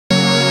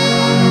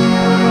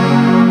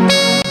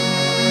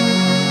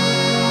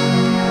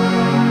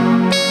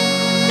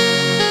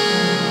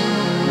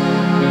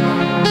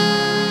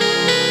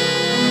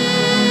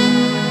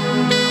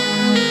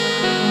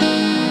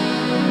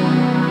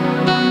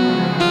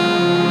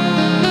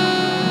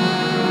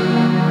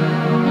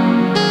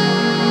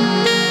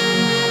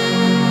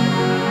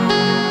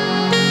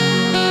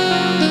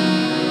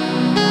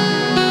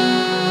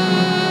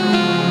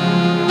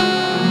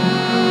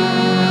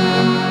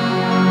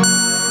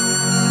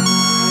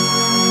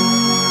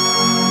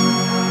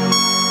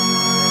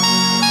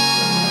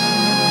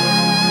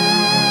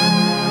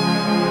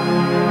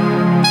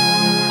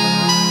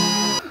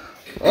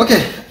Okay,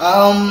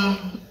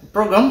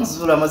 program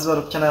Zula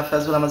Mazwa channel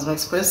for Zula Mazwa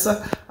Express.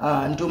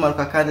 Ndi Umar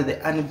Kakande, the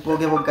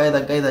unbogable guy,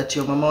 the guy that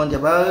your mama on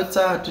about.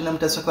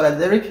 Tunamtesa kwa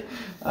Derek.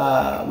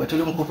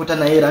 Batuli mkuputa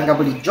na yeye ranga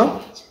bulijjo.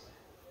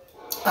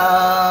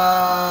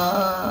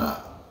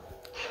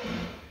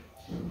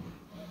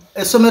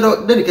 Esomero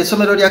Derek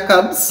esomero lya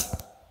Cubs.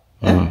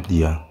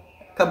 Yeah.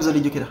 Cubs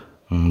olijukira.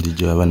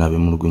 Ndijo abana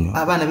bemulugunya.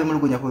 Abana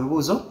bemulugunya ku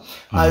bibuzo.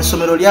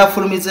 Esomero lya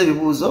fulumize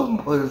bibuzo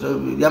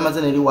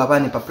lyamaze ne liwa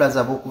abana pa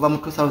plaza kuva mu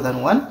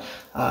 2001.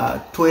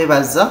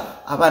 Twebaza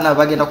abana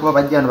bagenda kuba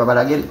bajjano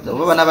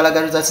babana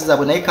balagariza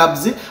sizabwe naye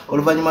Cubs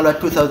oluvanyuma lwa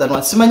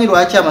 2001. Simanyi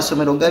lwaki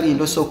amasomero gali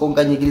ndo soko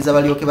nganyigiriza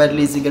balioke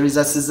badilizinga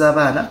results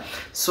z'abana.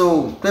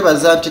 So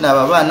twebaza nti na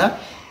babana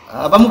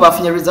abamu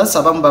bafunye results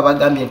abamu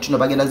babagambye nti no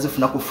bagenda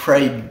zifuna ku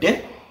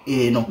Friday.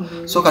 No.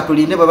 So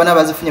katulinde babana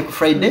bazifunye ku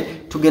Friday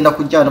tugenda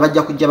kujja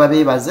bajja kujja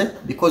babebaze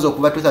because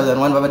okuva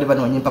 2001 babade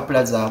bano nyimpa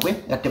plaza zabwe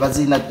gatte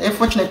bazina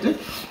fortunately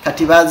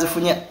kati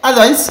bazifunye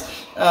otherwise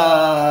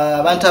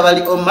abantu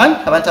abali Oman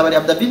abantu abali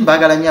Abu Dhabi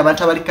Bagala nnyo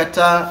abantu abali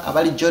Qatar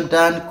abali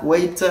Jordan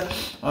Kuwait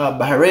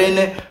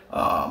Bahrain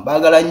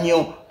Bagala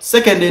nnyo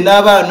second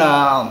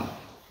n'abana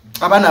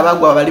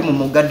abagwa bali mu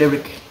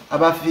Mugaderik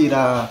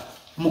abafira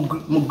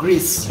mu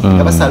Greece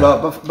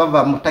abasala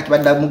bava mu Turkey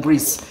badda mu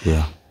Greece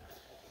yeah.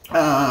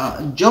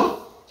 Jo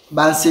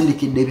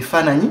bansindikidde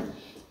ebifaananyi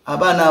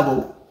abaana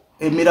abo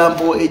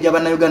emirambo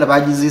ejabana Uganda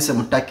bagizise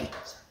mutaki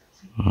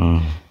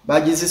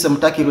bagizise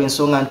mutaki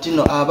lwensonga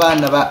ntino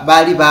abaana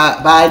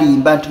bali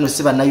imba ntino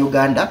siba na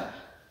Uganda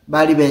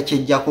bali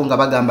bekejjako nga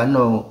bagamba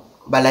no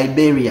ba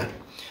Liberia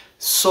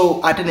so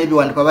ate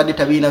nebiwandiko babadde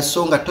tabina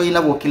songa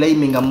toyina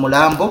bwokilaiminga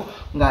mulambo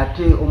nga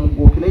ate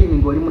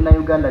omugokilaiminga oli mu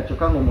Uganda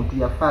kyokanga omuntu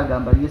yafaga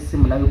amba yesi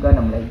mu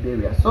Uganda mu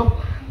Liberia so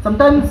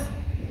sometimes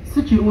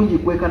si kirungi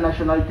kweka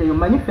nationality yo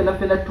manyi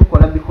fena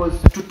tukola because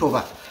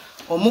tutoba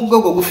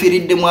omuggogo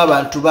gufiriddemu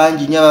abantu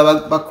bangi nyaba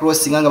ba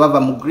crossing nga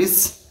bava mu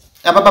Greece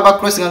ababa ba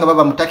crossing nga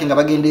bava mu Turkey nga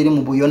bagenda eri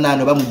mu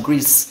Buyonano ba mu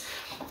Greece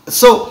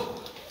so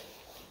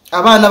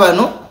abana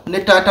bano ne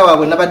tata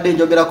wabwe nabadde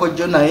njogerako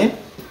jo naye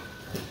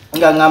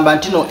nga ngamba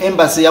ntino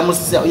embassy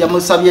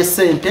yamusabye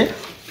sente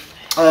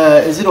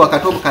eziro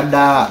wakati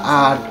omukadda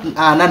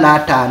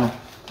 45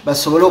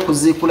 basobola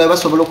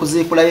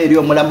okuzikula eri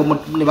omulambo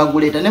ne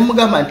baguleta ne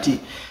mugamba nti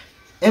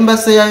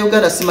embassy ya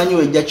Uganda simanyi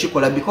wejja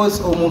kikola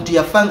because omuntu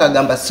yafanga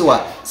agamba siwa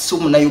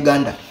sumu na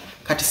Uganda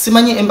kati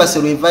simanyi embassy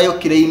lwevayo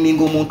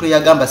claiming omuntu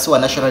yagamba siwa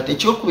nationality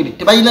ekikubiri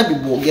tebayina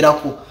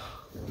bibwogerako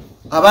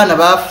abaana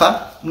bafa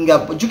nga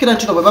jukira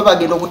ntino baba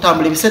bagenda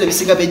okutambula ebiseera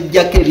bisinga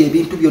bejjakeri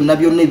ebintu byonna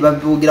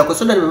bibabwogerako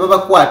so dali baba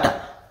kwata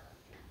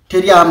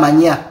teri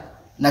amanya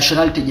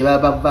nationality gye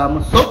baba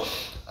bavaamu so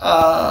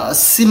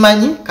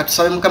simanyi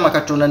katusabe mukama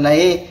Katonda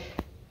naye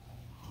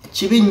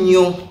kibi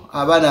nnyo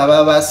abaana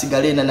ababa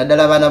basigale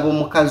naddala abaana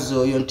b'omukazi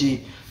oyo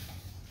nti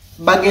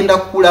bagenda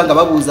kukula nga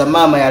babuuza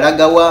maama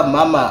yalagawa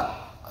maama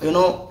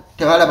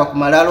tebalaba ku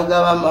malaalo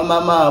ga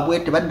maama abwe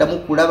tebaddamu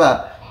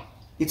kulaba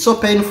it's so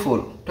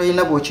painful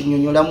toyina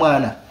bw'okinyonyola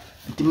mwana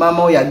nti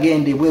maama oyo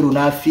agenda ebweru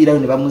n'afiirayo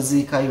ne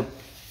bamuziikayo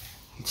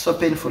it's so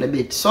painful a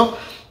bit so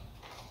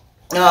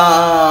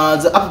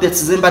the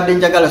updates zimbadde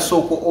njagala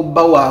soko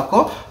obba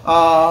wako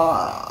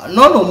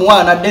nono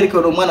omwana Derek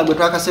ono omwana gwe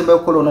twakasembayo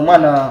kola ono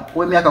omwana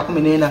w'emyaka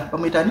 14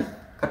 bamuyitani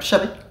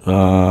katushabe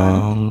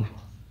ani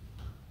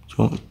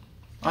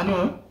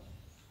ono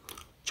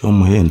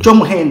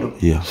Chomuhendo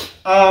yeah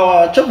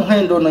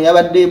Chomuhendo no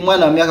yabadde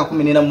mwana wa myaka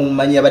 14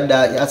 mumanyi yabadde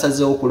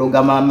asazeewo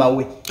okuloga maama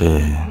we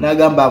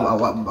n'agamba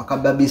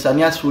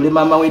bakababisa asuule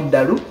maama we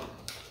eddalu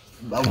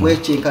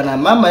bagwekinkana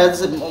maama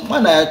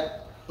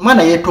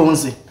mwana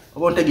yetonze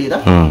obontegeera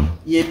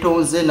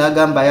yetonze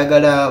n'agamba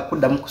ayagala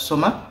kuddamu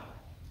kusoma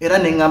era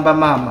n'engamba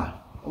maama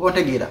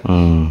obontegeera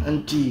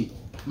nti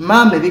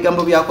maama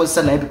ebigambo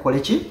byakozesa naye bikole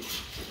ki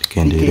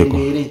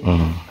bikendeere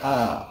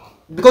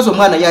because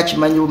omwana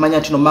yakimanyi bumanya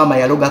nti no maama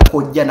yaloga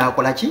kojja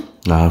n'akola ki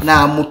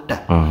n'amutta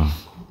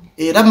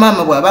era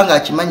maama bw'abanga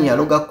akimanyi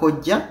yaloga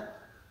kojja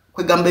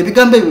kwegamba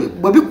ebigambo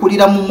bwe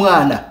bikulira mu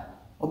mwana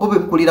oba bwe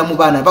bikulira mu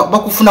baana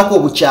bakufunako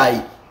obukyayi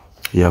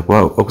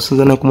yakwa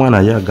okusinzana ku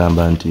mwana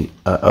yagamba nti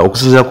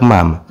okusinzana ku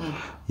maama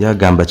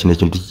yagamba kino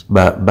ekintu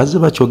bazze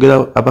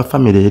bakyogera aba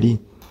family eri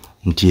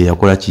nti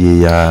yakola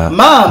kiyeya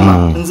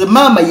maama nze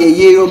maama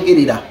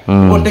yeyeyogerera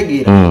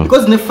ontegeera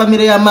because ne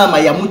family ya maama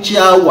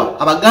yamukyawa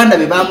abaganda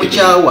be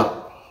bamukyawa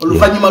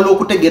oluvanyuma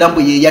lw'okutegeera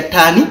mbu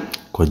yeyatani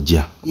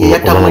kojja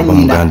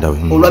yeyatamanyina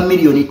olwa $5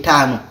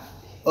 million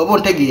oba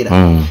ontegeera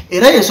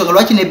era yensonga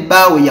lwaki ne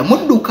bbaawe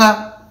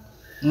yamudduka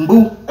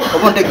mbu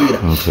obontegeera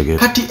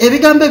kati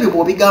ebigambo ebyo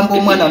bw'obigamba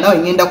omwana nawe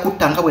ngenda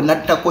kuttanga bwe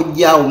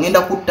nattakojjaawo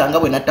ngenda kuttanga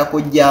bwe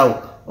nattakojjaawo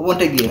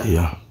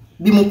obontegeera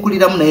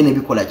bimukuliramu naye ne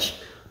bikola ki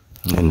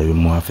ne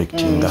bimu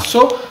affectinga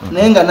so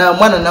naye nga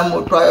mwana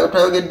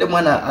twayogedde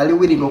mwana ali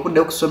willing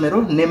okudda ku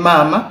ssomero ne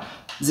maama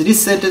ziri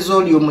sente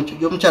z'oli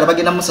omukyala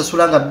bagenda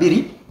musasula nga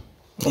 2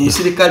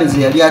 omusirikale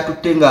ze yali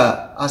atutte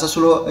nga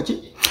asasula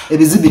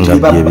ebizibiti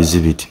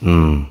ebizibiti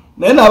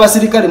naye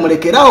n'abasirikale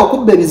mulekeraawo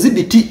okubba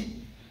ebizibiti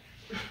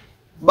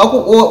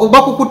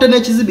bakukutte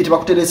n'ekizibi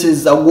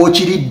tebakuteresezza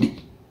gwokiridde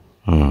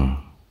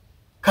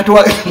kati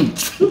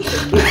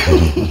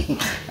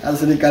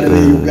asirikale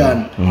ne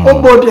Uganda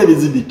obote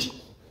ebizibiti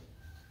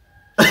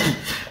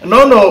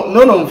no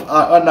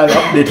ana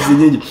update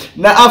zinyingi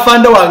na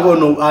afanda wange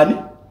ono ani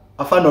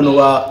afanda ono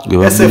wa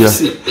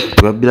SFC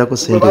babira ko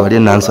sente wali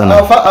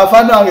nansana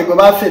afanda wange gwe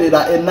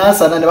baferera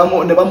enansana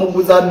ne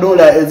bamuguza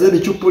dola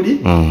ez'ebicupuli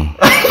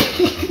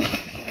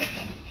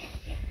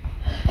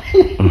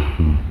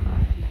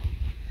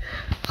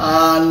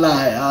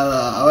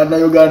abana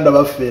Uganda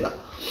bafera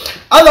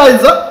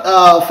otherwise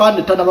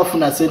fund tana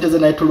bafuna sente ze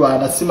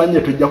naitulwana simanye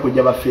tujja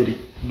kujja baferi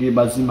ge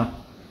mazima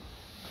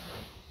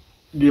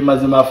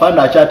fund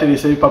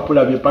achaterese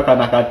bipapula byepaka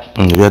nakati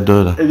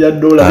ebya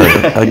dola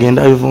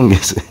agenda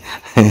bivungese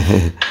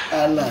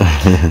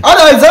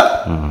otherwise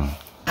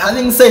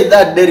having said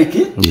that Derek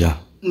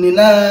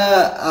nina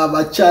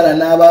abachara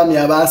n'abaami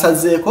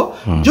abansazeeko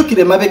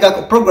jukire mabega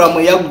program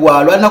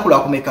yaggwalwa nakula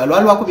kumeka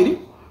lwa kubiri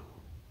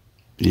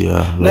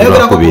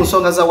nayogera ku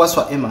nsonga za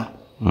Waswa Emma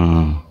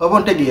obo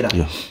ntegeera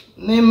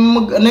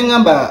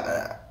nengamba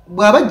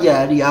bwaba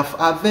gyali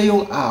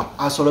aveyo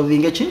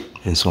asolovinge ki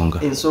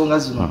ensonga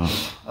zino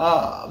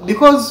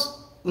because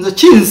nze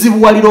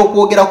kinzibuwalira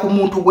okwogera ku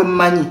muntu gwe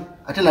mmanyi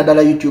ate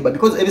naddala YouTuber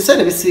because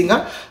ebiseera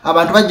bisinga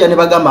abantu bajja ne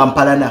bagamba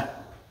mpalana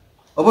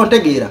obo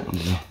ntegeera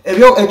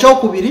ebyo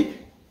ekyokubiri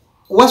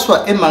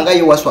Waswa Emma nga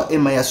ye Waswa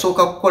Emma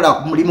yasooka kukola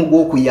mulimu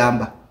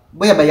gw'okuyamba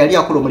bweyaba yali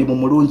akola omulimu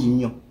mulungi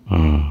nnyo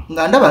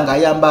nga ndaba nga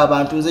ayamba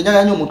abantu nze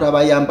njagala nnyo omuntu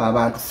abayamba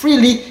abantu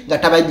freely nga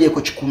tabajjeeko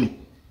 10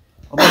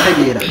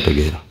 obategeera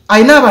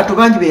ayina abantu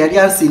bangi be yali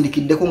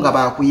ansindikiddeko nga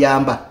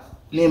bakuyamba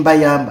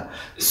nembayamba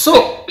so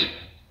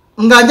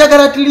nga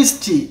njagala at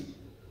least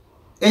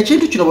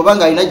ekintu kino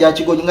bwebanga ayina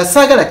gyakigonyi nga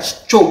saagala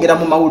kyogera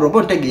mu mawulire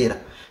oba ntegeera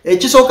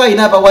ekisooka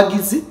ayina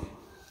abawagizi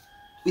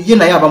ye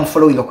naye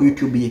abamufollowinga ku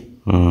YouTube ye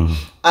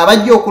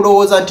abajja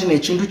okulowooza nti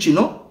nekintu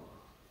kino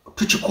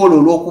tukikola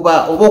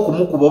olwokuba oba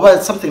okumukuba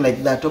oba something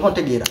like that oba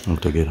ntegeera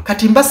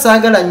kati mba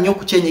saagala nnyo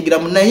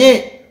kukyenyigiramu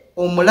naye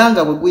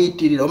omulanga bwe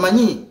guyitirira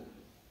omanyi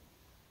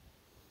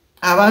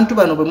abantu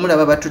bano bwe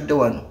mulaba batudde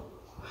wano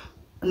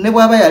ne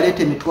bw'aba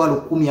yaleeta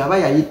emitwalo 10 aba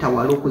yayita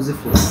wala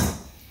okuzifuna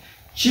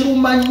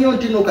kiruma nnyo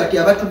nti no kati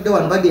abatudde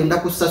wano bagenda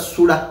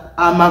kusasula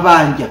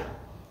amabanja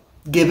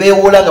ge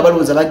beewola nga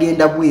balowooza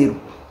bagenda bweru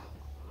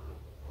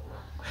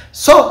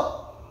so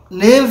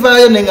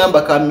nenvaayo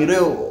neŋŋamba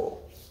kamireo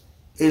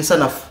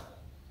ensanafu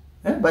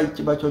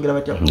bakyogera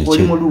batya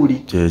ng'oli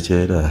muluuli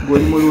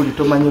ng'oli muluuli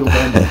tomanyi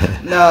Luganda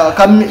na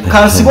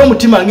kansiba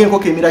omutima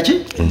ng'enkoko emira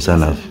ki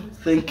ensanafu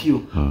thank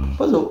you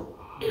pozo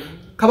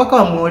kabaka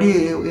wamwe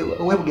oli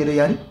owebugere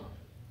yani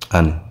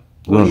ani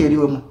oli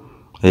eriwemu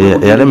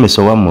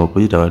yalemesa owammwe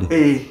okuyita wali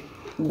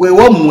gwe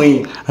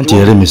wammwe anti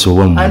yalemesa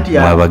owammwe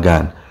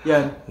mwabaganda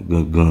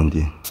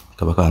gundi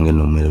kabaka wange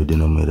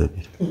nomwerabire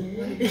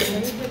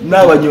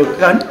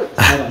n'abanyokani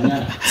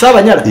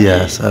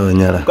Sabanyala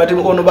Sabanyala kati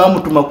ono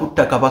bamutuma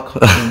kutta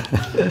kabaka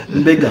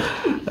mbega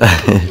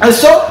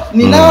so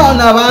nina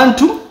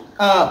n'abantu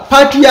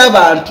party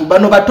y'abantu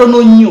bano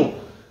batono nnyo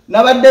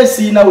nabadde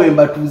siina we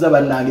mbatuuza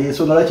bannange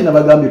ensonga lwaki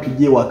nabagambe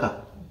tujje ewaka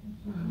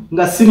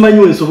nga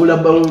simanyi nsobola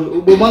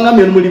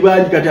bwemwangambye muli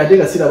bangi kati ate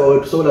nga siraba we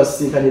tusobola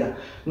kusinkanira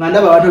nga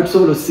ndaba abantu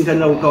tusobola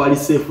kusinkanira kuka wali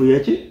seefu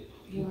yaki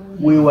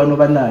we wano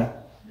bannaye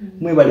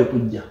mwebale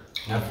kujja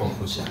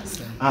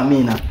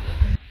amina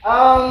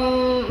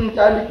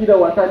ntandikira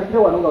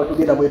wano nga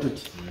batugenda bwe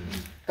tuti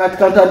kati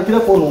kantandikire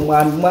kono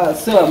omwami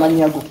seba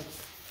amanyago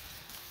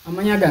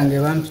amanya gange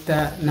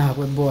bampita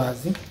Nahabwe Boaz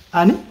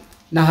ani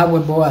Nahabwe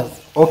Boaz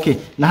okay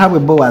Nahabwe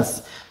Boaz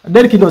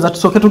Derek ndoza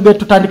tusoke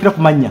tutandikire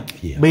kumanya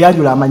bwe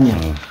yanjula amanya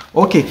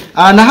okay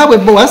Nahabwe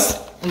Boaz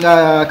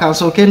nga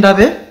kansoke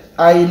ndabe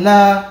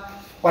aina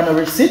one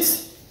receipts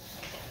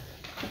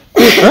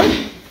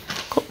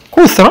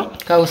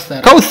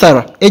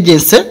Kauthar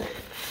agency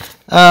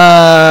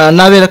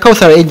nabera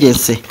Kauthar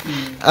agency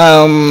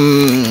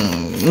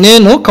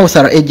neno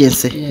Kauthar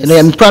agency eno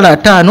ya mitwala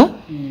 5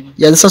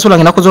 yazisasula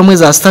nginakoze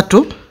omwezi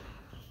 3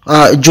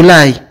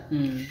 July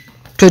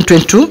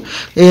 2022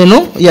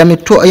 eno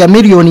ya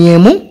milioni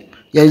emu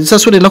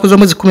yazisasula nginakoze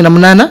omwezi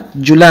 18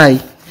 July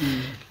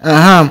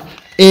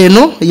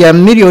eno ya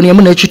milioni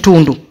emu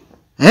n'ekitundu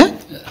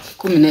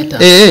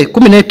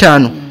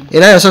 15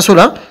 era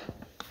yasasula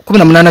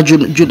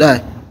 18 July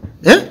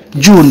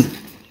June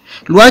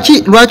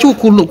lwaki ku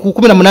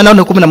 18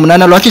 ne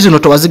 18 lwaki zino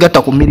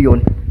towazigatta ku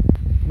milioni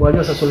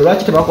bwalio sasolo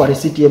lwaki tebakwa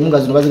receipt yemunga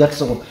zino bazigatta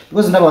soko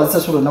because ndaba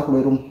wazisasolo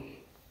nakulerumu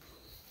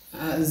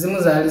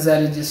zimu za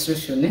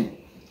registration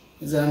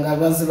zanga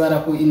bazibara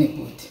ku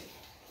input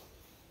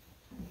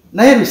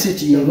naye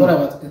receipt yemu bora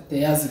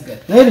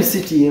batayazigatta naye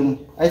receipt yemu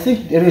I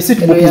think the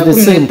receipt book is the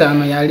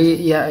same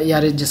yali ya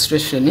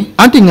registration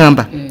anti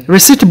ngamba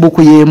receipt book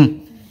yemu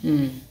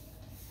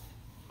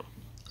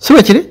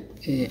siwe kiri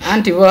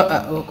anti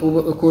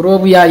ku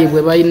robu yayi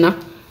bwe bayina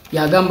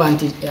yagamba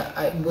nti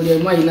buli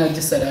mwa ina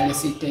gisala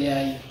receipt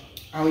yayi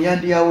awo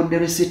yandiyawudde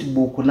receipt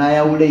book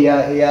n'ayawula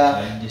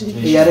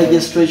ya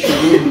registration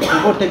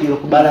kuba otegera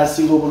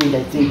okubalansinga obulungi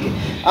I think.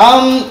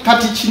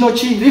 Kati kino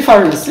ki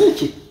reference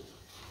eki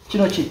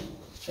kino ki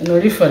eno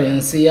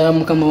reference ya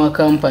mukama wa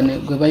company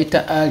gwe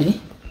bayita Ali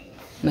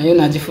nayo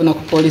nagifuna ku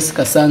police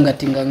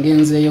Kasangati nga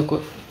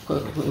ngenzeeyo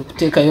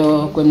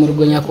okuteekayo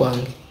kwemulugonya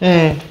kwange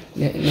ne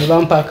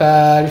bampa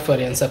ka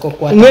reference ako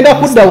kwata ngenda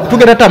kudda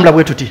okutugenda tambula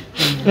bwe tuti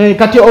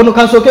kati ono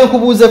kansooke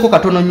nkubuuzeeko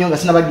katono nnyo nga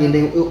sinabagenda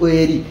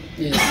eri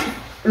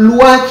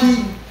lwaki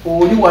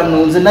oli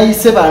wano nze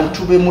nayise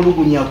bantu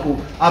bemulugunyako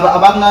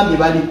abangambye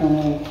bali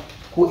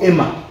ku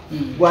Emma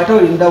bw'ate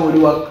olinda buli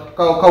wa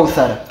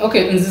Kawusara.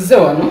 Okay, nzize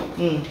wano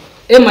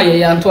Emma ye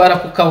yantwala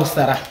ku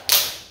Kawusara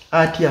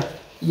atya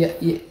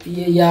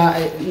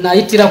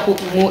nayitira ku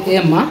mu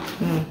Emma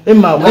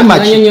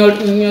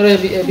nyonyole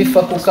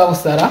ebifa ku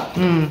Kawusara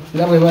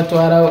nga bwe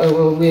batwala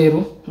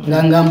obweru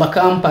nga ngamba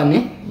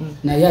company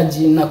naye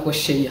aginako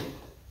share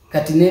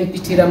kati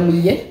nempitira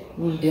muye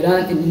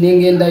era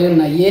nengendayo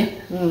naye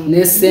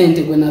ne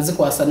sente gwe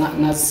nazikwasa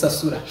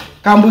nazisasula.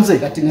 Kambuze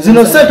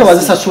zino sente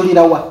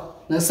wazisasulira wa?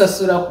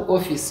 Nasasula ku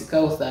office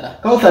Kawusara.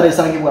 Kawusara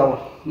esangibwa wa?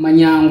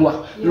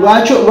 Manyangwa.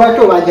 Lwaki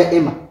obanja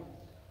Emma?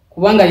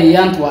 Kubanga ye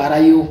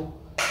yantwalayo.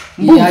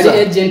 Yali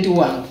agent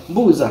wange.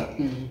 Mbuuza.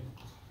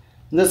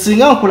 Nze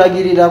singa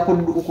nkulagirira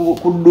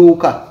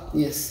kudduuka.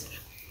 Yes.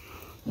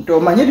 Nti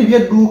omanye bibye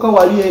edduuka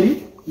wali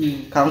eri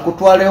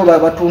kankutwaleyo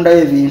batundayo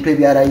ebintu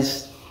ebya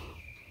rice.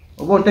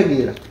 Oba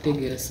ontegeera?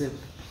 Tegeera sebo.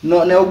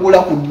 Ne ogula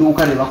ku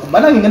dduuka ne bakuba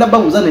nange ngenda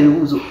babuuza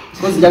n'ebibuuzo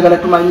because njagala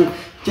tumanyi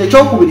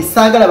kyekyokubiiri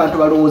saagala abantu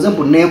balowooze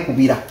mbu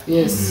neekubira.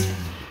 Yes.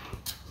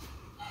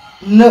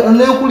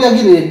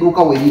 Neekulyagirira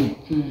edduuka weriri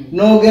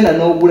n'ogenda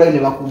n'ogulayo ne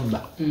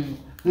bakubba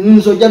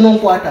nze ojja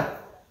n'onkwata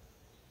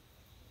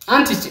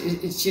anti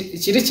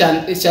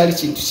ekyali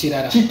kintu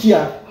kirala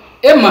kitya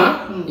Emma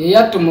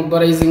yeyatta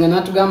omubaraizinga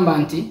n'atugamba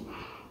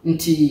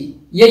nti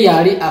ye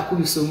yali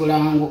akubisa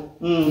obulango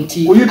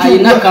nti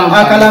ayina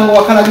akalango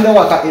wakalabira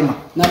waka Emma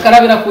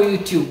nakalabira ku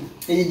YouTube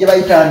eyo gye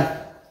bayitaani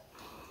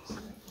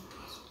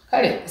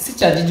kale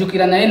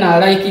sikyagijjukira naye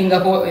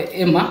nalaikingako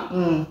Emma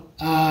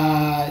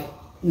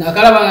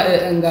nakalaba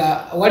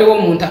nga waliwo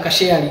omuntu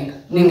akasharinga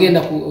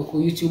nengenda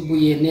ku YouTube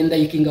ye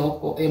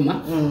nendayikingako Emma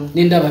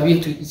nendaba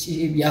bintu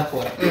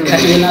byakola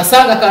kati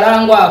nasanga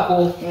kalango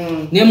ako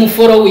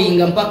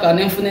nemufollowinga mpaka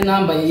nenfune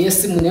namba ye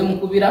yesimu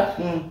nemukubira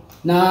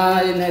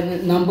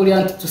nambulira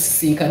nti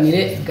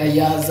tusisinkanire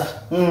gayaza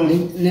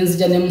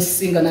nenzija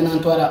nemusingana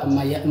nantwala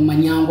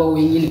manyangwa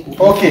wenyini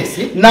ku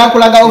office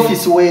nakulaga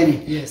office weri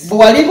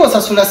bwaliko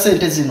osasula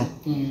sente zino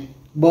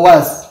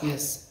Boaz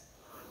yes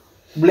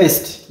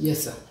blessed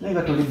yes sir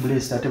nenga toli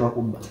blessed ate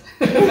bakubba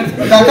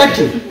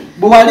kakati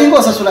bwalingo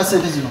osasula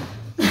sente zino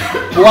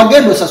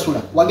bwagenda osasula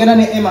wagenda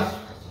ne Emma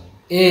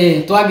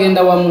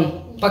twagenda wamu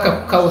paka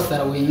ku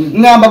Kawusara wenyini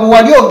ngamba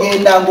bwali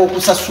ogenda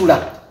ng'okusasula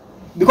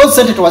because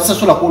sente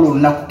tewazisasula ku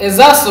olunaku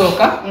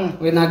ezasooka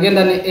we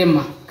nagenda ne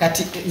Emma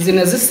kati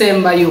zino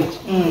zisembayo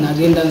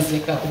nagenda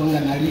nzeka kubanga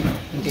nali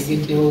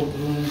ntegeddewo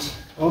bulungi.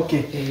 Okay.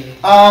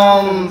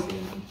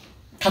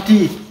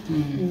 Kati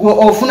go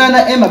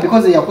ofunana Emma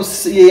because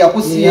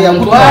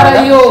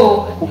yakutwarayo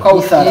ku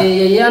Kawusara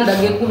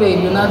yandage kuba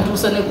ebyo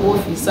natuusa ne ku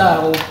office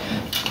awo.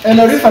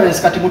 Eno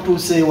reference kati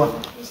mutuuseewa?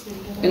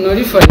 Eno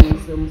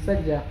reference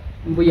omusajja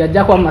mbu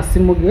yajja kwa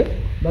masimu ge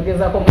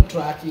bagezaako mu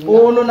tracking.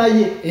 Ono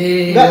naye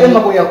nga Emma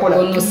bwe yakola.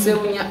 Ono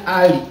Sewunya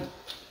Ali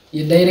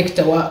ye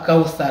director wa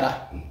Kawusara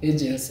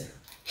agency.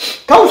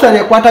 Kawusara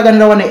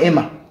yakwataganira ne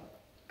Emma.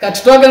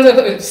 Kati twagenze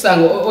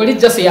kisango oli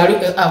just yali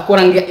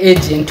akola nga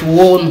agent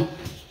wono.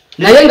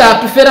 Naye nga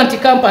atufera nti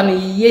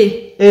company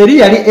ye eri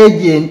yali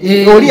agent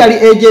oli yali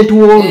agent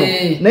wono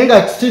naye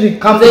nga still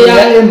company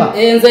ya Emma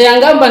nze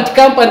yangamba nti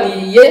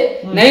company ye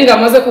naye nga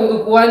amaze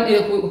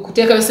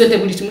kuteeka sente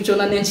buli kimu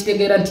kyonna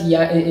nenkitegeera nti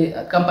ya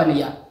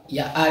company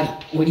ya Ali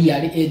oli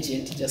yali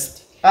agent just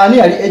ani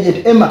yali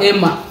agent Emma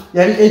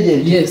yali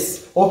agent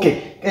yes. Okay,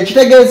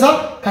 ekitegeeza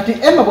kati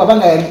Emma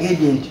bwabanga yali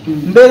agent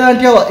mbeera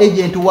nti wa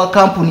agent wa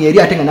company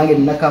eri ate nga nange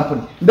nina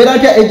company mbeera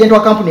nti agent wa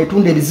company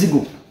etunda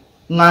ebizigo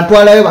nga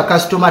ntwalayo ba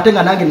customer ate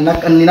nga nange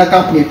nina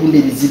company etunda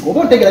ebizigo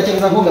oba otegeera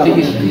kyegezaako gamba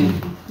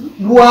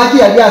lwaki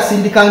yali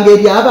asindikanga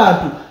eri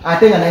abantu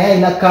ate nga naye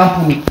alina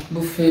company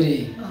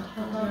bufere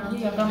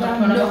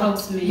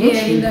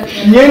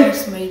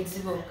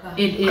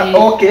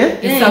okay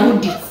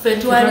Saudi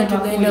fetwali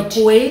tugenda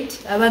Kuwait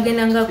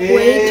abagenda nga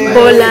Kuwait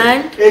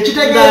Poland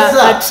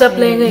ekitegeeza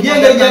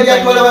yengeri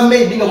yatwala ba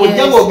maid nga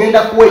bw'ojjanga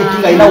ogenda Kuwait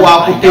nga ina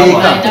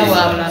wakuteeka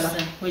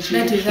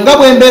nga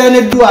bw'embeera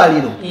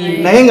n'eddwaliro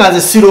naye nga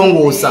nze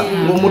sirongoosa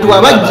omuntu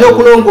bw'aba ajja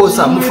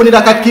okulongoosa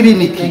mufunira ka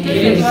kiriniki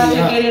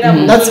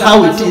that's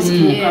how it is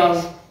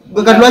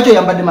kati lwaki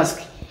oyambadde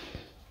masiki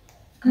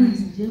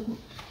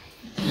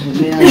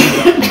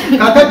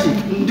kakati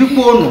ndi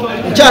kwono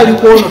nkyali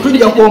kwono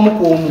tujja kwomu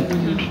kwomu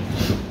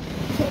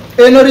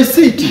eno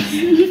receipt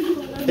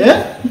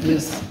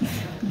yes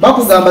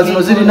bakugamba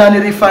zino ziri nani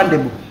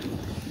refundable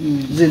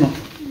zino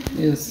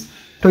yes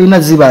toyina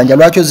zibanja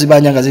lwaki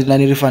ozibanja nga ziri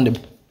nani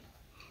refundable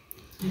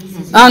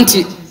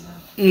anti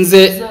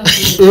nze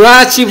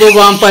lwaki bo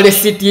bampa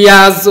lesiti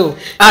yazo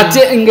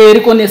ate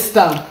ng'eriko ne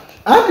stamp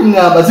anti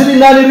ngamba ziri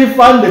nani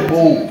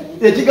refundable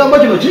ekigambo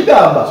kino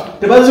kigamba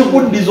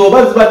tebazikuddiza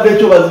oba zibadde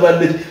ekyo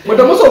bazibadde ki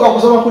mwetamusooka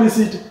kusoma ku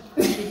lisiti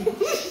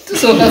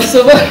tusooka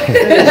kusoma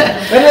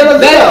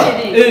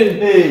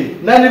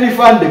nani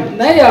refundable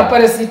naye yampa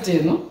lesiti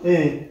eno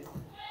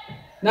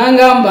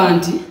nangamba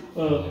nti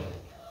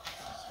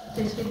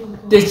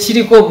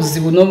tekiriko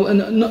obuzibu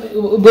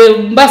bwe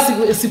mba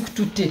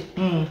sikututte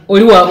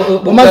oli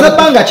omaze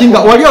ebbanga kinga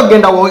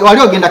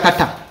wali ogenda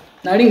kata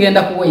nali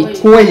ngenda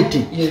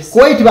kuwait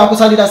kuwait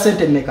bakusalira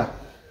sente mmeka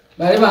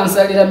bali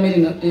bansalira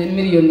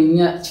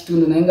miliyoni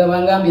 4 naye nga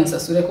bangambye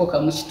nsasuleko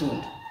kamu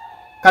kitundu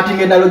kati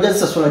ngenda loja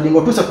zisasula dingo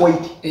otuse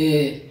kuwait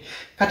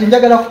kati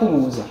njagala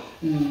kukubuuza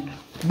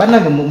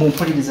bannange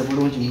mumpulirize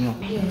bulungi nnyo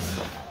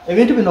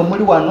ebintu bino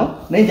muli wano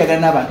naye njagala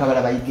n'abantu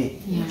abalala bayige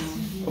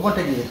oba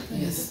ntegeera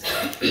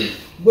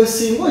bwe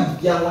singa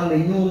ojja wano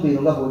ennyumba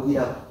eno nga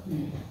bwogiraba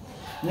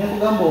naye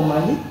nkugamba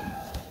omanyi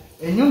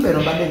ennyumba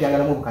eno mbadde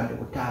njagalamu obukadde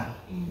 5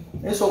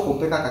 naye sooka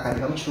ompeka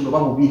akakadde kamu kitundu oba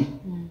 2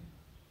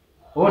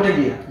 oba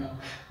ntegeera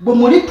bwe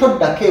muli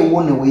toddako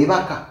ewone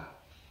weebaka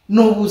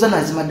n'obuuza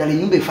nazima ddala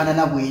ennyumba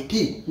efaanana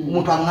bweti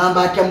omuntu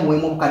aŋŋamba atya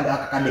muweemu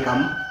akakadde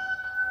kamu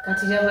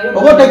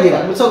oba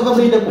ntegeera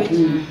musagamuyindeko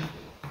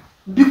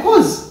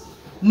because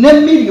ne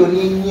miliyoni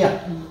 4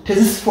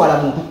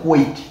 tezisitwala muntu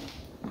Kuwait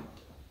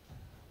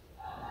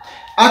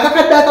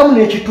akakadde akamu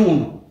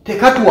n'ekitundu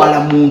tekatwala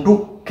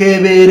muntu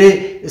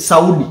kebeere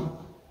Saudi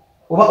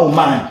oba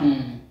Oman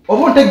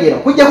oba ntegeera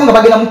kujjako nga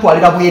bagenda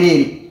mutwalira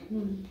bwerere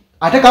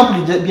ate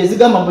kampuni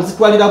byezigamba mbu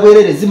zitwalira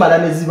bwerere zimala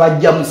ne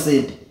zibajja mu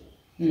sente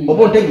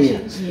oba ntegeera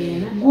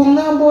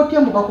gungamba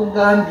otya mbu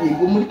bakugambye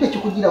gwe muli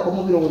tekikugirako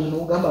mu birowoozo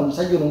n'ogamba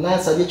omusajja ono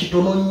ng'asabye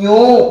kitono nnyo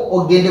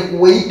ogende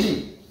Kuwait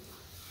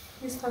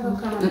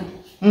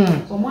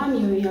omwami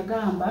oyo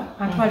yagamba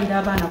atwalira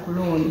abaana ku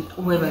looni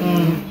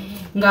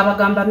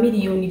ng'abagamba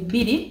miliyoni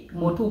 2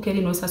 bw'otuuka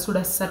eri n'osasula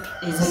 3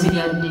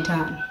 ez'emiliyoni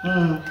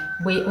 5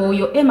 bwe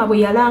oyo Emma bwe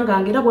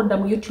yalanganga era bw'odda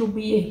mu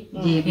YouTube ye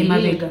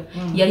emabega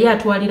yali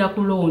atwalira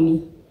ku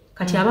looni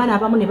kati abaana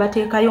abamu ne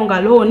bateekayo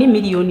nga looni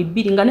miliyoni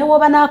 2 nga ne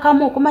woba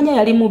n'akamu okumanya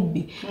yali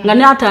mubbi nga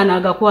n'ataano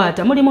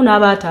agakwata mulimu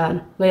n'aba5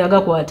 nga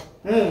yagakwata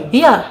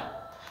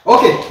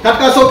okay kati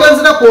kasooka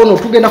nzira kwono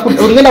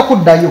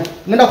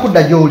ngenda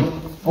kudda gy'oli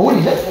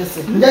owulire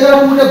njagala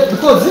bubudde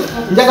because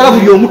njagala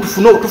buli omu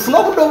tufune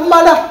obudde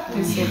obumala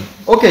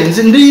okay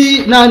nzi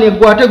ndi nani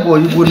egwate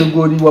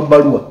goli wa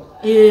Baluwa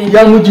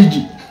ya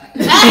mujiji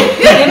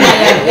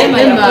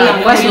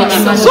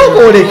sooka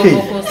oleke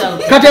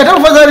kati ate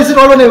olufazali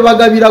sitwalwo ne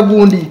bagabira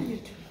gundi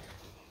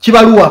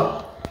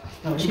kibaluwa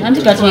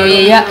anti kati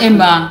ye ya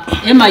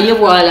Emma ye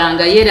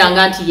bwalanga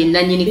yeranga nti ye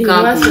nanyini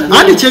kampuni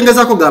anti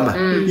kyengezako gamba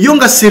yo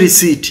nga si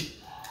receipt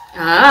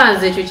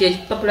nze ekyo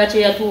kyekipapula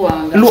kye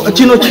yatuwanga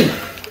kino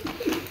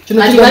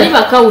ati bali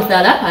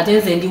bakawuthara ate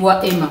nze ndi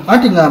wa Emma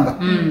anti ngamba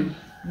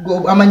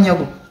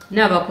amanyago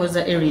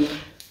n'abakoza area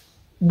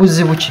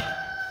buzibu ki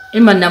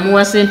Emma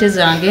namuwa sente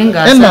zange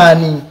nga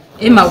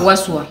Emma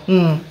Waswa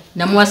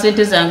namuwa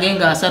sente zange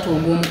nga 3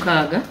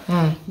 ogw'omukaaga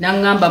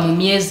n'angamba mu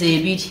myezi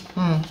 2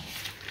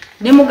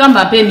 ne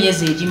mugamba mpe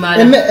emyezi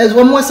egimala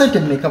wamuwa sente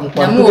mmeka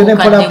mukwano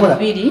mpola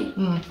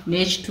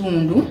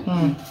n'ekitundu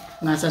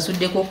nga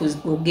nsasuddeko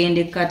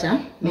ogende kata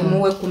ne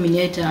muwe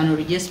 15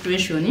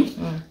 registration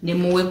ne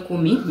muwe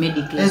 10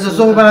 medical ezo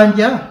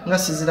z'obanja nga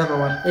siziraba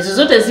wano ezo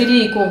zote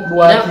ziriiko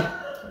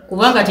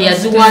kubanga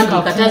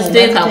teyaziwandika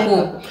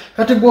taziteekako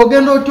kati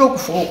gwogenda otya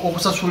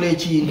okusasula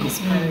ekintu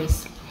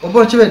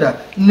oba kibeda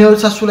ne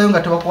osasulayo nga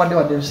tebakuwadde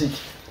wadde receipt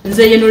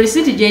nze yeno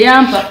receipt gye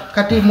yampa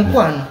kati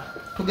mukwano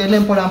tugende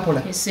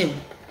mpola esebo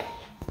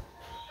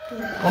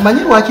omanyi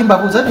lwaki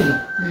mbabuuza bino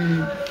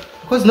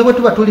because ne bwe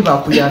tuba tuli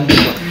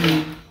bakuyambibwa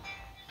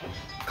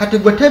kati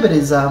gwe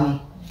teberezaamu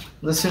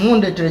nze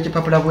singundeetera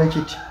ekipapula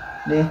bwekiti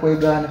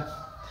nenkwegaana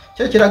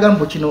kyo kiraga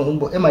mbu kino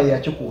mbu Emma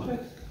yakikuwa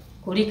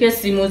kuliko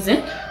essimu ze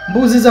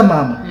mbuuziza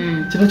maama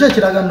kino kyo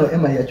kiraga nno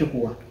Emma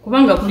yakikuwa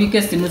kubanga kuliko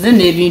essimu ze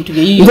n'ebintu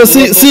bye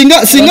nze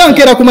singa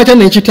nkeera ku makya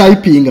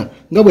nekitayipinga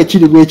nga bwe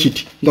kiri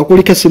bwekiti nga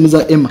kuliko essimu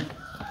za Emma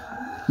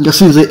nga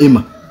sinze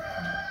Emma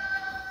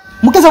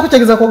mukeza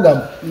kutegezako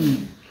gamba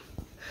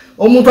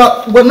omuntu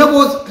bwonna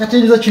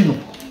bwokatiriza kino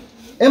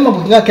Emma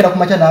bwe ngakeera ku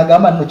makya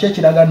n'agamba nno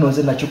kyekiraga nno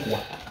nze nakikuwa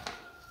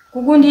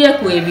kugundiye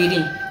ku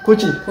ebiri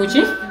kuki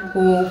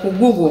ku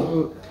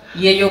Google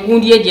yeyo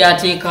gundiye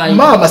gy'ateekayo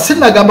maama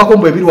sinagambako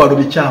mbu ebiri wano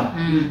bikyamu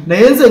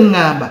naye nze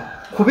ŋŋamba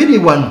ku biri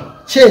wano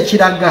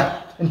kyekiraga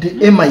nti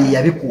Emma ye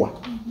yabikuwa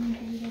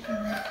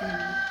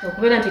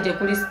okubeera nti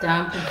tekuli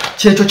stamp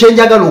kyekyo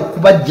kyenjagala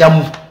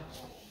okubajjamu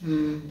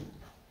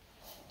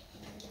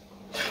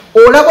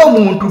olaba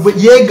omuntu bwe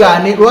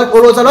yeegaane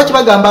olowooza lwaki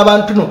bagamba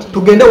abantu no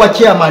tugende wa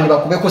chairman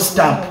bakubeko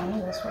stamp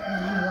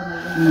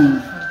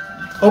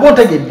oba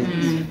otegedde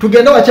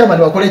tugende wa chairman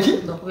bakole ki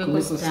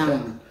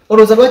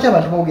olowooza lwaki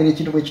abantu boogera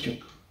ekintu bwe kityo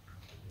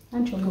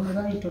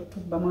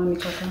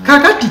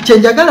kakati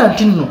kyenjagala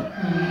nti nno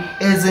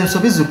ezo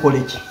ensobi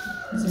zikole ki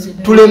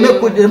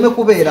tuleme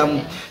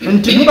kubeeramu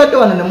nti mubadde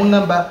wano ne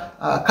mugamba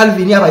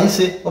Calvin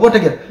abayise oba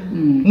otegera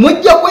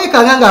mujja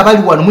kwekanga nga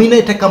abali wano mulina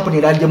ete kampuni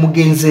eralye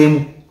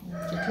mugenzeemu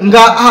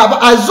nga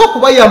azze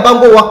okubayamba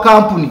ng'owa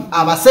kampuni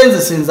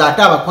abasenzesenze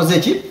ate abakoze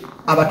ki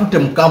abatutte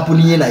mu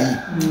kampuni ye naye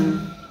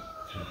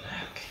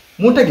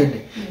muntegedde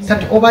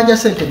kati obanja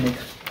sente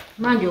mmeka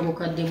manje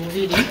obukadde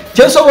 2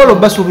 kyensobola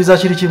obasuubiza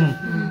kiri kimu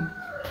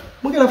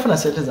mugera funa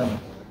sente zammwe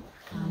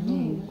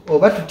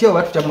oba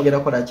tutya mugera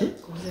kola ki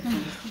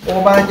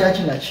obanja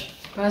kinaki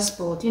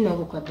passport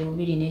n'obukadde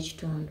 2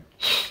 n'ekitundu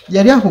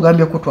yali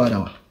akugambye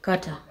kutwalawa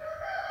kata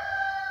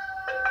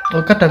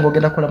okata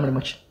ng'ogenda kukola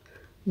mulimu ki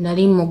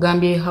nali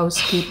mugambye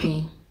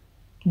housekeeping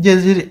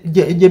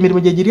gye mirimu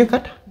gye giri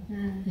ekata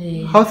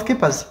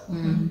housekeepers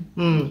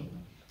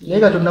naye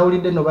nga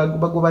tonawulidde no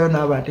bagobayo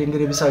n'abantu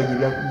engeri ebisawo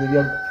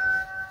gyebya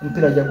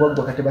omupiira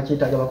gyagwaggwa kati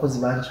bakiyetaaga abakozi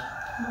bangi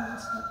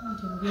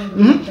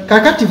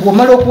kakati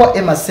bw'omala okuwa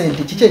Emma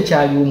sente kiki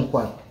ekyaliwo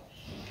omukwano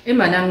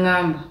Emma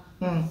n'aŋŋamba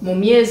mu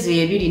myezi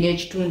 2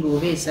 n'ekitundu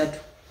oba 3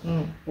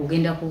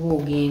 ogenda kuba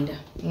ogenda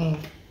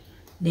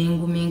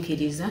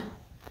nengumiikiriza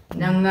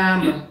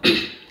n'aŋŋamba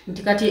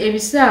nti kati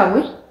ebisaawe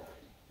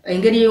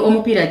engeri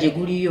omupiira gye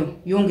guliyo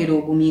yongera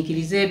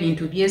ogumiikiriza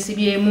ebintu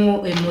byesibyemu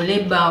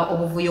emuleba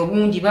obuvuyo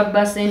bungi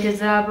babba sente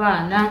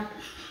z'abaana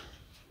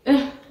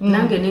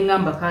nange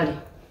neŋŋamba kale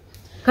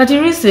kati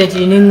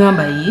recently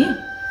neŋŋamba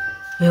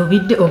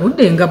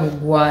obudde nga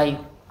buggwayo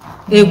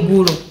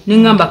eggulo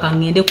neŋŋamba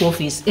kaŋŋende ku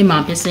office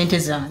Emma mpe sente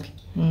zange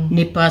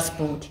ne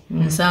passport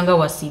nsanga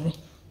wasibe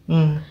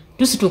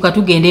tusituuka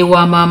tugenda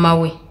ewa maama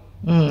we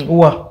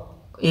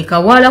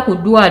ekawala ku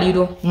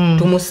ddwaliro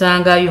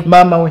tumusangayo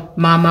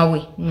maama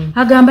we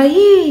agamba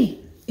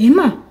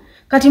Emma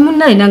kati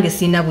munnaye nange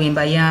sina bwe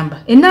mbayamba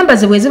ennamba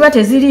ze bwe ziba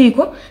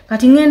teziriiko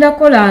kati ngenda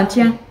kukola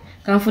ntya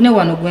kanfune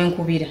wano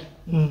gwenkubira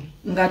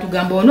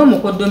ng'atugamba ono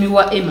mukoddomi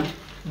wa Emma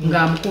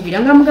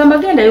ng'amukubira ng'amugamba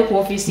gendayo ku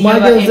ofiisi ya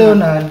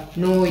Emma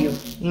n'oyo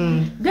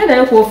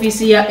gendayo ku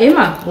ofiisi ya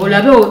Emma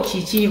olabe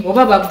kiki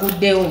oba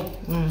bagguddewo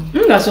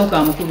ng'asooka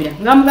amukubira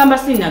ng'amugamba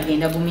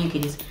sinagenda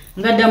gumiikiriza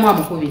ng'addamu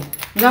amukubira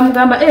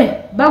ng'amugamba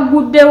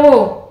bagguddewo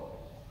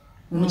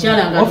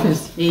omukyala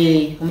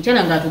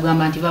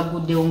ng'atugamba nti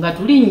bagguddewo nga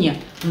tulinnya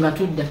nga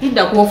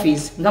tudda ku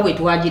ofiisi nga bwe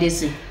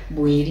twagirese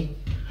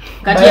bweri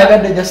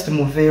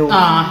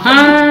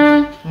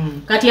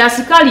kati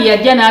asikali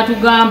yajja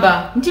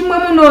n'atugamba nti mwe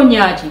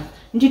munoonya ki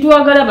nti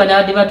twagala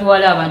banaadde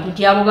batwala abantu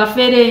nti abo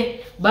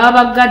bafere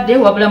babagadde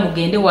wabula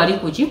mugende wali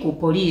kuki ku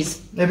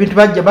poliisi ebintu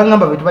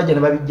bagamba bintu bajja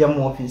ne babijja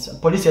mu ofiisi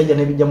poliisi yajja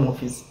nebijja mu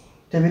ofiisi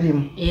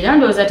tebirimu era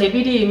ndowooza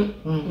tebirimu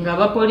nga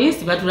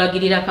bapoliisi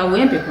batulagirira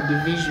Kawempe ku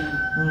division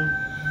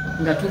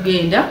nga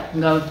tugenda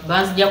nga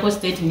banzijjako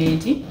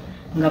statement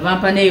nga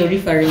bampa neyo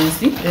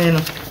reference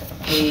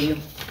eyo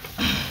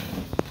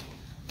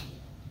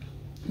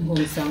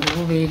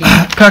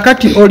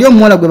kakati oli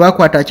omuwala gwe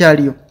bakwata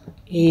akyaliyo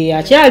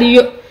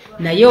akyaliyo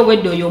naye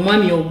obwedde oyo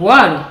omwami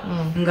ogwalo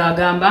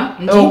ng'agamba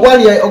nti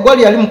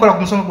ogwali yali mukola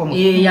ku musomo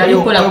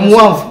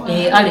omuwanvu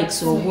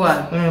Alex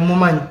ogwalo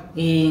mumanyi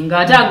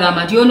ng'ate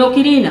agamba nti ono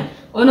kirina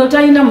ono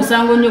talina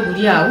musango nnyo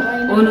guli awo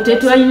ono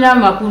tetwalina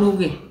amakulu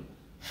ge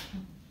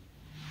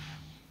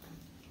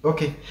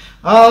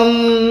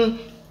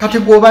kati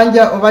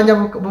gw'obanja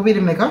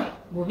 2 meka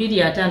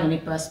 2 ne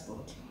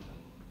passport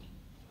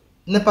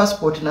ne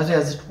passport nazo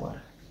yazitwala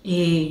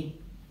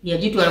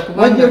yagitwala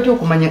kubanga wajja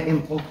okumanya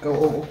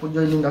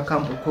okujoininga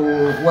kampu ku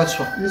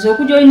Waswa nze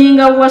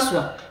okujoininga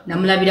Waswa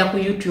namulabira ku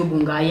YouTube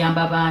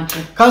ng'ayamba abantu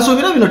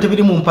kansuubira bino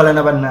tebiri mu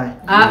mpalana bannaye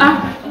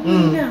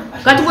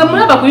kati bwe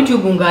mulaba ku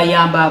YouTube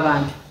ng'ayamba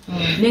abantu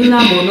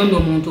neŋŋamba ono nno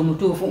omuntu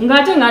omutuufu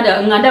ng'ate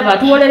ng'andaba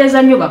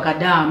atuwolereza nnyo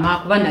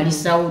bakadaama kuba nali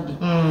Saudi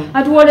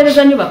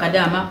atuwolereza nnyo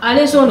bakadaama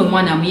aleese ono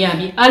omwana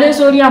amuyambye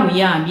aleese oli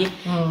amuyambye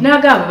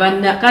n'agamba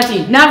banna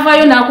kati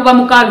n'avaayo n'akuba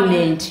mu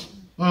kalunenti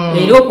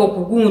era okwo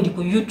ku gundi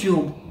ku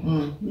YouTube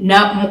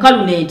mu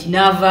kalunenti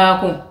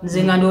n'avaako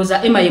nze nga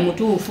ndowooza Emma ye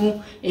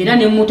mutuufu era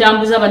ne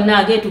mutambuza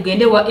bannange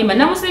tugende wa Emma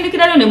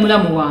namusindikirayo ne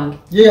mulamu wange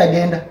ye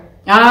yagenda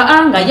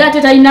nga ye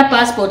ate talina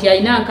passport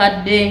alina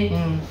nkadde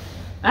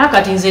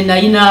kati nze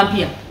nayina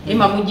mpya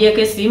Emma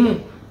mugjeeko essimu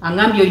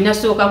aŋŋambye olina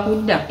sooka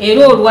kudda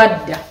era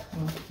olwadda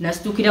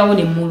nasitukirawo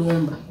ne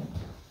mulumba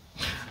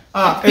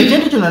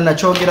ekintu kino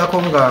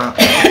nakyogerako nga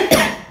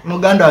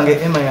muganda wange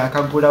Emma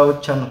yakagulawo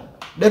channel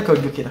leka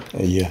ojjukira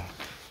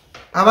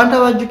abantu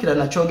abajjukira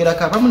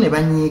nakyogerako abamu ne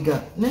banyiiga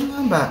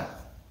neŋŋamba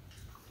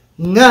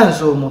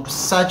nganze omuntu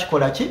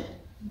saakikola ki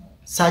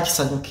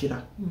saakisanyukira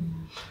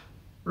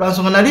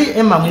lwansonga nali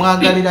Emma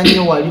mwagalira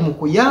nnyo wali mu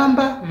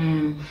kuyamba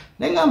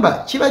neŋŋamba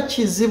kiba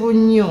kizibu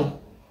nnyo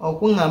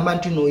okuŋŋamba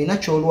nti noolina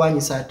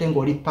kyolwanyisa ate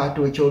ng'oli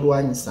paati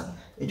wekyolwanyisa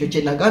ekyo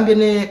kye nagambye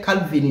ne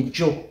Calvin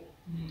Jo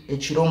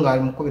ekiro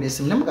ng'ali mukubira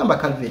essimu nemugamba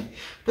Calvin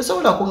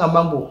tosobola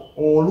kuŋŋamba mbu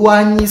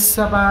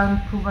olwanyisa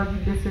bantu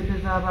bagidde sente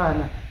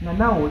z'abaana nga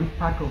naawe oli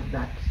part of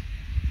that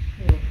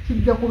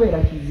kijja kubeera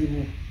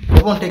kizibu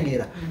oba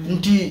ontegeera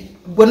nti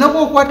gwe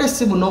nabwe okwata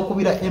essimu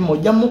n'okubira Emma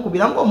ojja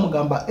mukubira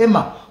ng'omugamba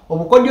Emma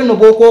obukodyo no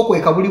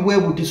bwokweka buli bwe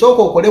buti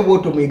soko okole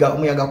bwoto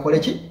muyaga kole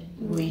ki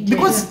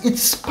because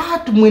it's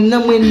part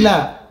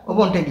mwenna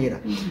obo ntegeera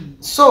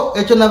so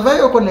ekyo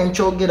navayo ko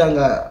nenkyogera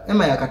nga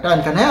ema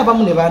yakatandika naye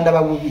abamu ne banda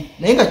babubi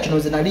naye nga kino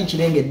zinali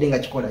nkirengedde nga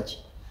kikola ki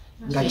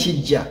nga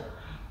kijja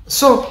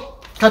so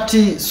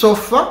kati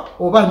sofa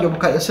obanje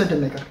obukadde sente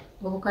meka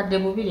obukadde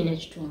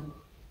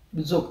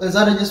 2.5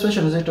 eza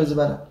registration zeto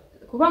zibala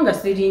kubanga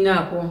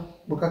sirinaako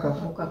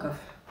bukakafu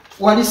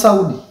wali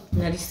Saudi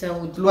nali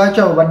Saudi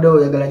lwaki obadde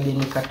oyagala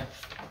geni kata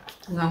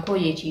nga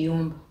nkoye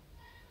ekiyumba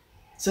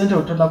sente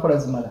otonakola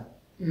zimala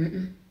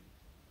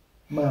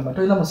mama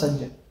toyina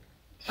musajja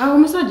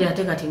omusajja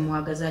ate kati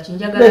mwagaza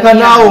kinjagala leka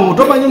naawe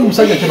omutomanyi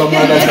musajja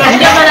tebamwagaza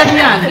njagala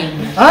byange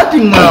ati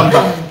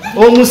ngamba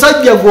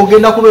omusajja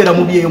gwogenda kubeera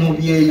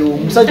mubyeyo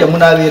omusajja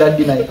munaabeera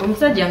ddi naye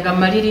omusajja nga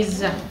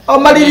maliriza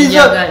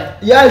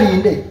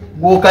yalinde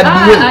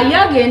gwokaddiye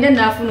yagende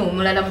naafuna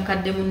omulala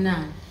mukadde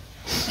munnane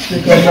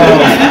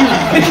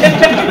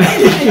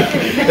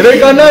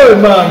leka nawe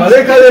mama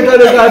leka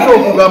ate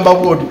okugamba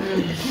bwoti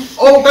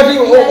kati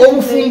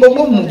obufumbo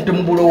bwo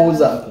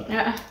temubulowooza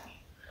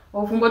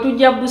obufumbo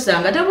tujja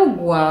busanga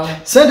tebuggwawo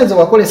sente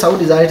zewakole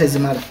Saudi zaali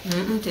tezimala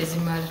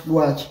tezimala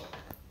lwaki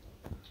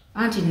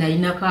anti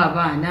nayinako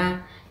abaana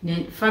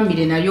ne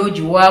famire nayo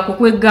giwaako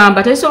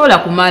kwegamba tesobola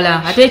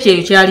kumala ate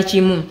ekyeyo kyali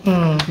kimu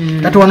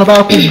kati wano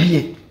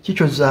bakubbye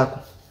kikyozzaako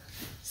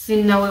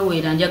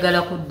sinnaweweera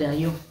njagala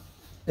kuddayo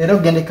era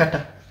ogende kata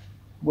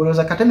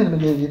bolooza kata emirimu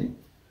gyebiri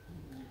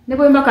ne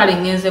bwemba kale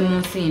ngenze mu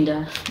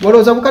nsinda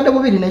bolooza bukadde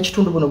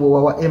 2.5 buno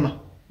bwewawa Emma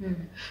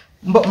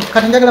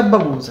kati njagala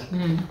babuuza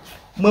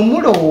mwe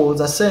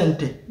mulowooza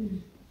sente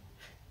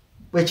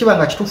bwekiba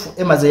nga kituufu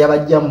Emma ze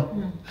yabajjamu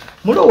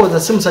mulowooza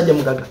si musajja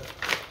mugaga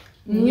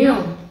nnyo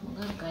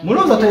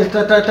mulowooza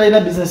talina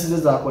bizinesi ze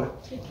zakola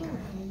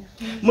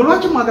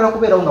mulwaki mwagala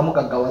kubeerawo nga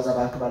mugaggawaza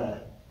abantu balala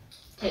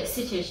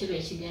si kyekiba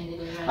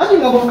ekigenderera ati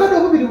nga bukadde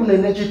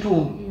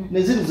 2.5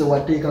 ne ziri ze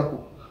wateekako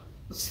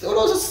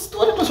olowooza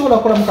wali tosobola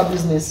kukola muka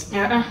bizinesi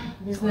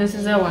bizinesi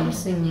za wano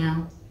si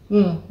nnyangu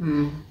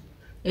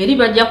eri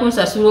bajja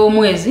kunsasula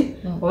omwezi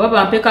oba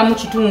bampekamu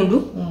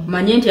kitundu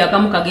manye nti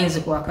akamu kagenzi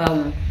ku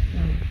akawunti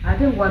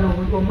ate wano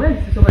omwezi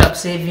sisobola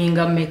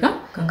kusevinga mmeka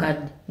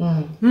kakadde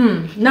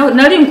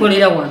nali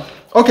nkolera wano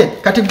okay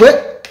kati gwe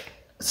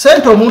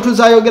sente omuntu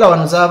zayogera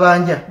wano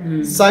zabanja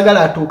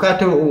saagala atuuka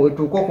ate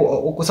otuuka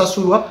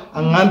okusasulwa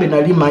aŋŋambe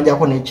nali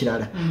manjako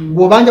n'ekirala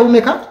bw'obanja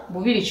bumeka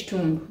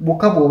 2.5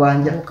 bwokka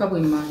bw'obanja bwokka bwe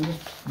mmanja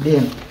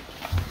then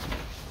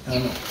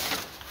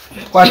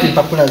kwati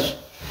mpapulazo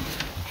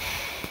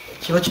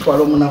kiba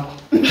kitwala omunaku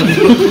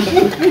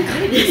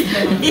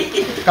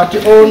kati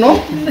ono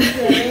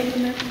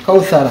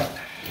Kawuthara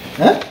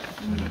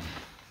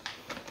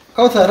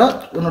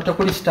Kawuthara ono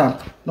tekuli stamp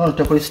nono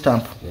tekuli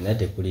stamp nina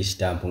tekuli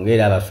stamp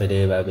ngera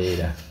abafere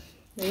babeera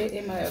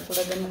Emma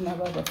yakolagana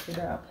nabo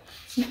abafere abo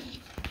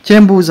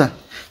kyembuuza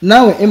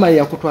naawe Emma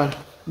yakutwala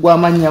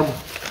gwamanyago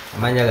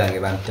amanya gange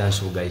bampita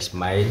Nsuuga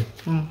Ismail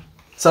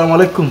salamu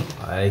alaikum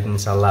waalaikum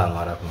salaam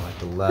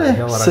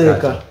warahmatullahi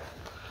wabarakatuh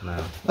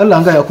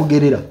Allah nga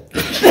yakugerera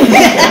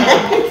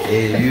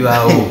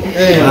bibawo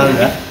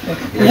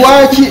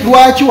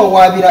lwaki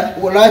wawabira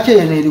lwaki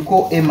eno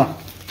eriko Emma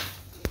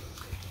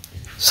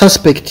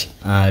suspect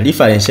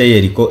reference eyo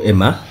eriko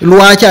Emma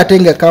lwaki ate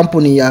nga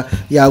kampuni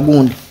ya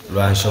gundi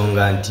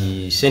lwansonga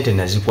nti sente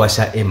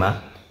nazikwasa Emma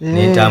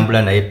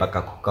netambula naye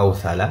paka ku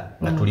Kawuthara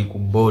nga tuli ku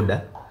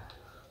boda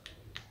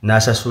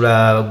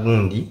nasasula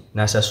gundi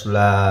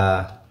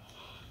nasasula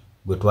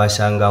gwe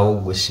twasangawo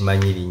gwe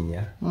simanyi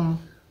linnya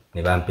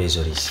ne bampa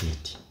ezo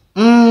receipt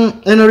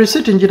eno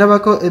receipt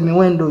njirabako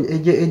emiwendo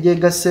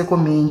egyegasseeko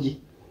mingi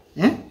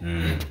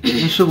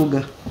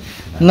nsubuga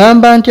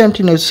ngamba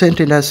nti ne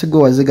sente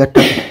nasigo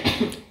wazigattako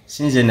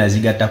sinze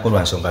nazigattako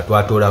lwansonga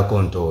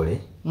twatoolako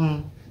ntoole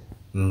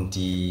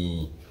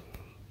nti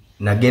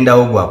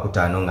nagendawo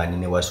gwakutaano nga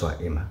nine Waswa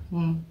Emma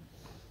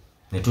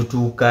ne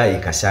tutuuka e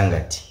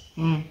Kasangati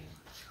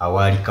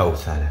awaali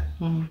Kawuthara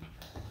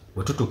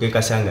bwe tutuuka e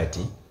Kasangati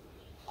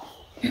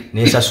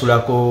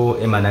nesasulako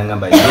Emma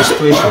nangamba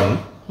registration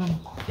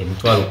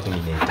emitwalo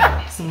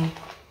 15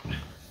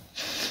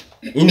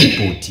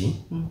 input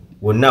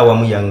wonna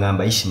awamu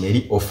yangamba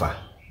isimeri offer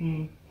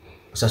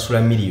osasula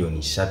 $3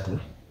 million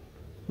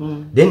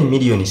then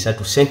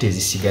 $3 sente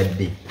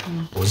zisigadde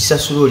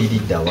ozisasula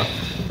oliddawa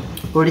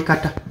oli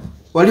kata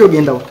wali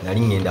ogendawo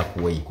nali ngenda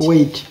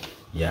kuwait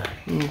yeah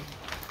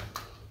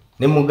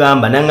ne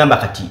mugamba nangamba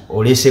kati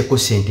oleseko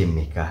sente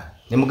mmeka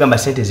ne mugamba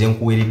sente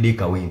zenkuweredde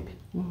kawempe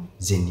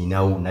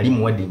zeninawo nali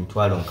muwadde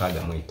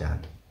 $65,000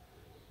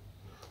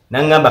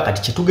 nangamba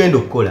kati kitugenda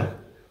okukola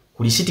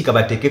ku lisiti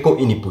kabatekeko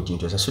input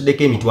nti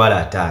osasuddeko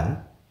 $5,000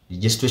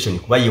 registration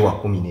kuba ye wa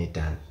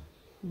 15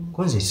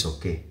 konze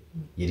isoke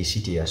ye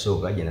lisiti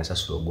yasooka gye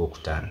nasasula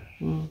ogwokutaano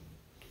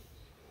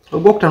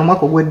ogwokutaano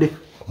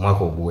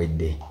omwaka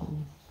oguwedde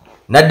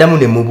naddamu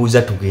ne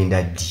mubuuza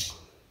tugenda ddi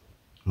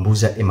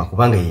mbuuza Emma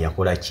kubanga ye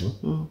yakola ki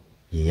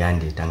ye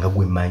yandeeta nga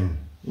gwe manyi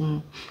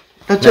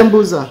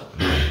kakyembuuza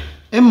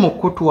Emma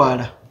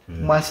okutwala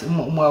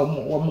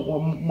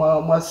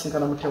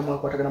mwasinkana mutya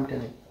mwakwatagana mutya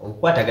naye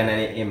okukwatagana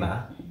ne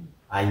Emma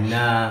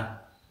alina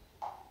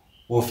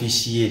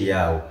ofisi ye eri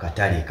awo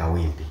Katale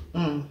Kawempe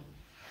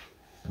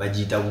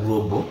bagiyita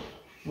Global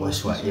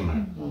Waswa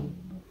Emma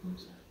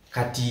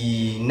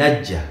kati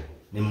najja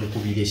ne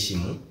mukubira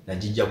essimu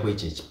najijja ku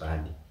ekyo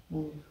ekipande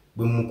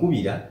bwe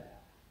mukubira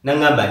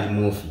nangamba ndi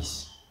mu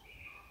office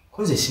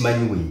konze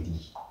simanyi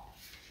weeri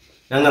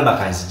nangamba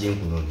kanzije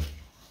nkunone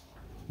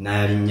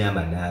nalinnya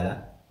amadaala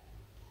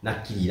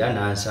nakkirira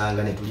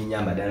nansanga ne tulinnya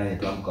amadaala ne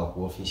twambuka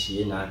ku office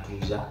ye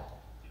n'atuuza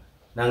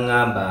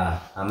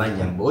nangamba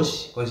amanya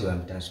boss konze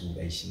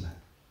bamutansubira isima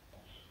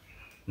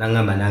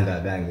nangamba nanga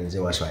agange nze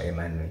Waswa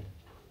Emmanuel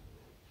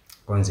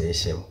konze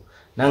esebo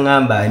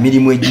nangamba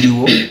emirimu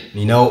egiriwo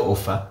ninawo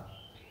offer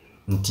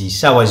nti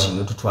sawa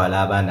zino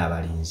tutwala abaana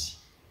abalinzi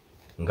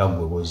nga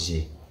gwe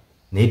boze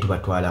naye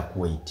tubatwala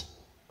Kuwait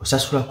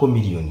osasulako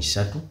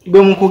 $3,000,000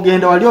 bwe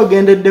mukugenda wali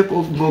ogendedde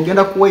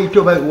ng'ogenda Kuwait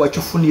oba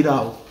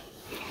wakifunirawo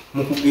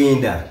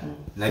mukugenda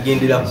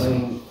nagendera ku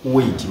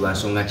Kuwait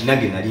lwansonga nti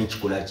nange nali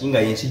nkikola ki nga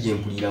yensi gye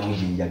mpuliramu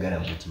gye njagala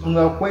mutima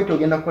nga Kuwait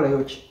ogenda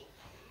kukolayo ki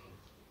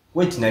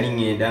Kuwait nali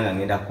ngenda nga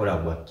ngenda kukola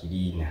bwa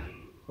kiriina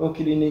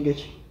okiriininga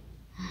ki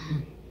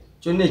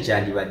kyonna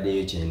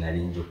ekyandibaddeyo kye nali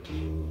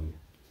njokiriininga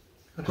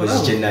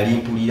kozi kye nali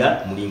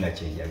mpulira muli nga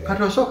kyenjagala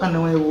kati osooka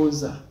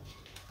neweebuuza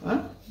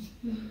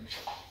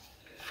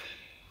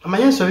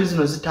amanye ensobi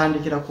zino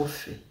zitandikira ku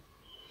ffe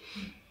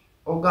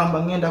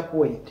ogamba ngenda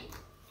Kuwait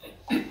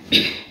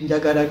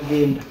njagala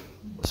genda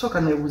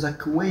osooka neweebuuza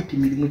Kuwait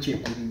mirimu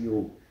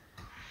kyekuriyo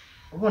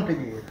oba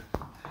ntegeera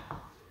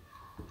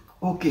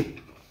okay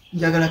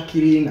njagala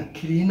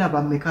kiriina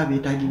bammeka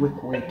abeetaagibwa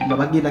Kuwait nga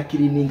bagenda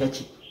kiriininga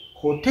ki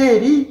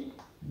hoteri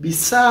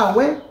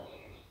bisaawe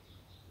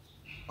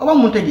oba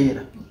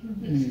muntegeera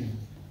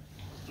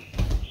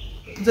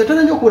nze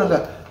tera nnyo okuwula nga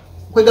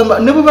kwegamba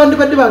ne bwe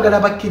bandibadde baagala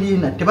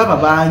abakiriina tebaba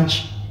bangi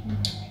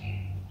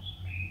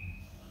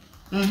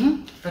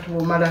kati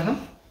bwomala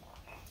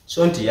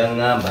so nti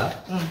yaŋŋamba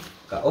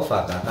ka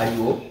ofa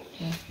kakaliwo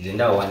nze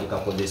ndawawanika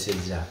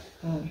kozesezza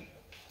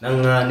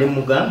naŋŋa ne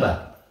mugamba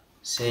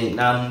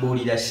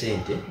nambuulira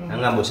ssente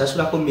naŋŋamba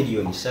osasulako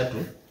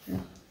 $3,000,000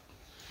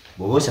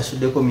 bw'oba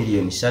osasuddeko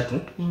 $3,000,000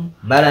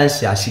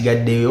 balansi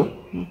asigaddeyo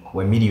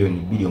wa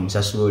 $2,000,000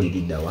 omusasula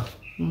oliriddawa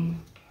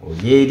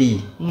oli eri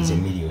nze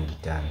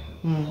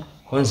 $5,000,000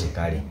 konze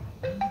kale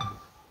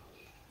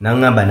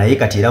naŋŋamba naye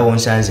kati era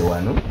wonsanze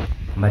wano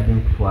mbadde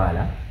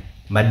nkutwala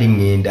mbadde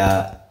ŋŋenda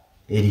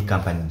eri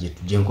kampani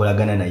gye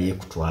nkolagana naye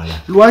kutwala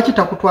lwaki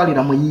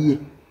takutwalira muyiye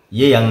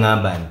ye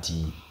yaŋŋamba nti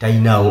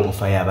talinawo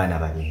ofa y'abaana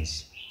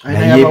balenzi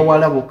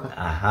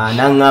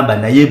naŋŋamba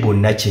naye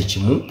bonna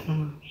kyekimu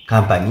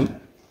kampani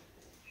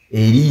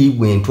eri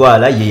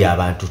bwentwala ye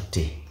y'abantu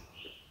tte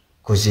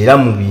koze era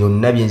mu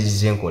byonna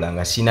byenzize nkola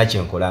nga sina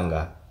kyenkola nga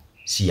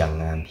si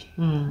yaŋŋambye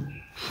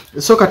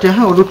so kati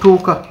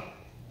olutuuka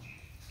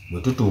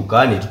bwe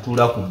tutuuka ne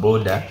tutuula ku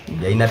boda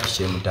yalina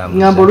piki emutambuza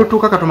ngamba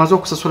olutuuka katumaze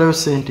okusasulayo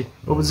ssente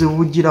obuzibu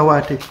bugirawo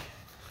ate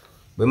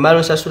bwe mmala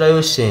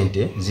osasulayo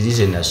ssente ziri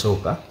ze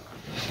nasooka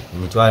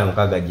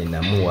 $6,000 gye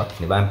namuwa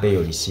ne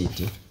bampeeyo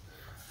lisiiti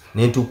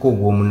ne ntuuka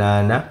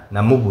ogw'omunaana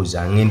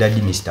namubuuza ngenda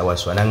ddi Mr.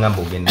 Waswa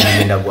naŋŋamba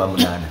ngenda gwa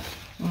munaana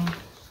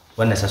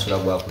wanasasula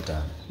gwa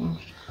kutaano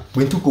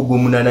bwe ntuuka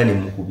ogw'omunaana ne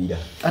mukubira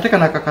ate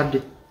kana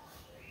kakadde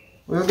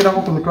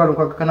oyogerako ku mitwalo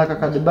kana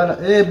kakadde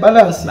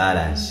balance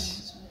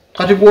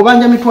kati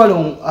bw'obanja mitwalo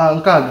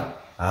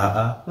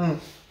 6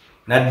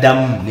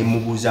 naddamu ne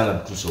mubuuza nga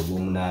tutuuse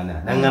ogw'omunaana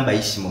naŋŋamba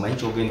isimu manyi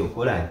kyogenda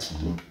okukola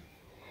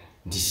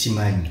nti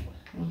simanyi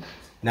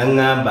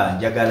naŋŋamba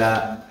njagala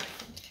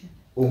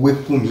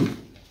ogw'e10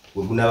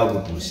 bwe gunaaba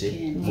gutuuse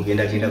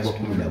mugenda genda gwa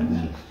 11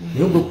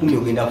 naye ogw'e10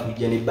 ogenda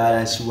kujja ne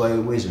balansi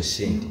wayo bwezo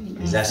ssente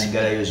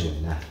ezasigalayo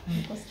zonna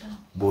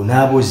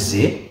bw'onaaba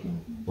ozze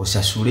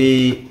osasule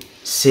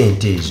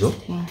ssente ezo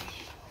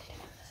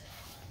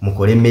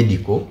mukole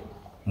medical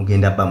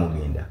mugenda bba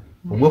mugenda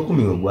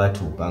ogw'e10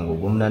 ogwatuuka nga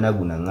ogw'omunaana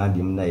guno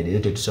aŋŋambye munaye leero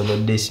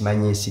tetusobodde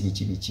simanyi ensi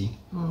biki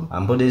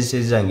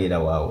ampodezesezza ng'era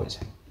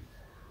waawoza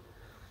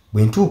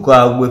bwe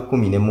ntuuka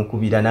ogw'e10 ne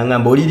mukubira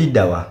naŋŋamba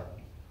oliriddawa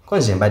ko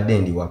nze mbadde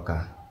ndi waka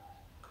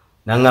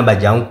naŋŋamba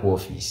jangu ku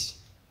office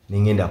ne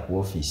ngenda ku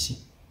office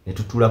ne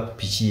tutuula ku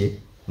piki ye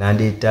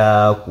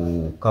nandeeta ku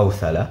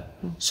Kauthala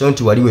so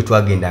nti wali we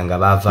twagenda nga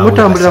baavaawo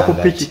mutambulira ku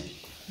piki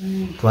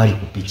twali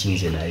ku piki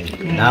nze naye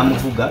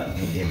n'amuvuga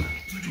Emma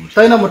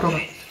talina motoka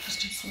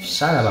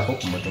saalabako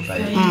ku motoka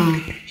ye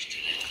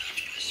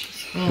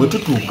bwe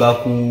tutuuka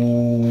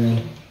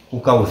ku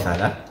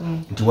Kauthala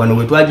nti wano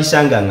bwe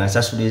twagisanga nga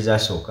nsasula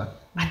ezasooka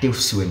ate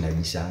si we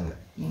nagisanga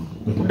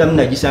nkuddamu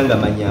nagisanga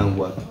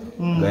manyangwa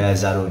nga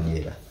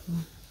yazalodyera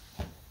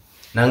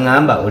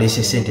naŋŋamba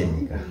olese ssente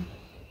mmeka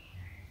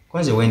ko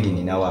nze wendi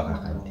ninawo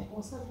akakadde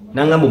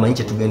naŋŋamba omanyi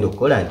kye tugenda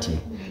okukola nti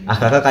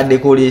akakakadde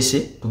koleese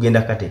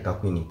tugenda kateeka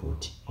ku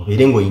input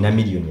obeere ng'olina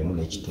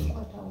 $1,000,000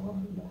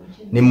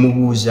 ne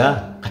mubuuza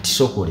kati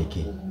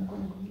sokoleke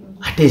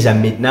ate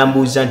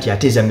nambuuza nti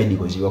ate eza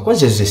medical ziwa ko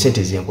nze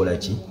ssente zenkola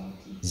ki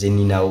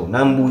zeninawo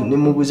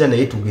nemubuuza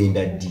naye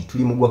tugenda ddi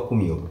tuli mu gwa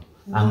 10 ogwo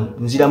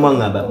nziramu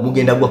aŋŋamba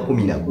mugenda gwa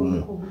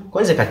 11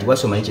 konze kati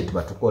wasomanyi kye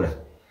tuba tukola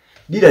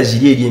dira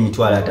ziri eri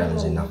emitwalo 5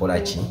 zenakola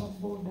ki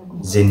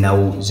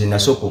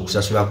zenasooka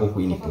okusasulako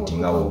ku input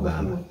nga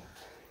wogamba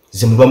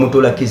zemuba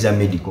mutoolako eza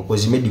medical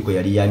kozi medical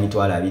yali ya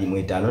mitwalo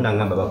 25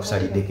 naŋŋamba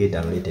bakusaliddeko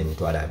 5 leeta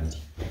emitwalo 2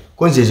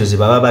 konze ezo ze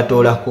baba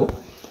batoolako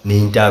ne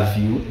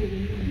interview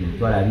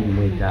emitwalo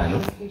 25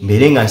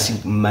 mbeere nga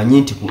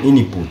mmanyi nti ku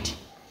input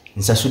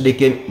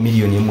nsasuddeko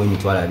miliyoni 1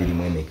 emitwalo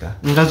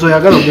 2 nga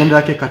zoyagala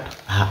ogenderako kata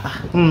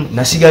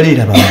nasigala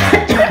era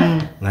bamanja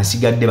nga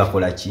nsigadde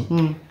bakola ki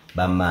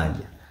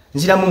bamanja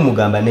nziramu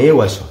mugamba naye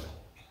Waswa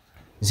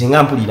nze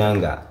nga mpulira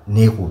nga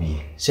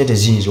neekubye sente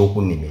ziyinza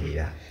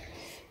okunnemerera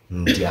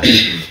ntya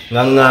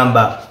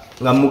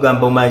nga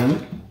mugamba omanyi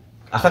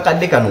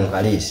akakadde kano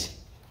nkaleesi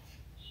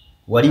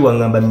wali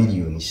waŋŋamba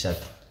miliyoni 3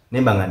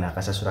 nemba nga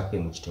nakasasulako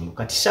mu kitundu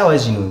kati saawa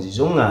zino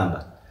nzizo ŋŋamba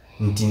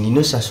nti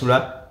nino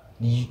sasula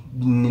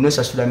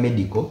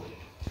medical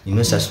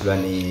nino sasula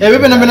ne ebyo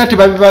byonna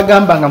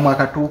tebabibagamba nga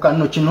mwakatuuka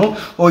nno kino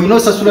olina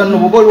osasula nno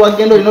bwoba oli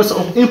wagenda olina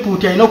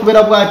input alina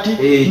okubeera bwati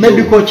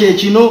medical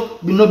kyekino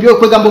bino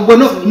byokwegamba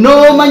gwono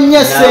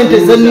n'omanya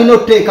sente zenina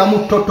oteeka mu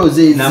toto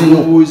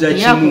namubuuza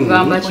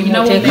yakugamba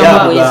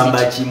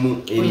kimu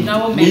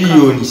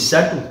miliyoni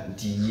 3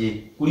 nti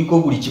ye kuliko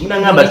buli kimu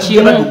naŋŋamba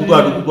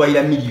tugenda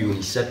tukutwalira miliyoni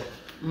 3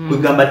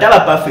 kwegamba taba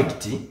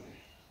perfect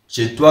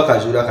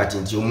kyetwakazuula kati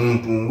nti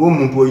omuntu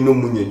ng'omuntu olina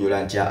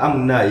omunyonyola nti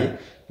amunaye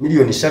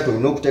miliyoni 3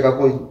 olina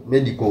okuteekako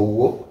medical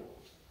wo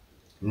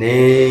ne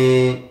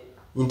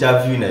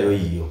interview nayo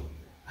yiyo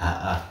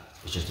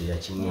ekyo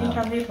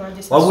teyakiŋŋamba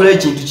wabula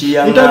ekintu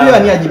interview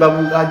ani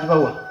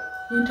agibawa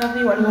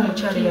interview waliwo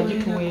omukyala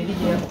yagituwa eri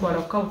gye yakutwala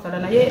ku kawusala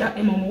naye era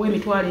omuwa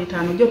emitwalo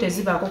 5 gyo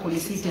tezibaako ku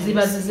lisiiti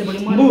ziba zize buli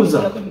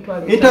mwana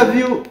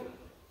interview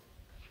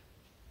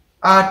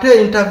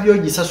ate interview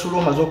gisasula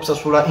omaze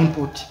okusasula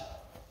input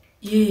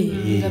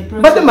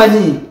Bade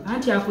manyi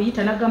anti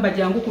akuyita nagamba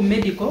jangu ku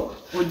medical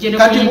ojjene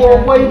kati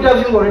bwo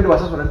interview already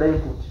wasasula da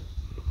input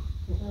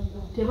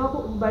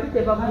bali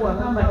tebakuwa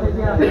kamba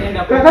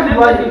tebyagenda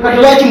kati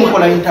lwaki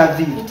mukola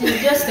interview? It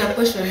is just a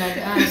question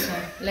and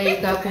answer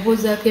like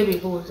akubuza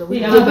kebibuzo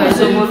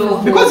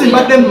because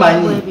mbadde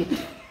manyi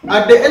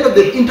at the end of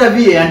the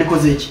interview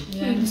yandikoze ki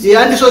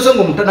yandisose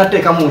ngo mutana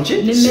teka muki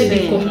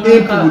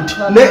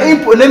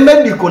input ne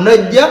medical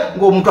najja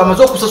ngo omuntu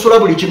amaze okusasula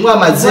buli kimu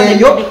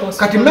amazeeyo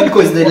kati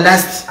medical is the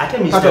last ate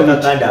Mr.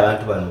 Kakande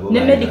abantu bano ne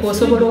medical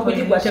osobola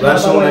okujigwa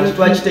tebaba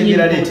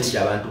twakitegeera leti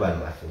abantu bano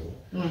bafe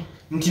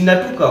nti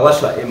natuka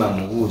Waswa Emma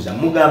mubuuza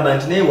mugamba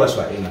nti naye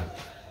Waswa Emma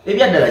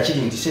ebyaddala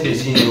kiri nti sente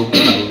ziyinza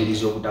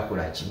okubalubiriza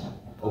obutakola ki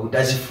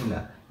obutazifuna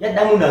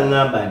yaddamu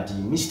naŋŋamba nti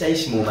Mr.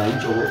 Isimo omanyi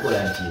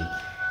kyobaokola nti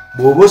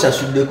bw'oba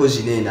osasuddeko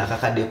zineena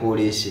akakadde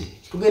k'oleese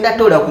tugenda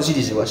toola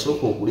kuzirize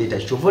wasooka okuleeta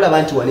kyova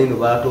olaba nti waneeno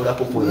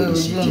baatoolako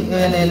koerisiti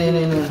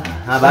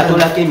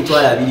baatoolako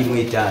emitwalo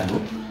 25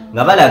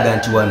 nga balaga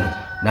nti wano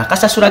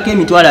nakasasulako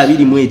emitwalo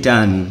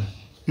 25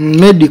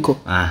 medical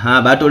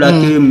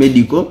baatoolako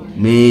medical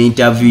ne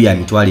interview ya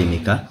mitwalo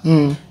emeka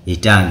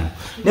 5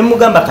 ne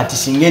mugamba kati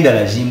singa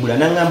endala zimbula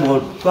naŋŋamba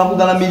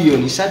twakugaba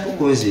miliyoni 3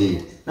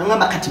 konze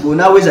naŋŋamba kati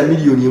bw'onaaweza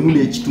miliyoni 1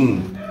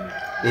 n'ekitundu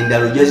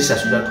endala ojja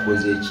zisasula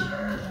tukoze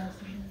eki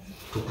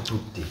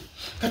tukututte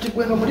kati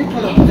gweno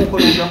mulikola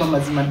mukola ogamba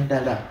mazima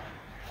ddala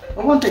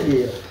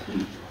obontegeera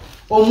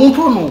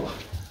omuntu ono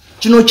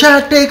kino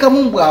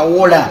kyateekamu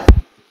bw'awola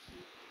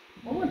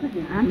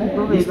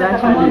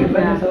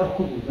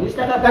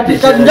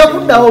kati nja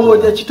kuddawo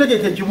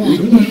kitegeke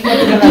kibuuzo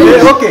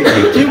okay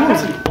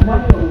kibuuzo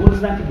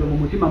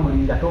mutima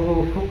mulinda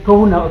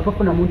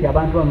tofuna munti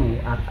abantu bano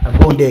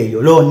agonde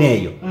eyo loan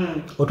eyo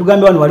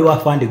otugambe wano waliwo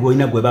afande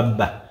gwolina gwe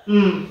babba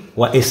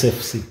wa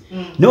SFC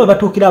naye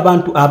batuukira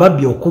abantu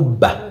ababbi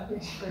okubba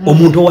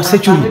omuntu wa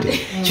security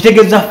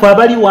kitegeeza ffe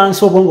abali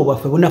wansi obwongo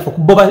bwaffe bunafu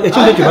kuboba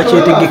ekintu ekyo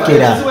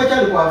bakyetegekera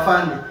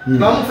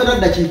bamufera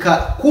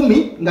dakiika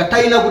 10 nga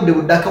talina budde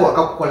buddake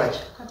waka kukola ki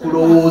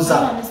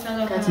kulowooza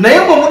naye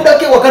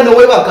bw'omuddako ewaka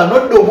newebaka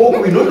nodda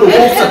obwokubiri nodda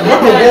obwokusatu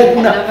nodda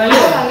obwokuna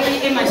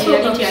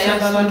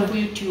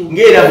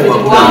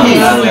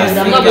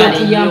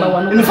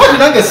nfati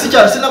nange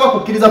sinaba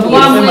kukkiriza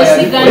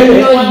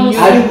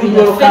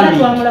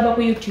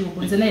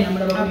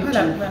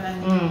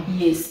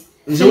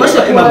nze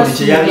Waswa Emma buli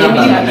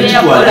kyeyagamba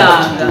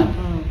nakitwala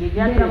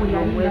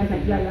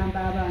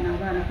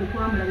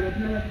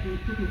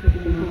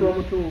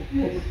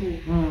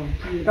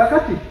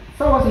kakati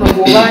sawa zino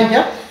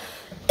bw'obanja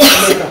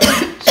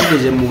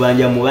sineze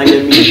mubanja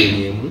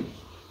miliyoni 1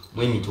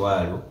 mu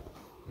emitwalo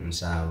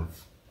 7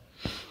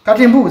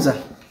 kati mbuuza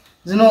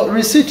zino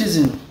receipt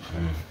zino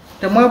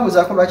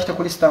temwebuuzaako lwaki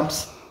tekuli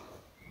stamps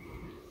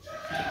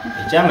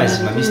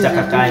ekyamazima Mr.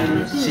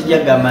 Kakande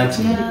sijja gamba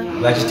nti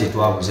lwaki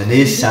tetwabuuza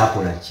naye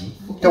saakola ki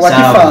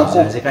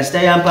tewakifaako nze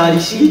kasita yampa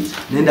lisiiti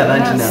nendaba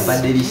nti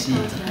nampadde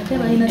lisiiti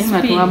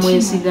Emma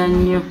twamwesiga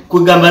nnyo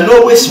kwegamba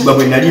n'obwesigwa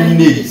bwe nali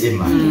nina eri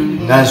Emma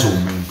nga nze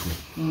omuntu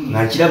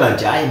nga nkiraba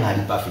nti Emma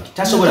ali perfect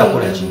tasobola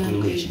kukola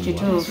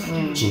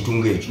kintu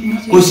ng'ekyo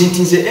kozi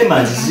nti nze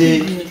Emma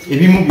nzize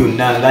ebimu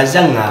byonna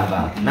ng'aza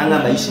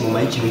ngamba isi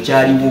mumanyi kino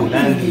kyaliwo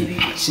nange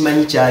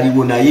simanyi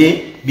kyaliwo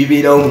naye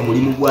bibeerawo mu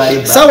mulimu gwa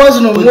Eba sawa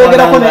zino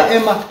mwogerako ne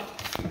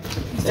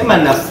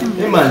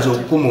Emma nze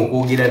okukoma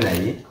okwogera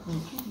naye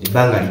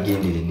ebbanga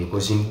ligenderedde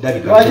kozi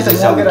ndabika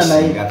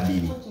tezezawekisinga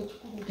bbiri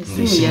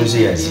ng'essimu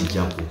ze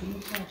yazijjako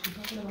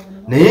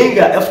naye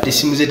nga afite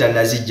essimu ze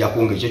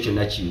tanazijjako ng'ekyo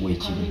kyonna kiwa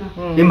ekiri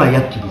Emma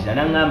yakkiriza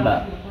n'aŋŋamba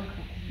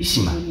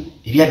isima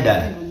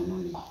ebyaddala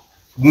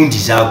gundi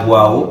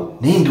zaagwawo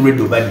naye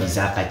ndulwedde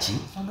obaddiza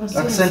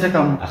akasente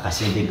kamu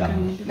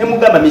ne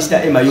mugamba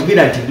Mr. Emma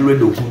yogera nti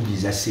ndulwedde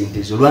okuddiza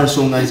ssente zo lwa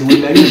nsonga nze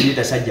wenali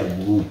nzireeta sajja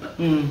gurupu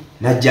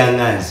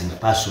najjanga nze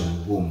pasoni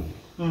bwomu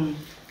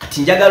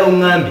kati njagala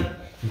oŋŋambe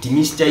nti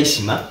Mr.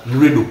 Isima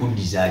ndulwedde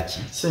okuddiza ki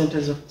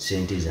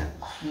ssente za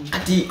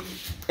kati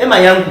Emma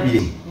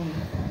yankubire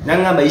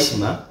n'aŋŋamba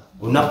Isima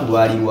olunaku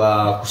lwali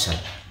lwa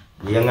kusatu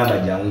yaŋŋamba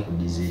jangu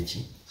nkuddiza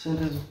eki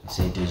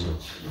ssente zo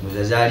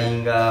noza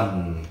zaalinga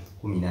mu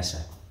 13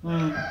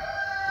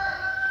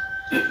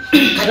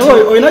 kati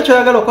oyina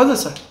kyoyagala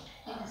okozesa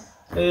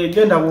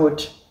genda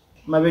bwoti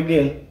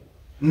mabegeno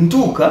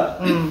ntuuka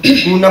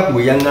ku lunaku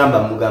lwe yaŋŋamba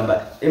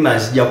mugamba Emma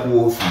nzija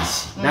ku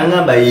ofiisi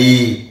n'aŋŋamba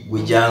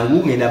gwe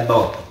jangu ngenda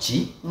bbawa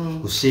kuki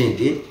ku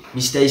ssente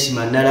Mr.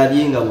 Isima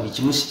nalabye nga buli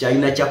kimu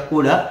sikyalina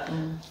kyakkola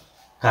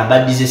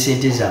kambaddize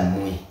ssente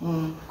zammwe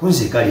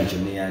kunze kale ekyo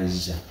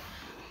neyanziza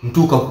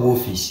ntuuka ku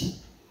ofiisi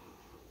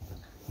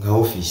nga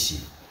ofiisi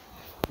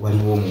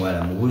waliwo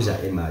omuwala mubuuza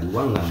Emma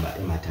aliwa ŋŋamba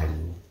Emma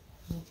taliwo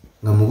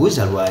nga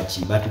mubuuza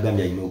lwaki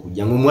batugambye alina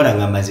okujja ngaomuwala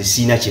ŋŋamba nze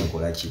siina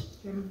kyenkolaki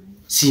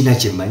siina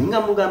kyemmanyi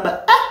nga mugamba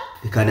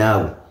leka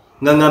naawe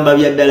nga ŋŋamba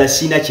byaddala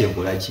siina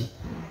kyenkolaki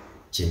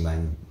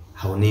kyemmanyi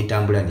awo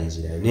nentambula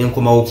nenzirayo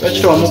nenkomawo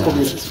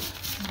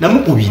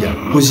namukubira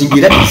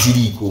kuzingira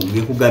teziriiko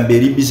ngekugamba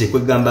eri bize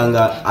kwegamba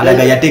nga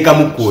alaga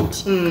yateekamu koodi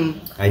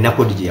alina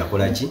koodi gye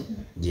yakolaki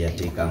gye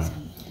yateekamu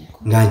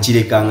nga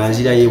nkireka nga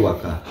nzirayo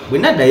ewaka bwe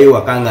naddayo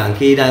ewaka nga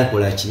nkeera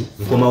nkolaki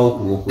nkomawo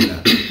ku lwokuna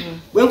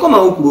bwe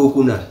nkomawo ku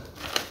lwokuna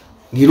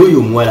ngeri oyo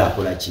omuwala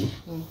akolaki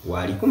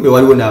wali kumbe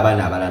waliwo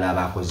n'abaana abalala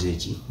abakoze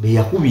eki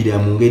beyakubira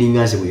mu ngeri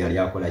nga nze bwe yali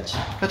akolaki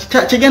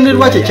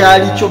kigendererwa kye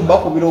kyali kyo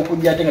bakubira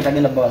okujja ate nga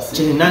tagenda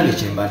bawasi nange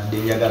kyembadde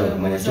njagala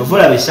okumanya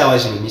tovolaba essaawa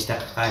zino Mr.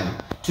 Kakande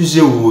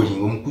tuze wooli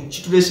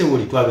kitulese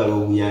wooli twagala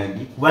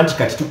obuyambi kuba nti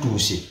kati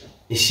tutuuse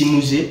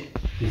essimu ze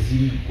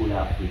teziriiko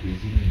laapu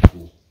teziriiko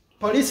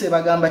poliisi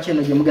ebagamba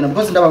kyeno gye mugenda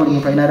because ndaba buli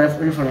muntu alina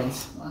reference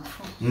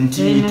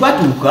nti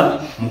twatuuka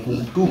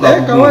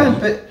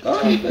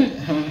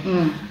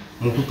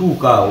mu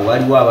kutuuka awo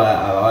waliwo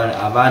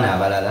abaana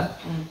abalala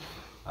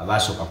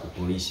abasooka ku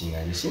poliisi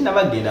nga nze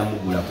sinnabagenda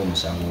mugulako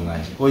omusango nga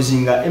nti kozi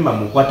nga Emma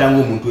mukwata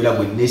ng'omuntu era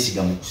gwe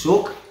nneesiga mu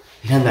kusooka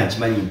era nga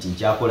nkimanyi nti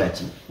nkyakola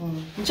ki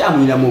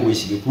nkyamuliramu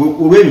obwesige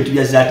olw'ebintu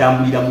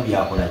byazatambuliramu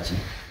byakola ki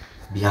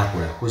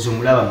byakola kozi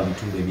omulaba mu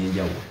bitundu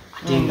ebyenjawulo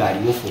ate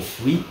ng'aliwo for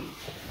free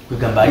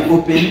kwegamba ali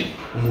open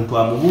omuntu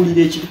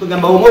amubuulira ekintu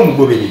kwegamba oba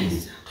omugoberedde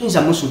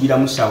tuyinza musuubira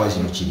mu ssaawa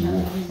zino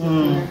kiriwo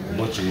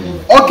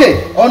okay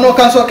ono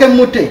kansooke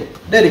mute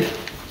Derek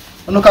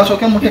ono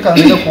kansooke mute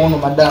kanzire ku ono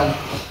madamu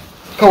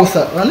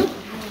Kausa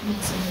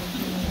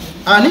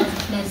ani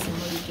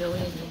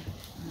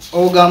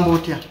ogamba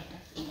otya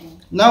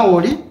nawe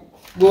oli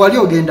gwe wali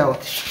ogenda wa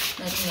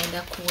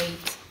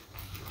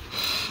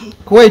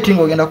Kuwait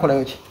ng'ogenda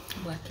kukolayo ki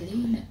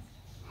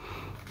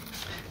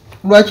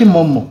lwaki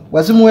momo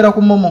wazimuwera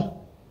ku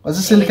momo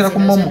wazisindikira ku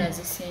momo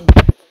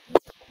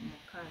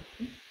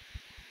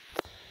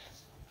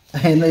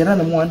era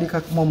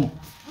nemuwandika ku momo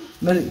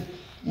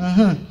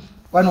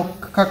wano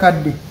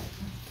kakadde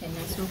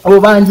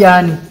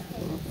obanjani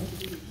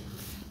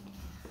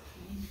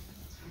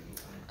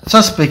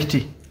suspect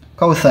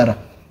Kauthara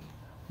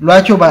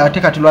lwaki oba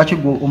ate kati lwaki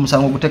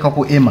omusango guteeka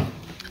ku Emma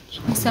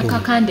Mr.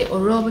 Kakande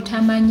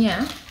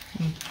olw'obutamanya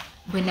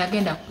bwe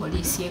nagenda ku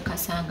poliisi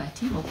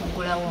Kasangati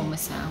okugulawo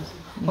omusango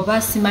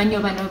oba simanyi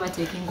oba nabo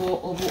bateekinga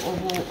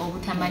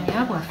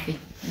obutamanya bwaffe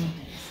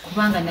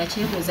kubanga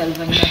nakyebuuza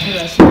luvannyuma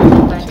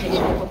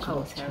telwakibanteereko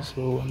Kauthara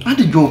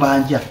anti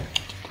gy'obanja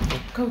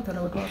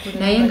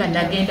naye nga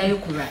nagendayo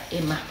ku lwa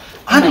Emma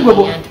anti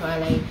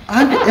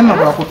Emma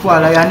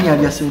bwakutwalayo ani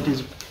yalya ssente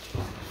zo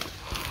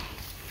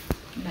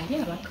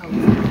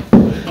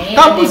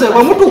kampuze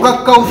bwemutuuka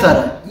ku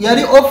Kauthara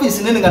yali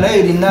office nene nga naye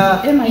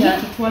erina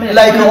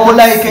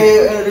like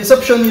a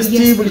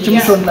receptionist buli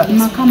kimu kyonna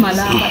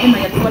makamalamba Emma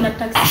yatubona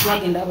taxi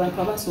twagenda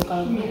abantu abasooka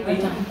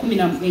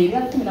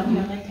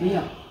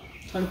 15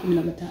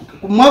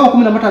 mwabo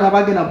 15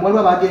 abagenda waliwo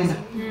abagenda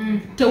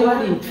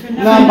tewali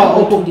ngamba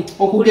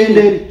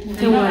okugenda eri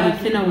tewali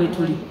fena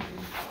wetuli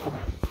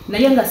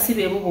naye nga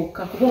sibe ebo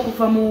bokka kuba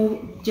okuva mu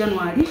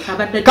January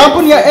abadde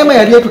kampuni ya Emma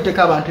yali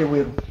etuteka abantu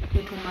ebweru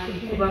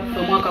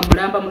mwaka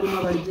mulamba mulimu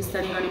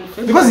abaregistaringa ne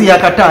mu because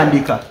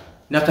yakatandika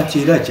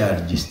nakati era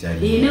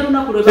kyaregisitari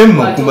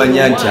Emma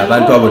okumanya nti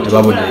abantu abo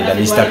tebabonerera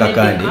Mr.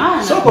 Kakande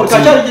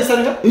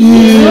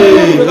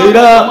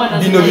era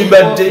bino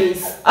bibadde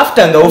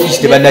after nga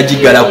office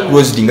tebanagigala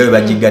closed nga bwe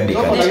bagigadde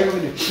kati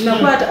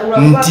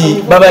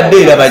nti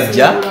babadde era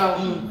bajja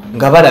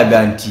nga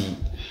balaga nti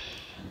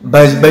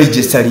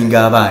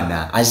baligestalinga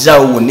abaana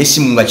azaawo wonna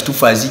essimu nga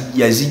kituufu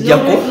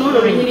yazijjako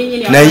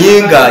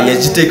naye nga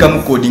yaziteeka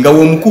mu kodi nga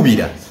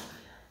w'omukubira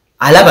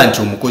alaba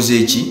nti omukoze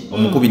eki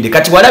omukubidde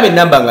kati walaba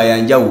ennamba nga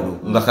yanjawulo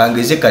nga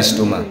kangeze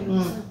kasitoma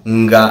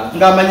nga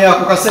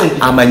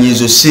amanya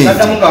ezo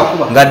sente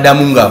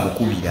ng'addamu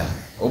ng'amukubira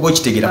oba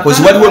okitegera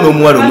kozi waliwo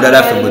n'omuwala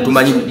omulala ffe bwe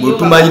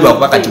tumanyirwa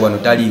kuba kati wano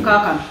taliiwo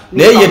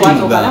naye ye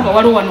tumugamba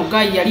waliwo wano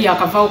gayi yali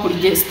akavaawo ku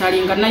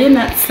ligestalinga naye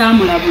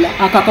saamulabula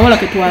akakawala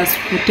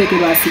ketwasiteke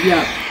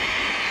lwasibyako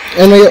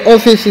eno ye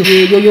office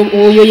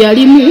oyo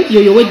yalimu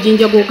yoyo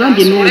wejjinja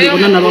gogambye n'oyo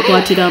bonna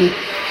nabakwatiramu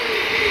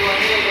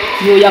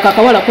yoyo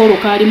akakawala koolwo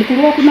kaali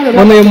mukulu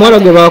wokunaba ono ye muwala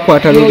gwe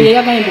baakwata yoyo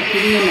yagaye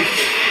mbukirina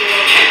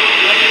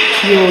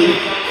yoyo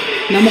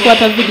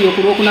namukwata vidiyo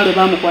ku lwokuna lwe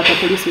bamukwata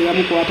polisi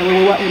yamukwata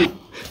wewewa eno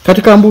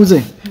kati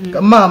kambuuze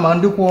maama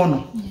ndi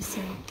kuono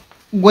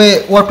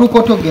gwe watuuka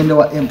oti ogende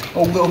wa M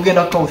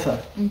ogenda Kauthar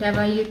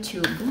ndaba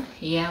YouTube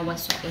ya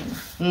Waswa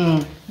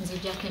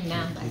nzijjako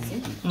enamba ze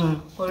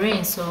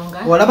olw'ensonga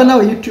walaba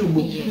nawe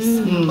YouTube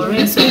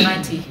olw'ensonga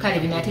nti kale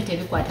bino ate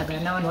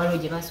tebikwatagana nawe waliwo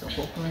gye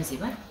basooka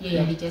okunziba ye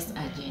yali just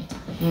agent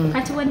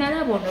kati we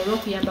nalaba ono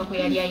olw'okuyamba kwe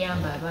yali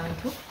ayamba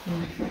abantu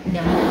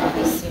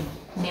namukuba essimu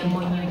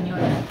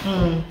nemunyonyola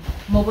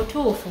mu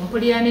butuufu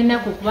mpulira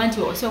n'ennaku kuba nti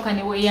osooka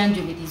ne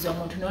weeyanjuliriza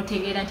omuntu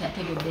n'otegeera nti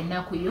ategedde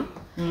ennaku yo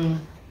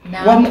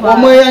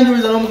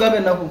wamweyanjuliza n'omugambe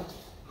ennaku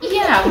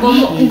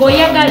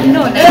ng'oyagala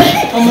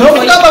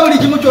omugamba buli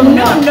kimu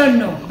kyonna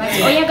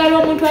oyagala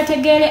omuntu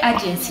ategeere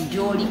agency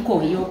gy'oliko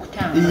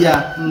ey'okutambula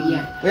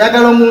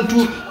oyagala omuntu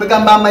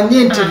kwegamba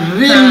amanye nti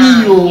really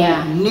you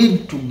need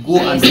to go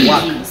and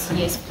work.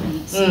 Yes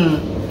please.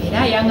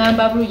 Era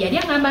yangamba bulu yali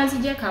angamba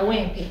nzije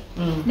kawempe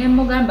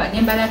nemugamba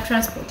nembala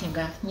transport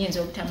nga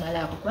nyenzo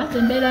okutamalako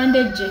kwanze mbera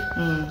ndeje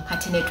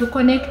kati ne tu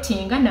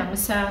connectinga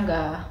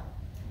namusanga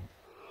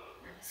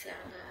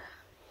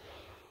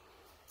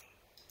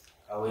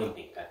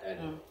kawempe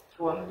katali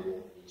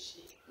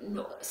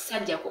no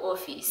sajja ku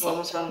office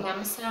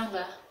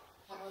namusanga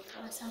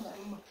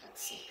mu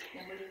taxi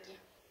namulinja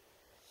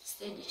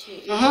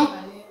stage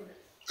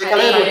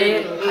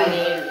kalele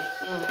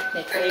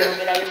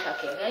netweyongerayo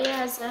paka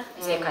yaza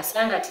ze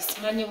kasanga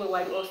tisimanyi we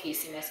wali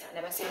office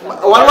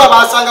nabasinga waliwo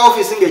abasanga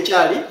office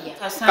ng'ekyali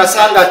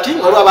kasanga ti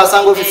waliwo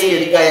abasanga office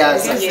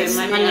ng'erigayaza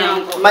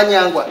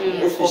manyangwa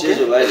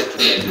ezo baali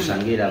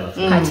tusangira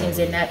kati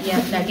nze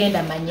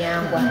nagenda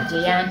manyangwa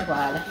gye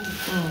yantwala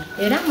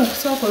era mu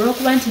kusooka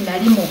olw'okuba nti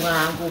nali mu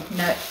bwangu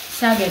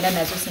sagenda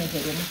nazo sente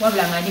lumu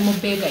wabula nga ndi mu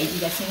bbeega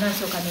irira singa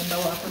nsooka nemba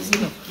waako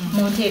zino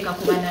munteeka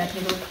kuba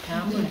naatera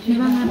okutambula ne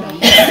bagamba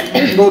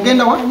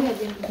ng'ogenda wa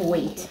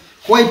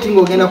Kuwait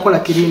ng'ogenda kukola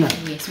kirina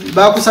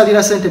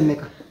baakusalira sente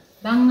mmeka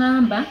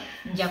baŋŋamba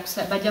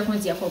bajja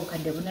kunziyako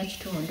obukadde buna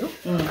kitundu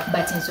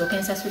but nsooke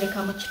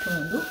nsasulekamu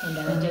kitundu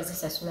endala nja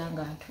zisasula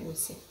nga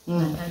ntuuse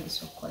nga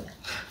ntandise okukola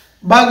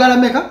baagala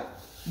meka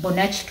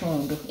buna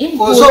kitundu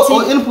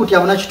input ya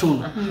buna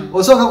kitundu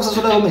osooka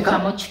kusasulayo meka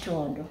kamu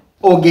kitundu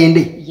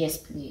ogende yes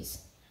please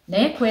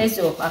naye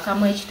kwezo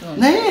akamu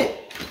ekitundu naye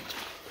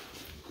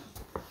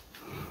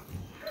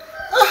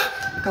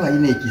kaba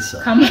ine ekisa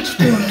kamu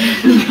kitundu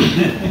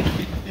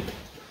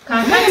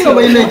kakati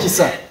oba ine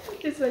ekisa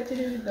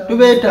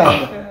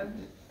tubeetaaga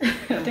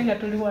atenga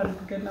tuli wano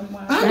tugenda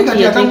andi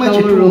kati akamu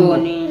ekitundu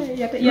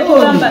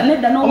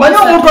omanyi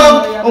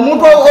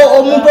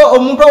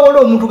omuntu awola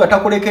omuntu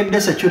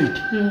gatakulekedde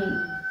security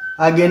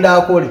agenda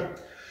akole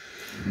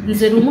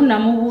nze lumu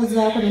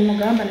namubuuzaako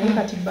nemugamba naye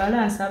kati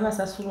balance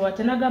abasasulwa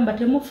tenagamba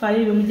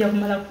temufaayo ebyo mujja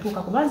kumala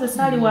kutuuka kuba nze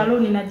saali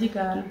walooni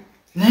nagigaana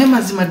naye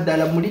mazima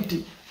ddala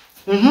muliti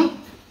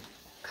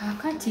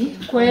kakati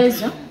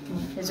kwezo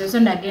ezo zo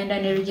nagenda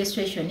ne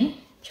registration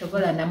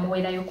kyobola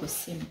namuwerayo ku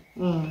ssimu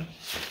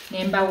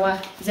nembawa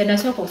nze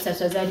nasooka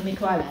okusasula zaali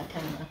 5,500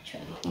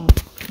 actually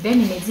then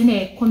nezino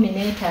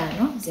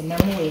 15 ze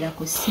namuwera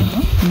ku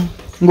ssimu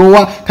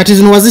ngowa kati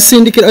zino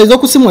wazisindikira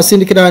ezokusimu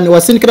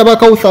wasindikira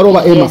bakawuthara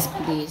oba ema yes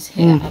please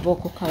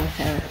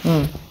abokukawuthara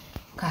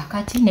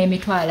kakati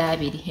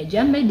ne2,200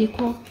 eja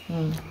medical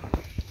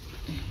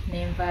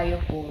nenvaayo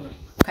kuolwo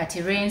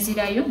kati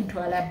lwenzirayo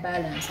ntwala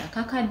balance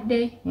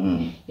akakadde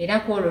era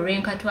kuolwo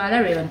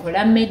lwenkatwala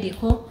lwenkola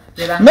medical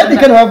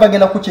ne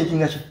bagenda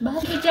kucekinga ki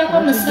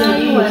bagujjako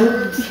musaayi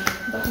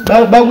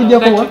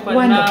bagujjako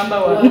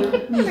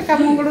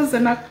kamunguluze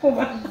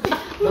nakuba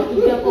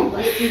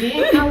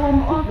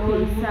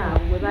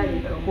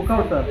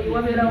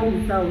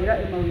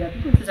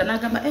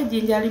nagamba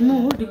ejinja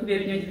alimu likubya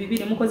ebinyonyi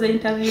 2 mukoze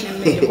interview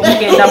nemedical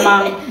mugenda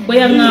mangu bwe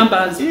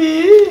yaŋŋamba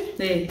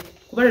nze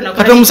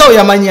kati omusawo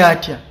yamanya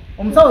atya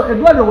omusawo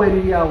eddwaliro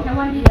weeriri awo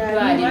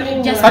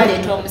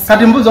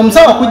kati mbuzi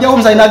omusawo akujjawo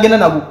omusayi n'agenda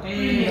nagwo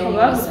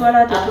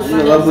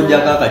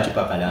bagujjako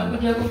akacupa kalamba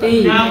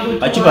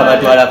kacupa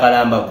batwala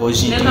kalamba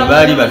kozi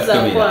baali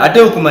batukebera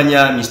ate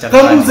okumanya Mr.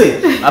 Kakande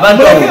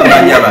abantu abo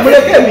okumanya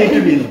muleke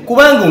ebintu bino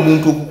kubanga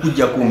omuntu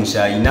okukujjako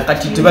omusaayi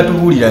nakati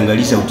tebatubuulira nga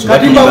lisa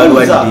kati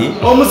mbabuuza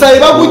omusaayi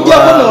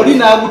bagujjako n'oli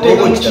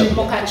n'aguteeka mu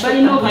kibo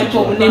balina obulipo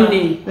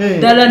obunene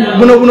ddala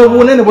buno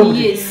bunene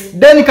bwe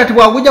then kati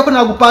bwagujjako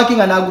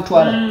n'agupakinga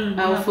n'agutwala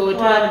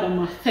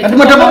kati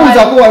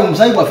mutababuuzaako wayo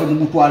omusaayi gwaffe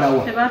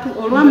mugutwalawa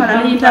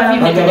olwamala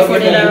interview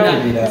netukolera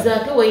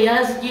zaake we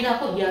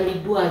yazigirako byali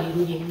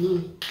ddwaliro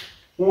lyennyini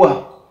wa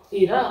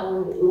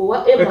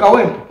era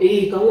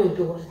Kawempe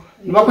Kawempe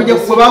bakujja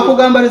kwe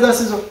bakugamba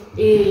rezasizo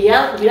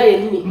yakubira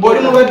yennyini mboli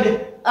mulwadde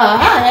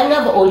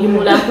yangamba oli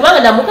mulamu kubanga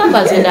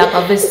namugamba nze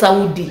nakava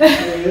Saudi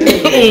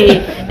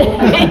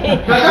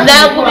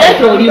nakubira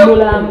ti oli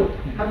mulamu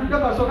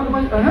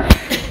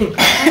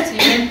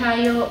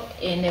empayo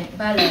ene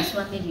balance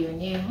wa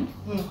miliyoni emu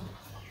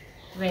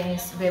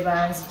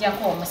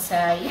bebanzijjako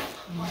omusaayi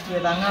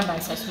bebangamba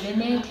nsasule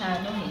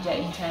n'entaano eja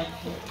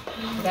interview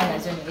era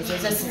nazo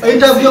nezo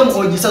interview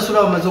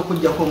ogisasula bamaze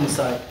okujjako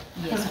omusaayi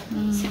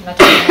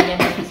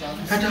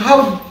kati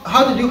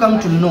how did you come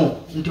to know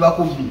nti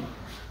bakubbi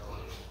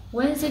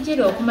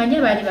wenzijira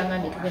okumanya baali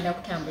bangambye tugenda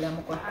kutambula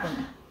mu kwa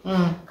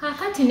 10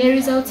 kakati ne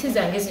results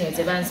zange zino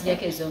ze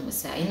banzijjako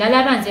ez'omusaayi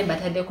nalaba nze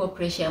mbataddeko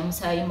pressure ya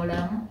musaayi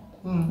mulamu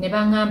ne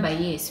bangamba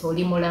yes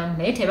oli mulamu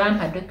naye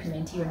tebampa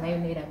document yonna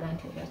yonna eraga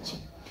nti olaki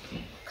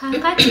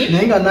kakati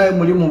naye nga nawe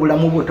muli mu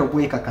bulamu bwo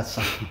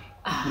tobwekakasa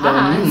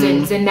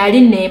nze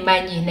nali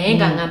neemanyi naye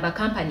nga ngamba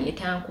kampani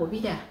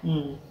etankubira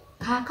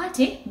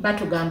kakati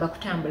batugamba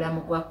kutambula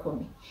mu gwa 10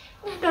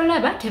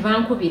 ndolaba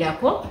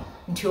tebankubirako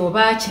nti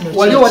oba kino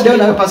wali waddeyo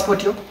nawe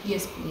passport yo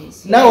yes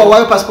please nawe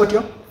wawayo passport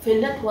yo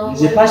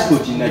nze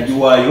passport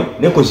nagiwaayo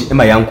nekozi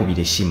Emma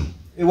yankubira essimu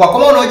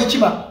wakoma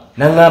onoogikima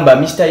nangamba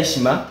Mr.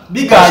 Ishima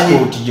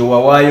passport gye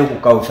wawaayo ku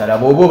kawusala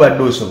bw'oba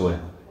obadde osobola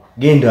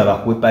genda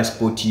abakuwe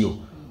passport yo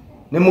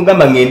ne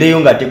mugamba ngendeyo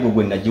nga tegwe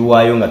gwe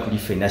nagiwaayo nga tuli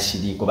ffenna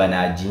siriiko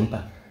banagimpa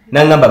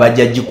nangamba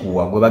bajja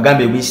gikuwa gwe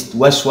bagambe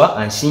Waswa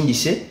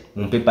ansindise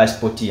mumpe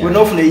passport yange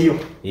wenofune iyo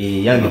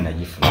yange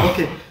nagifuna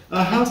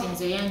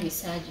nze yange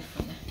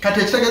saagifuna kati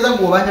ekitegeeza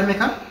ng'obanja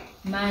meka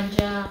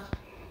manja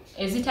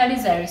ezitali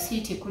za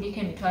receipt kuliko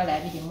emitwalo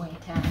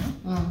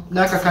 25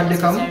 n'akakadde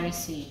kamu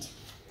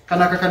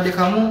kana akakadde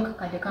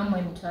kamu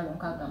emitwalo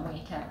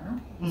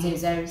 65 ze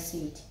za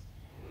receipt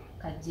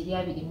kajiri 25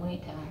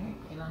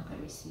 ebampa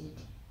receipt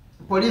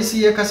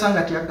poliisi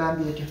y'ekasanga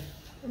teyagambye etya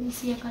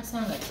poliisi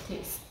y'ekasanga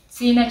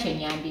siina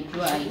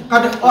kyenyambiddwayo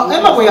kati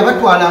Emma bwe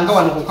yabatwalanga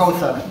wano ku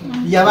kawusala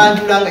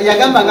yabanjulanga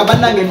yagambanga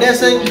bannange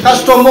ndese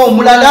customer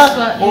omulala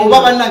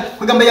oba bannange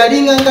kwegamba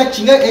yalinga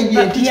kinga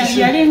agent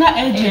yalinga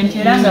agent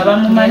era nga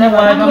bamumanyi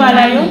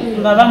batwalayo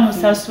nga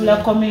bamusasula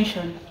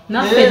commission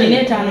naffe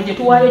ginetaano gye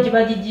tuwaayo gye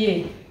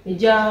bagijye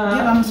eja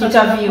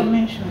interview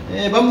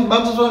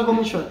bamusasula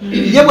commission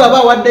ye bw'aba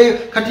awaddeyo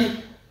kati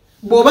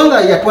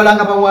bw'obanga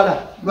yatwalanga bawala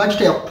lwaki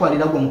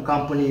teyakutwalira gwe mu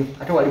kampuni yo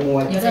ate wali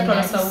muwala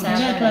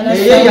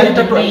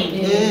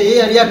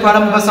yali atwala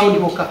mu basaudi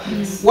bokka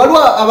waliwo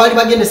abaali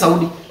bagende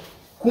Saudi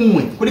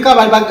kumwe kuliko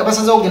abaali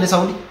basazewo ogende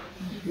Saudi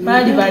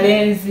baali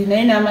balenzi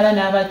naye n'amala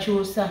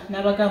n'abakyusa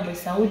n'abagamba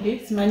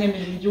Saudi simanye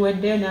emirimu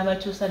giweddeyo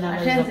n'abakyusa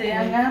n'abaze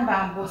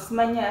yagamba mbu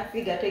simanye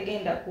Afrika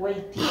tegenda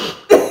kuwaiti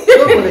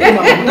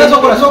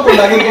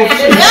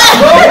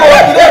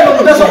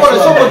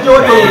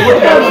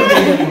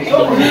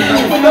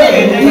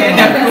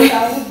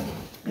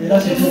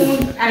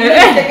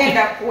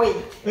tegenda kuwait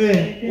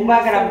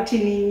ubagala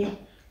butini nnyo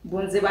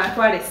bonze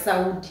bantwale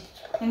Saudi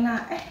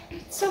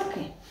it's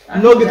okay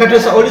noge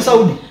katesa oli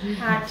Saudi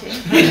ate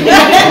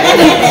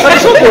kati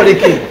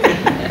sokoleke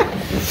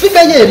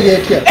fika yeri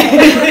etya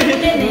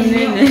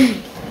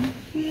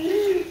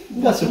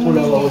ngase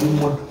kula wa oli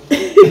modo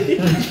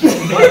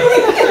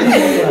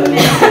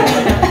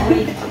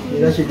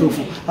era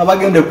kituufu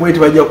abagende kuwaiti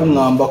bajja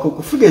kuŋŋamba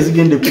kufiga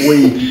ezigende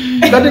kuwaiti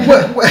kati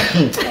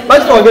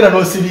bakita wagenda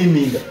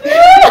n'osiriminga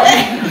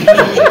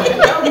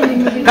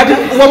kati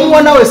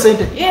wamuwa nawe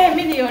sente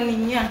miliyoni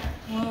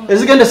 4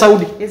 ezigende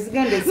Saudi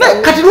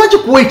kati lwaki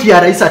kuwaiti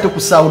yarayisa ate ku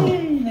Saudi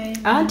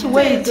anti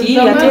waiti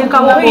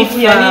yateekawo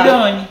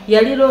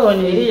yali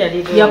looni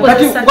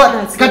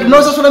kati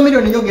nosasula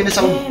miliyoni nyo ogende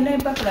Saudi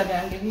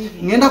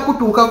ngenda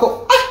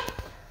kutuukako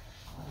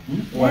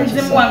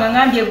Nzimuwanga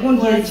ngambye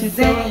gundi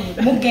ekize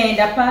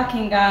mugenda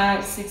parking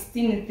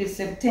 16th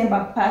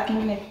September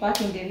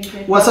parking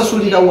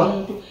wasasulira wa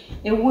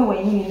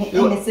Ewuwe nyine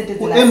NST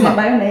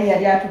zinasembayo naye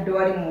yali atudde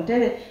wali mu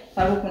ntebe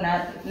Faruku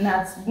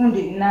na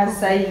gundi na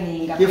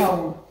signing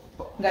Paulo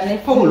ngane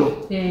Paulo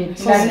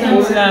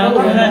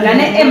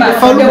ngane Emma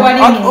atudde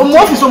wali mu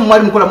office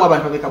omwali mukola mu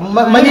abantu babeka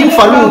manyi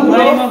Faruku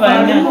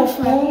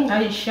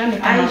Aisha ne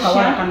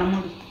kawaka na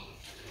muri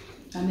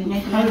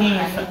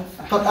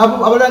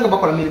abalanga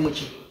bakola mirimu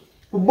ki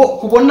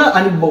kubona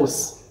ani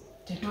boss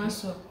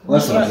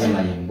Waswa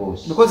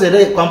boss because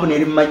era company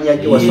eri mmanya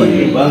ge Waswa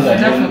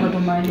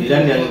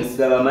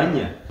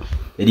manya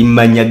eri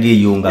mmanya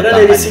ge yonga era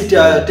receipt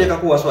ateka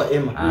ku Waswa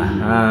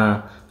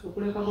Emma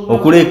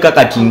okuleka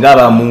kati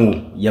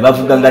ng'abamu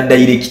yabavuga nga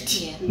direct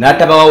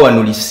n'atabawa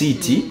wano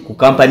receipt ku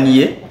kampani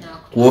ye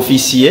ku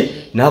ofisi ye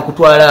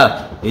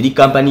n'akutwala eri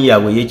kampani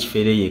yaabwe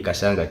y'ekifere ye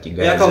Kasanga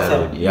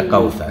Kigayaza ya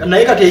Kauthar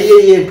naye kati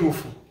ye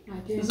ntuufu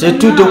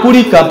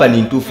tekuli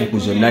kampani ntuufu ku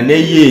zonna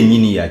neye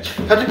yennyini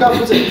yakifo kati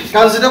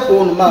kanzire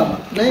ku ono maama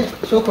naye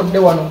sookodde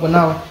wano gwe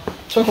naawe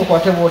sooka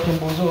okwate bwoti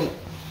mbuuzi ono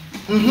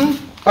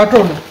ate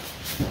ono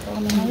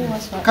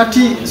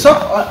kati so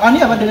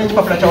ani abadde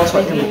n'ekipapula kya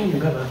Waswa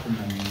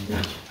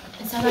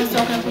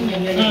Nsaba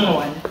kunyonyola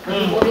wano.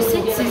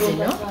 Receipts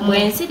zino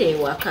mwenzire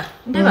ewaka.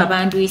 Ndaba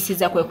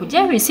banduyisiza kwe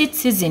kujja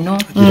receipts zino.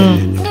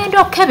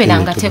 Ngenda okebera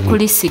nga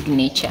tekuli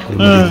signature.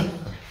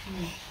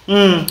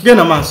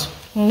 Genda maaso.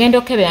 Ngenda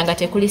okebera nga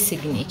tekuli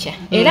signature.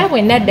 Era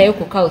bwe naddayo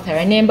ku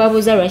Kauthar ne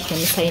mbabuuza lwaki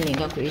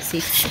temusayininga ku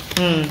receipts.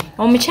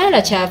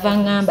 Omukyala kyava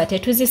ngamba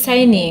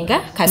tetuzisayininga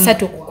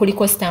kasatu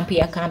kuliko stamp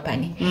ya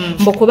company.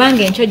 Mbu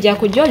kubanga enkyo jja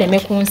kujja oleme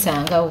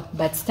kunsangawo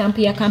but stamp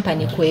ya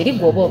company kweri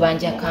gwoba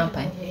obanja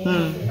company.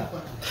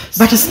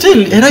 But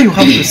still era you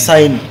have to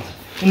sign.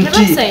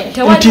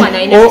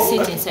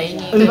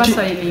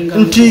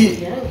 Nti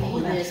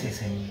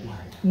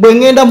bwe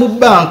ngenda mu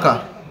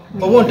banka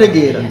oba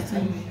ontegeera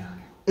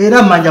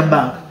era manya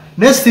bank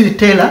ne still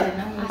teller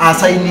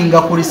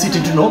assigninga ku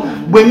receipt tuno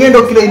bwe ngenda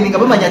okilaininga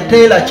bamanya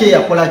teller kye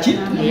yakola ki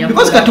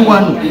because kati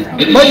wano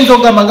bayinza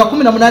okugamba nga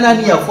 18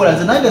 ani yakola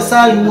nze nange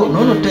saaliwo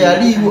nono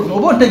teyaliwo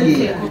oba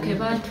ontegeera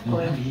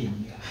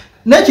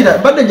nekira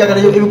badde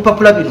njagala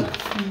ebipapula bino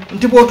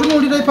nti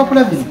bw'otunuulira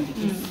ebipapula bino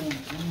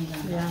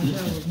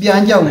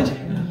byanjawulo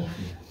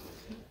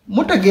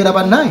mutegeera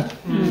bannaye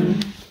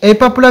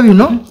ebipapula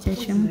bino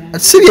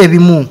si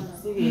byebimu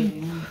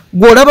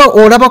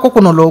olabako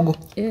kuno logo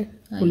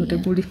kuno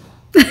teguli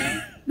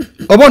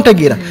oba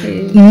ontegeera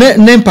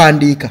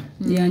n'empandiika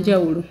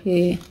yanjawulo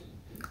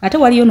ate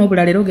waliyo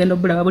n'obulala era ogenda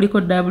obulaba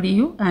buliko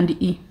W and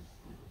E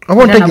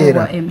oba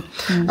ontegeera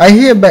I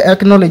hereby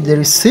acknowledge the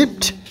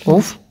receipt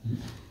of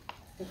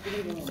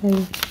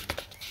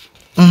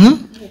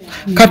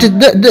Kati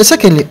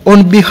secondly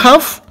on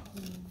behalf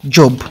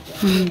job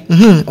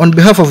on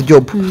behalf of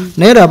job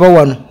naye aba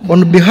wano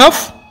on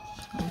behalf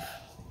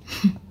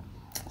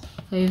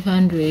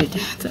 500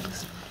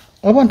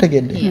 oba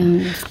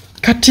ntegedde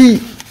kati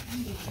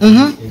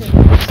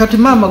kati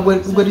mama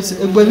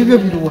gwe bibyo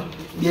biruwa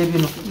bye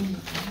bino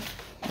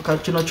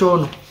kati kino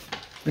kyono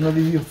bino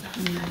bibyo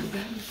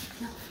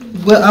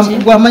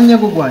gwe amanya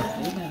go gwani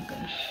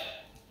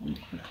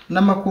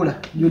Namakula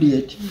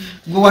Juliet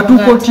gwe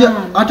watuko otya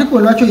ate ko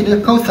lwacho ide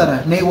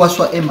Kauthar ne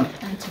Waswa Emma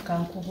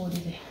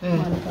kankubuulire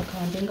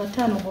Kakande nga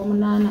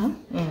 5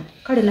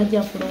 kale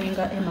najja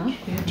followinga Emma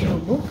ku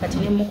YouTube kati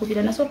ne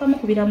mukubira nasooka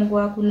mukubira mu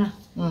gwakuna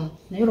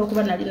naye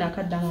olwokuba nali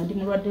nakadda nga ndi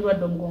mulwadde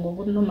omugongo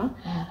gunnuma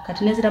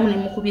kati neziramu ne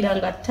mukubira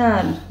nga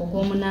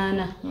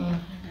 5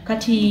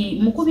 kati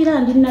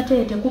mukubira ndi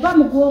nateete kuba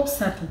mu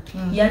gwokusatu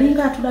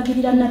yalinga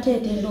atulagirira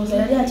nateete ndooza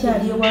yali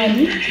akyali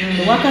ewali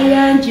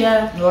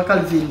wakayanja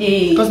wakalvin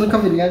because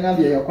Calvin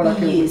yangambye yakola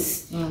ke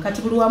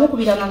kati buli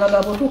wamukubira nga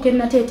gabo tuuke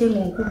nateete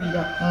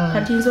ng'onkubira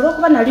kati nze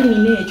olwokuba nali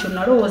nina ekyo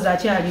nalowooza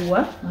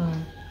akyaliwa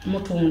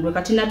mutundwe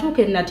kati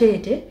natuuke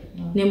nateete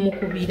ne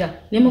mukubira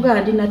ne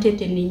mugamba ndi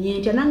nateete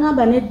ninyeentya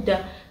nangamba nedda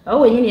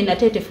awo wenyini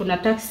nateete funa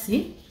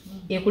taxi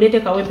ekulete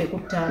kawempe ku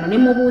 5 ne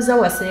mubuuza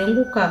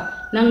wasenguka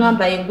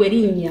nangamba egwe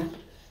linnya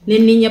ne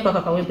nninya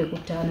paka kawempe ku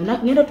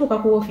 5 ngenda tuuka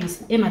ku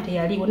office Emma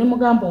teyaliwo ne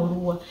mugamba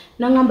oluwa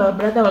nangamba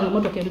brother wange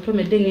motoka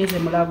ebitomedde ngenze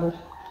mulago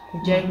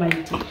kujja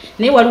maiti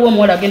naye waliwo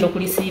omuwala agenda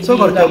okuliceive so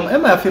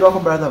Emma yafiirwako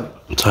brother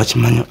we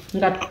twakimanya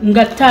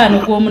nga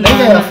 5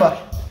 gw'omunaana yafa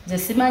nze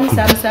simanyi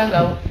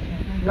samusangawo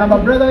ngamba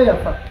brother we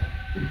yafa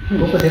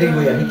Oko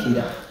terigo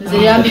yabikira.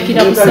 Nze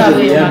yambikira ku ssaawa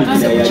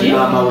eyo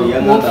mama we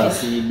yagamba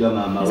asiiddwa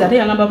mama we. Nze ate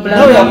yagamba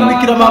brother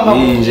yambikira mama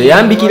we. Nze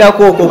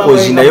yambikirako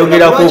okokozi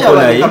nayogerako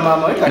naye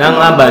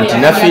nangamba nti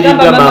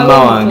nafiiriddwa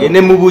mama wange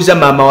ne mubuuza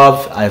mama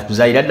wa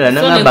akuzaayira ddala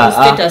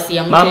nangamba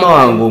mama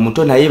wange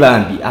omuto naye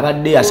bambi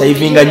abadde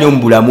asayivinga nnyo mu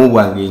bulamu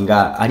bwange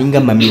nga alinga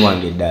mami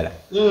wange ddala.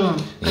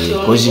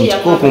 Kozi nti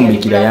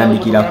kokumbikira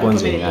yambikirako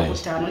nze ngange.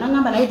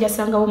 Nangamba naye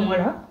jasangawo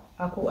muwala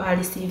aku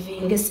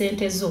alisivinge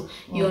sente zo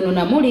yono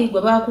namuli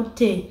gwe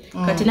bakutte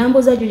kati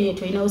namboza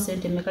Juliet olinawo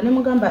sente meka ne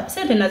mugamba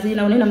sente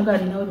nazina onena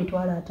mugandi nawe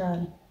mitwala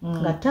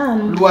 5 nga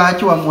 5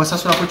 lwaki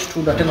wamuwasasula ko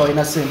kitundu ate nga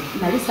olina sente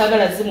nali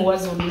sagala zimu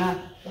wazonna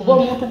kuba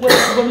omuntu gwe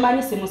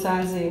mmanyi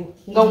simusanzeewo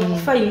nga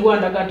fine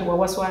gwandaga nti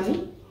wawaswani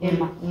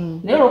Emma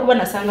naye olwokuba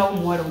nasangawo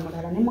omuwala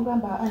omulala ne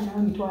mugamba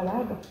nawe mitwala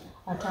aga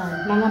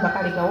 5 nangamba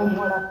kale gawo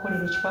omuwala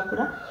akukolera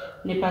ekipapula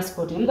ne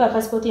passport nga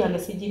passport yange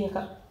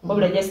sijireka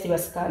wabula just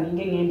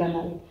basikaninge ngenda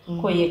nayo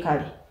ko ye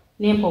kale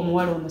nempo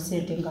omuwala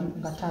omusente nga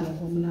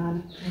 5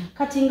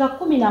 kati nga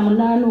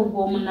 18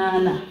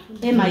 ogw'omunaana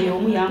Emma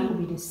y'omu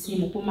yankubira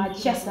essimu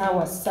kumakya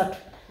saawa 3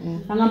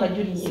 nangamba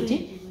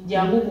Juliet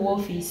jangu ku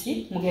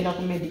office mugenda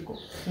ku medical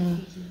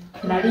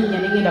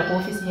nalinya nengenda ku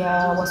office ya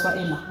Waswa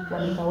Emma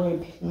wanika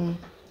wembe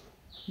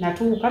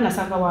natuuka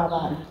nasanga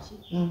w'abaana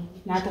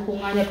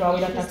n'atukuŋŋaanya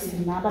twawera takisi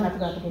namba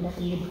natugenda tugenda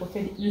ku medical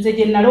field nze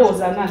gye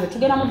nalowooza nga nze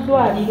tugenda mu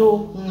ddwaliro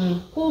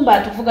kumba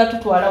atuvuga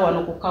tutwala wano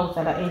ku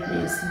Kawuthara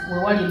agency we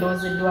wali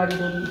ndowooza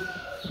eddwaliro lye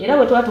era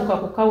bwe twatuuka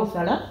ku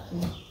Kawuthara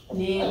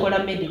ne nkola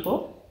medical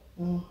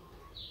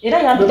era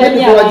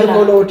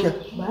yampitanyaabaana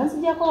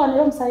banzijjako wano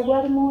era omusaayi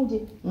gwali mungi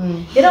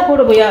era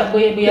kuolwo bwe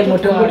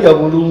yatutwala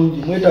bulungi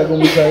mwetaaga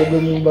omusaayi gwe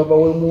mumbaba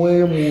we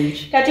muweeyo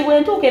mungi kati bwe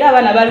ntuuka era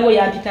abaana baliwo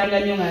yampitanga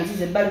nnyo nga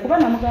nzize ebbali kuba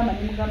namugamba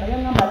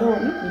yaŋŋamba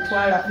looni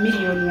mitwala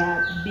miliyoni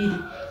 2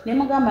 ne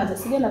mugamba nze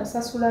sigenda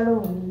kusasula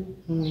looni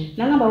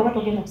naŋŋamba oba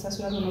togenda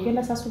kusasula looni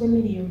ogenda sasula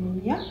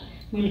miliyoni 4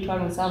 mu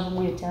emitwalo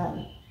 7.5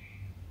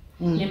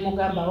 ne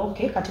mugamba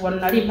okay kati wano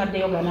nali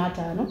mpaddeyo ga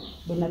 5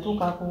 bwe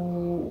natuuka ku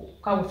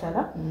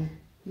Kawuthara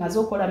maze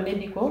okola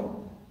medical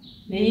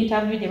ne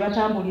interview gye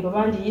batambulira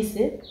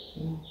bangiyise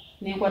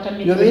ne nkwata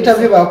medical. Yo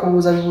interview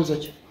bakubuuza bibuuzo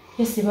ki?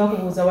 Esi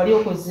bakubuuza wali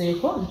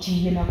okozeeko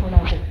nti ye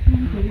nakolako.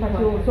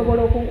 Kati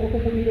osobola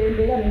okugumira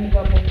embeera ne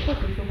mugamba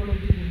osobola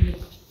okugumira.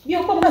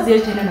 Byoko mukazi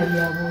yekina na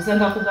byabuuza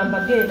nga kugamba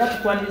genda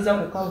tukwaniriza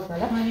ku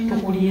Kawuthara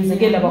tukulize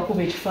genda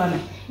bakuba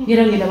ekifaananyi.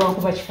 Ngenda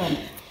bakuba ekifaananyi.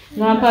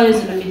 Ngampayo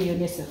zino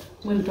miliyoni 3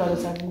 mu mitwalo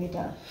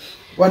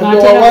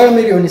 7.5. Wayo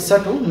miliyoni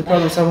 3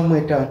 mitwalo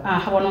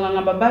 7.5. Wano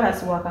ngamba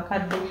balance wa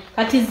Kakande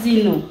kati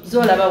zino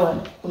zolaba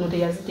wano kuno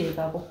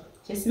teyaziteekako.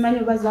 Kyesimanyi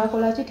oba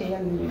zaakola ki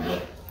teyanyumidde.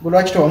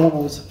 Lwaki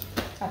tewamubuuza?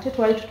 Ate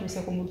twali tutuuse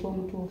ku muntu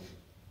omutuufu.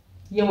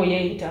 Yewe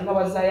yeeyita nga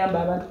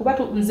wazayamba abantu kuba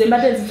nze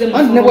mbadde nzize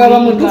mu ne bwaba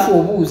mutuufu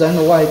obuuza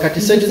no wayi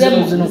kati sente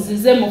zino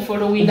nzize mu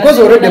following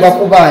because already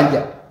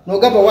bakubanja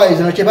nogamba wayi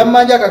zino kye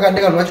bamanja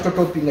Kakande kano lwaki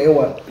totopinga yo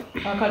wano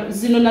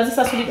zino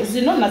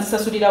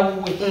nazisasulira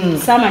wuwe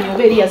samanyi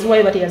oba eri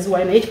yaziwayo bate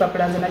yaziwayo naye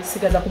ekipapula nze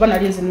nakisigaza kuba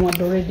nali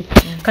nzimuwadde already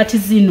kati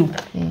zino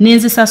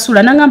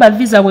nenzisasula nangamba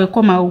visa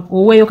bwekoma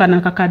oweeyo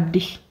kana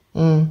Kakadde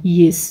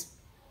yes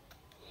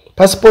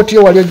passport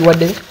yo wali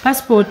ogiwadde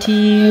passport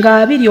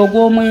nga 2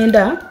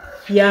 ogw'omwenda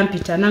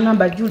yampita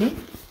nangamba Juli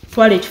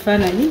twala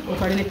ekifaananyi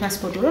otwale ne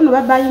passport olwo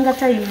babayinga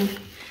time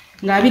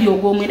nga 2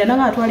 ogw'omwenda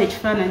nanga atwala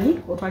ekifaananyi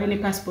otwale ne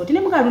passport ne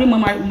mugalu limwe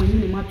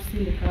mwenyini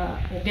mwatusindika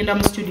ogenda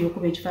mu studio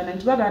kuba ekifaananyi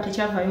kibaga ate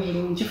kyavaayo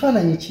bulungi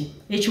kifaananyi ki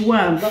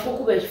ekiwanvu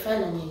bakukuba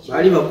ekifaananyi ekyo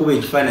bali bakuba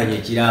ekifaananyi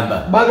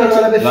ekiramba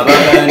bagala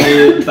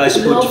ne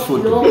passport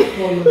photo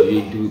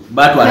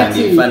batwalanga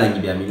ebifaananyi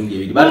bya mirundi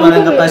ebiri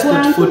batwalanga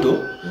passport photo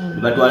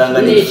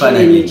batwalanga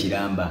n'ekifaananyi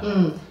ekiramba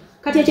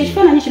kati ekyo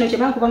ekifaananyi kino kye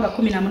bankubanga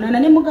 18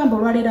 ne mugamba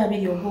olwaleero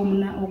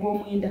 2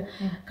 ogw'omwenda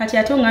kati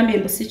ate ongambye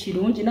mbu si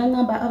kirungi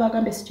nangamba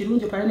abagambe si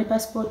kirungi otwala ne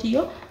passport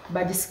yo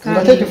bagisikani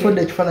ate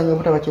ekifudde ekifaananyi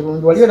obutaba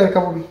kirungi wali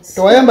olabika bubi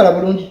tewayambala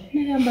bulungi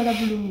nayambala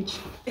bulungi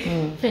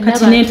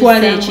kati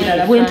nentwala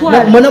ekirala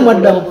mwana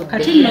mwaddamu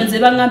kati nno nze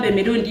baŋŋamba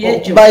emirundi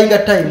egyo buying a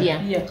time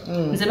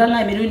nze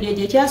baŋŋamba emirundi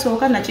egyo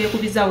ekyasooka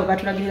nakyekubiza we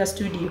batulagirira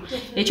studio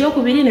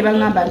ekyokubiri ne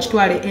baŋŋamba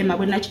nkitwale Emma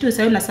bwe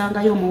nakituusayo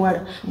nasangayo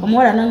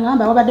omuwala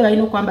naŋŋamba wabadde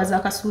balina okwambaza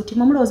akasuuti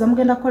mumulowooza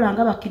mugenda kukola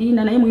nga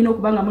bakiriina naye mulina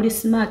okuba nga muli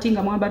smart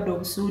nga mwambadde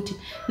obusuuti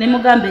ne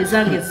mugamba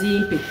ezange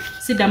zimpe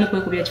siddamu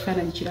kwekubya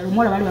ekifaananyi kirala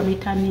omuwala bali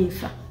bamuyita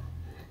Nifa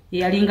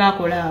eyalinga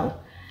akolaawo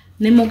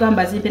ne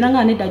mugamba zimpe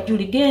nanga nedda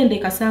Juli gende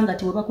kasanga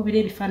ti webakubira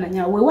ebifaananyi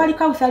awo wewali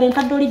Kawuthara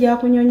enkadde oli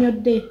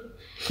gyakunyonyodde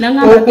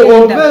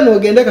nangamba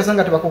ogende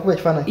kasanga tebakukuba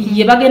ekifaananyi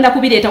ye bagenda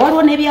kubireeta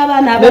waliwo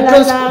n'ebyabaana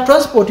abalala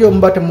transport yo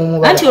mubate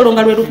mumuba anti olwo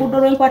nga lwe luguudo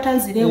lw'enkwata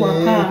nzire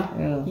waka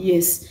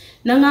yes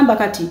nangamba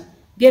kati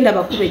genda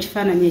bakuba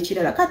ekifaananyi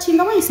ekirala kati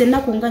nga wayise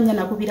ennaku nga nnya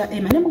nakubira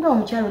Emma ne mugabo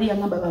omukyalo oli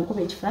yaŋŋamba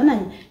bankuba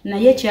ekifaananyi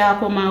naye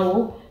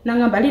kyakomawo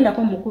nangamba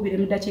lindako mukubire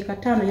mu dakiika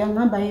 5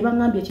 yaŋŋamba ye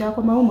baŋŋambye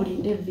ekyakomawo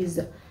mulinde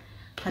visa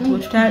kati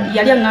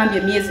yali aŋŋambye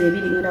emyezi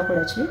 2 ngenda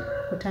kola ki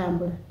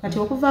kutambula kati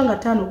okuva nga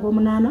 5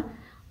 ogw'omunaana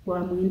gwa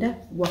 9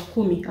 gwa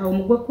 10 awo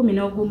mugwe 10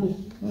 n'ogumu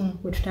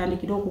bwe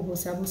tutandikira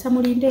okubuusabuusa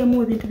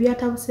mulindeemu ebintu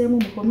byatabuseemu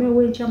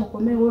mukomeewo enkya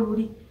mukomeewo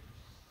luli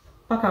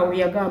paka we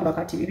yagamba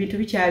kati ebintu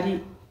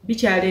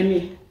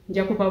bikyalemye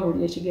nja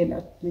kubabulira ekigenda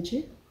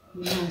miki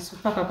maaso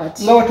paka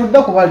kati nga watudde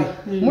ku bali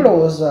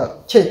mulowooza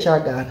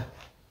kyekyagaana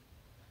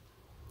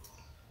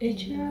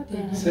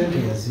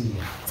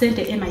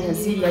sente Emma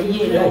yazirya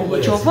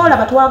ye kyova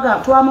olaba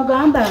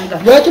twamugambanga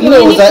lwaki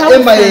mulowooza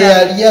Emma ye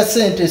yali ya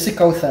sente si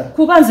Kawuthara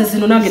kuba nze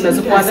zino nange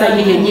nazikwasa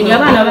ye yennyini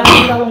abaana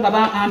babangawo nga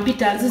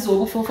bampita nziza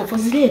obufoofofo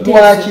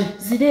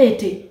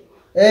zireete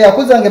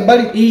akuzange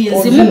bali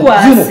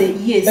zimukwase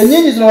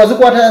ennyingi zino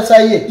wazikwata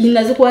saye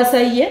nazikwasa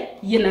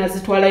ye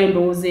nazitwalayo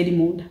ndowooza eri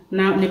munda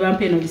ne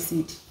bampa eno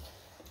lisiiti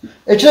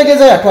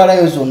ekitegeeza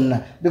yatwalayo zonna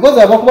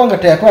because abakubanga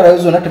teyatwalayo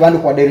zonna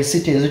tebandikwadde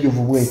lisiiti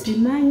enzijuvu bweti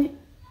simanyi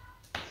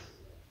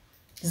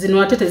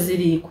zino ate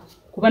teziriiko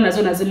kuba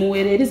nazo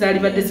nazimuweera eri zaali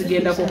badde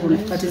zigendako kuno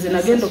kati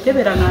zinagenda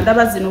okebera nga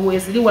ndaba zino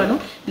weeziri wano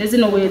ne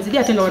zino weeziri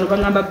ate nga wano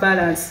baŋŋamba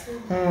balance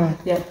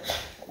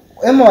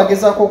Emma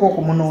wagezaako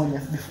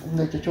okumunoonya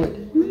ng'ekyo kyode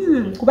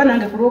kuba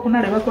nange ku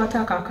lwokunale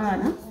bakwata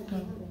akaakaana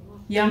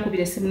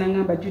yankubira essimu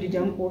naŋŋamba Juli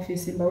jamu ku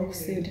ofiisi mbawe ku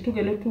ssente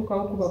tugenda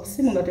okutuukawo kuba ku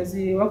ssimu nga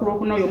teziriwa ku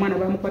lwokuna oyo omwana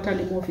bamukwata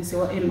ndi mu ofiisi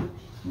wa Emma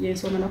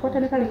yensonga nakwata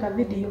ne kale ka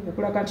vidiyo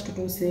okulaga nti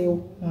tutuuseewo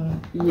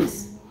yes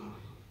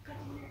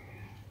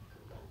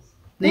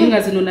naye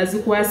nga zino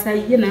nazikwasa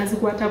ye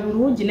nazikwata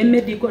bulungi ne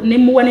medical ne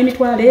muwa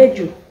n'emitwalo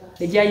egyo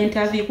ejja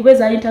interview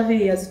kubeza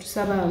interview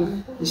yazitusabanga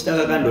Mr.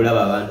 Kakande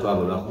olaba abantu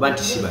abo lwakuba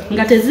nti siba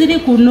nga teziri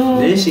kuno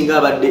naye singa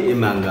abadde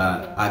emanga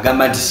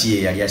agamba nti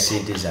siye yali ya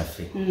sente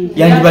zaffe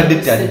yandibadde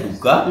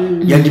tadduka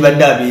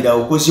yandibadde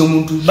abeerawo kozi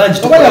omuntu bangi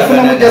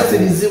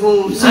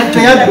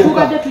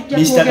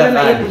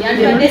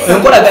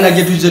enkolagana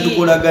gye tuzze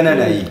tukolagana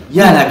naye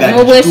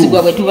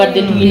n'obwesigwa bwe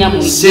tubadde tulina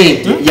mu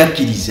sente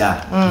yakkiriza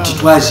nti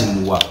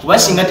twazimuwa kuba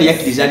singa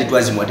teyakkiriza nti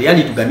twazimuwa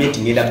teyanditugambye nti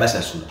ngenda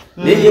basasula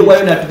naye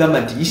yeewaayo n'atugamba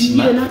nti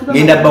isima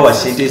ngenda bawa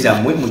sente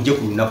zammwe mujje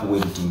ku lunaku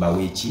bweruti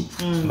mbaweeki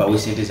mbawe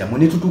sente zammwe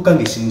ne tutuuka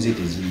ng'essimu ze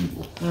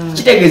teziriiko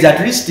kitegeeza at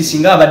least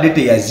singa abadde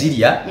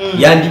teyazirya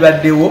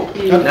yandibaddewo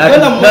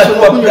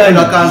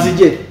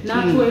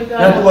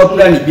n'atuwa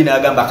pulani B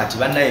n'agamba kati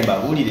bannaye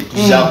mbabuulire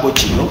tuzaako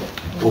kino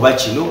oba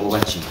kino oba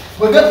kino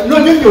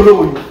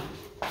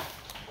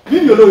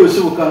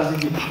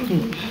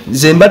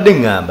nze mbadde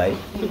ŋŋamba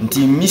nti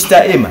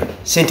Mr. Emma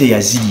sente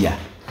yazirya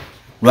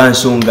lwa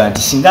nsonga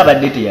nti singa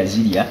abadde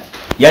teyazirya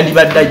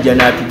yandibadde ajja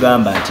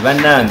n'atugamba nti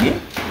bannange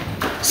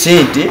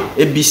sente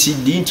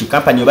ABCD nti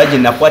kampani oba gye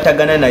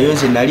nakwatagana nayo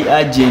nze nali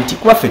agenti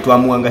kuba ffe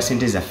twamuwanga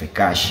sente zaffe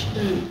cash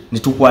ne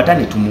tukwata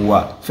ne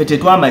tumuwa ffe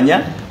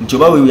tetwamanya nti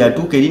oba we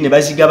yatuuka eri ne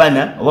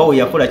bazigabana oba we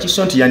yakola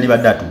kiso nti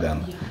yandibadde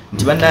atugamba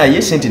nti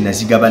bannaye sente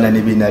nazigabana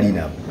ne be nali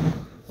nabo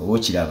oba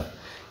okiraba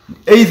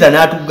either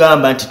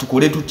n'atugamba nti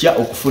tukole tutya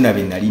okufuna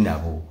be nali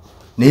nabo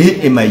naye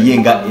Emma ye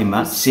nga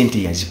Emma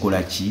sente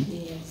yazikola ki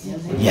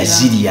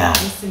yazirya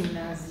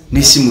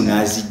nesimu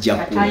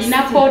nazijja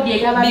alina kodi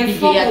eyababbi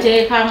gye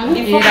yateekamu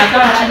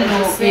eraga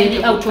kino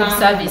eri out of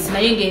service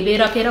naye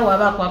ng'ebeerako era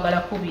waba akwagala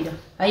kubira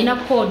alina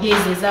kodi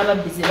ezo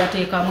ez'ababbi ze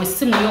bateekamu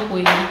essimu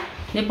yokweri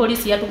ne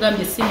poliisi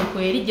yatugambye essimu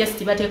kweri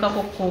just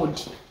bateekako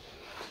kodi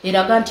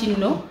eraga nti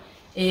nno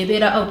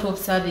ebeera out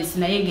of service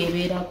naye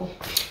ng'ebeerako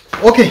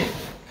okay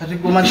kati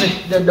gomanze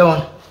dadda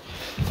wano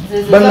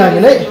bannange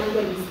naye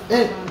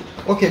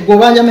okay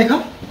gobanja meka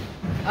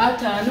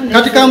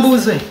kati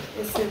kambuuze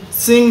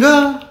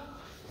singa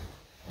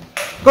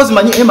kozi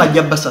manyi Emma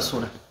ajja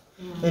basasula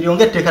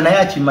erionge etteeka naye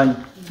akimanyi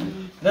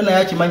era naye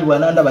akimanyi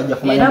bwananda bajja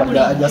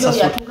kumanya ajja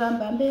sasula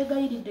yatugamba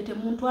mbeegayiridde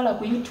temuntwala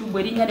ku YouTube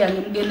erinnya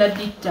lyange mugenda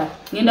ditta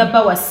ngenda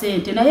bawa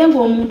ssente naye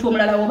ng'omuntu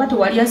omulala oba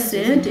tewalya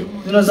ssente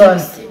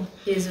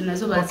ezo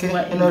nazo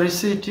baziwa eno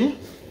receipt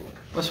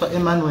Waswa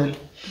Emmanuel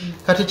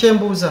kati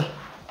kyembuuza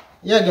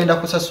ye agenda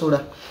kusasula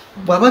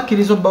bw'aba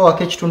akkiriza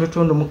obbawako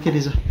ekitundutundu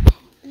mukkiriza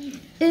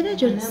era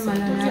ekyo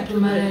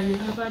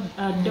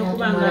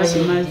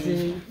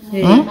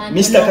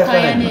Mr.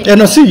 Kakande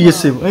eno si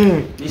yesibu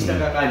Mr.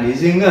 Kakande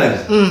nze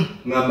nganze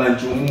ngamba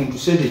nti omuntu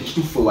sente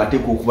kituufu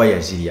wateeka okuba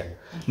yazirya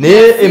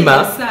naye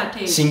Emma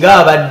singa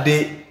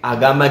abadde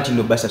agamba nti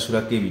no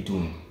basasulako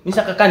ebitundu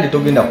Mr. Kakande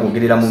togenda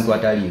kwogerera muntu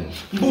ataliimu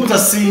mbuuza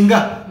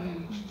singa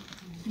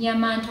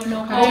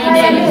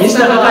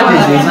Mr.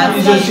 Kakande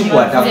nze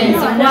sikwatako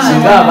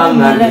singa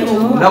abangange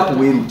olunaku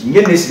bweruti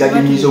ngende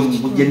esigadde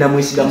gye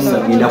namwesigamu nga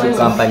genda ku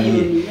kampani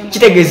ye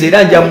kitegeeza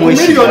era nja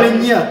mwesiga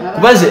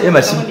kuba nze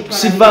Emma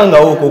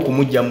sivangawo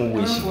okumugjamu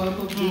bwesiga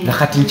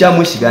nakati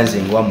nkyamwesiga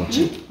nze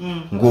ngwamuki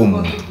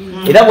ng'omuntu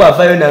era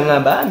bw'avaayo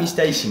naŋŋamba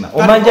Mr. Ishima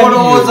omanja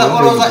olowooza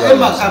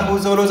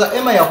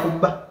Emma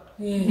yakubba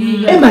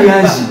Emma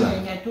yanziba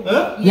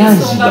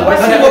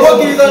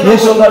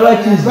n'ensonga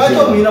lwaki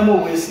omuyinamu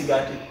obwesiga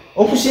ate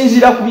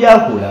okusinziira ku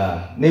byakola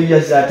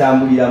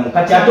n'ebyazatambuliramu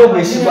kati ate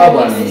obwesigwa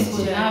bwange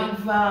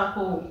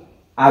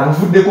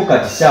abuvuddeko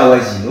kati saawa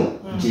zino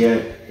nti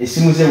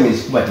essimu ze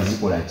wezikuba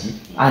tezikola ki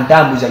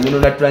antambuza nyono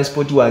na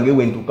transport wange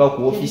wentuuka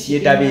ku ofiisi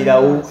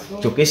yetabeerawo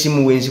kyokka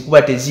essimu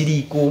wenzikuba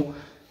teziriiko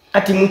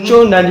kati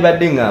mukyo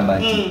nandibadde ŋŋamba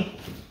nti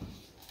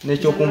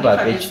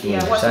nekyokumpaako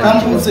ekitundu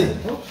ambuze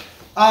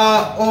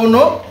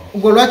ono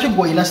gwe lwaki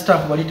gwe olina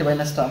stamp bali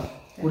tebalina stamp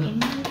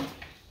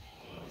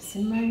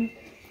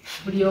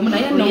buli omu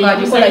naye nno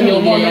ng'agikola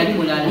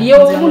ye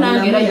omu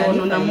nange era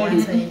yono namuli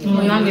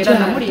nange era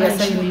namuli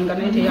yasayininga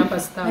naye teyampa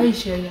stamp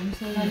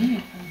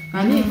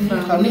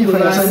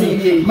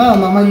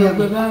maama amanya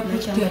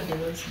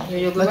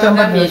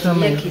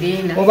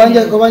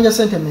obanja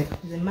sente meka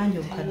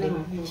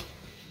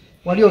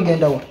wali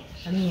ogendawo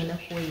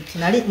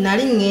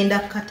nali ngenda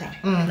kata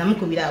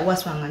namukubira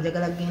Waswa nga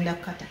njagala genda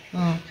kata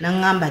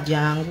naŋŋamba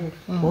jangu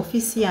ku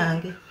ofiisi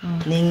yange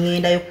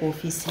neŋŋendayo ku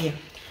ofiisi ye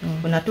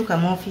bwenatuuka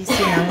mu ofiisi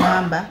ye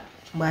naŋŋamba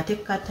bw'ate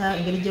kata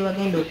engeri gye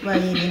wagenda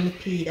okubalira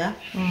emipiira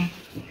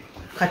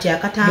kati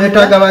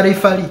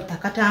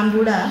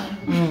akatambula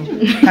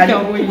kali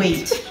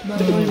Kuwait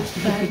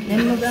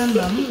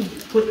nemugamba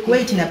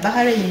Kuwait na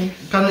Bahrain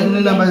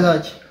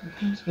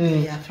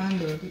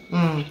yafanda eri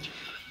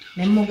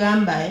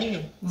nemugamba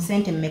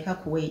sente mmeka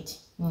Kuwait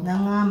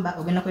naŋŋamba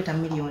ogenda kweta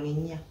miliyoni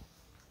 4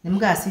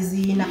 nemugaa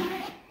siziina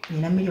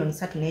nina miliyoni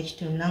 3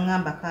 n'ekitundu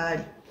naŋŋamba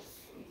kaali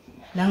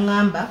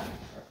naŋŋamba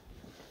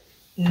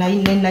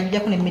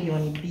najjako ne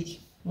miliyoni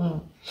 2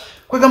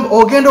 kwegamba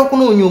ogenda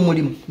okunoonya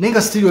omulimu naye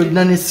nga sitiri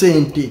olina ne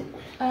sente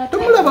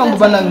tomulaba mbu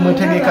banange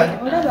mwetegekanye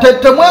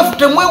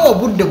temwewa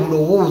obudde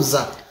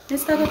bulowooza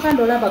Mr.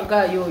 Kakande olaba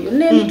gayo oyo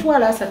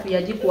n'emitwalo 3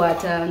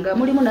 yagikwatanga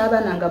mulimu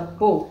n'abaana nga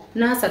bo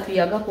n'asatu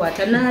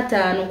yagakwata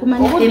n'ataano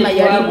kumanya Emma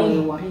yali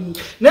muwa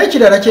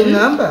n'ekirala kye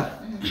ngamba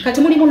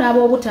kati mulimu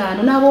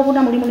n'ab'obutaano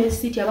n'ab'obuna mulimu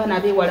n'esiiti abaana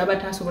abeewala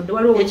batasobodde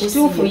waliwo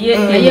ekituufu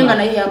naye nga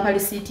naye yampala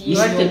siiti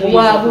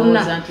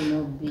wabuna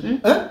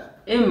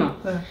Emma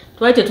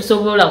twali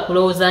tetusobola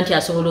kulowooza nti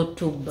asobola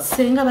otubba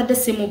senga badde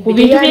simu ku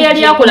bintu bye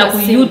yali akola ku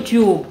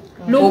YouTube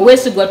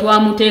obwesigwa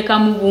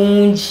twamuteekamu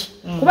bungi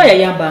kuba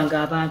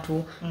yayambanga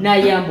abantu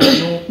n'ayamba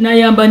ono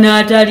n'ayamba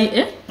n'atali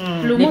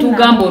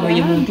netugamba ono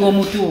ye muntu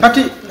omutuufu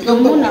kati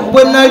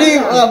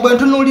bwe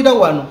ntunuulira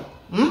wano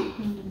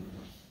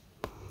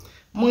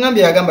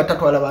mungambye yagamba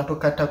tatwala abantu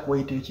kata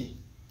kuwaiti ki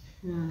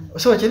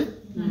osobola kiri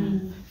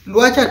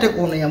lwaki ate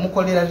ono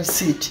yamukolera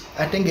receipt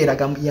ate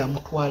ng'eraga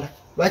yamutwala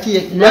lwaki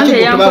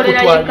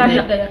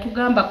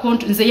yatugamba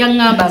nze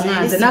yaŋŋamba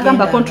nze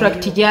n'agamba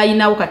contract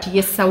gy'ayinawo kati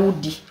ye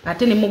Saudi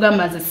ate ne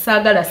mugamba nze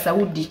saagala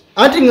Saudi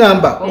anti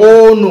ŋŋamba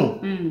ono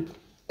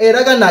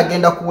eraga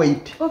n'agenda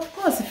kuwaiti of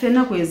course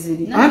ffenna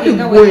kweziri anti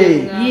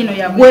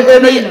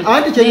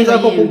anti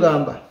kyenyinzaako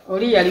kugamba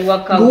oli yali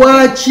waka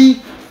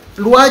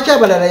lwaki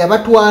abalala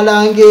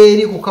yabatwalanga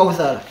eri ku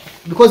Kausala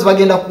because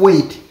bagenda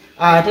kuwaiti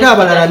ate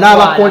abalala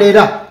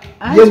n'abakolera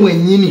ye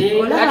mwennyini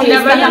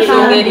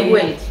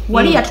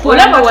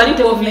olaba wali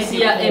ku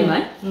ofisi ya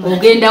Emma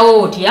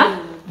ogendawo otya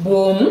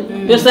bw'omu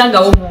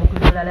tosangawo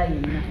omuntu mulala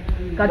yenna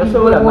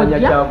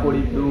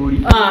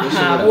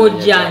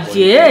ojja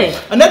nti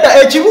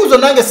nedda ekibuuzo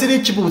nange siri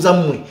kibuuza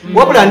mmwe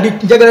wabula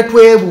njagala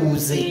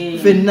twebuuze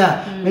ffenna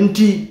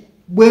nti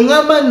bwe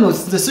ŋŋamba nno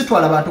nze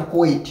sitwala bantu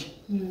kuwaiti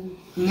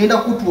ngenda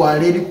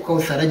kutwala eri ku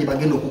Kausala gye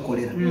bagenda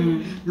okukolera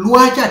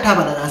lwaki ate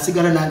abalala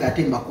nsigala nange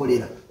ate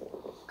mbakolera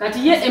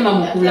kati ye Emma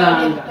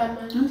mukulanga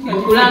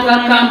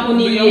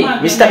kampuni ye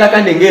Mr.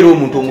 Kakande ngera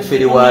omuntu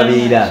omufere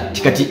wabeera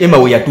tikati Emma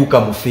we yatuuka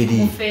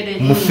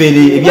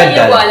mufere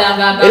ebyaddala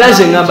era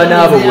nze ngamba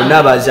n'abo bonna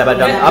abazi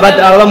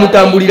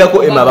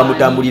abamutambulirako Emma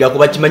abamutambulirako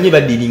bakimanye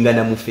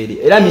badiringana mufere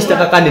era Mr.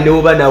 Kakande ne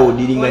woba naawe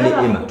odiringa ne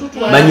Emma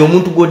manya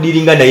omuntu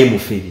gw'odiringa naye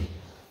mufere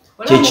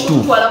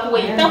kyekituufu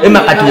Emma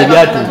kati we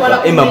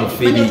byatuuka Emma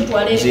mufere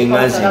nze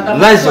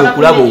nganze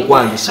okulaba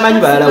okwange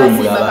simanyi balala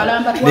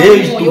omulaba naye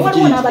ekituufu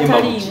kiri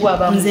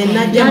Emma nze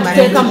najja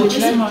n'atuteeka mu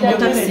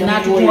taxi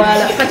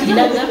n'atutwala kati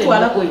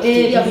n'atutwala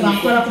eri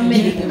abakola ku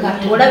medical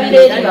olabira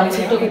eri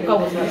bamutute ku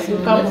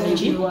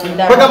kampuni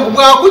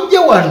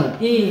bwakujja wano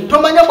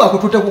tomanya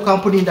bwakutute ku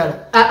kampuni ndala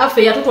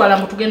affe yatutwala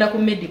mu tugenda ku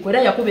medical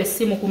era yakuba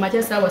essimu ku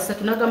makya saawa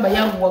 3 n'agamba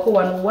yanguwako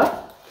wano wa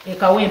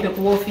ekawempe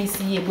ku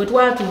ofisi ye bwe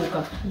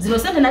twatuuka zino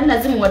sente nali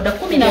nazimuwadde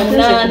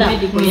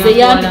 18 nze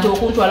yampita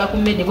okuntwala ku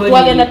medical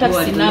twagenda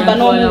taxi namba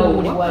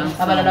n'omuwuli wali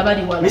abalala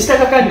bali wala Mr.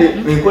 Kakande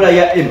enkola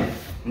ya Emma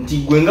nti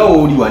gwe nga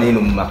wooli wano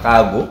eno mu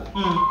makaago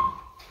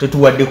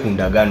totuwadde ku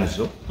ndagaano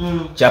zo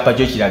kyapa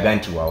kyo kiraga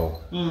nti wawo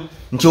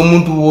nti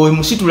omuntu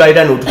omusitula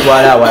era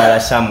n'otutwala awalala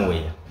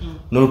somewhere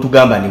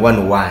n'olutugamba ni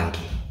wano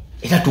wange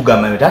era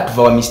tugamba nti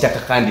tuva wa Mr.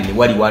 Kakande ne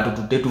wali watu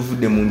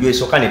tutuvudde mu nju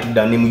esooka ne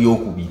tudda ne mu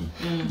y'okubiri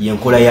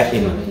yenkola ya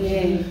Emma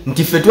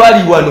nti ffe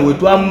twali wano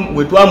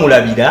we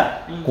twamulabira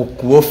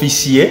ku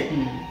ofisi ye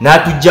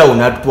n'atujjawo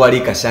n'atutwala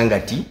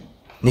ekasangati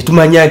ne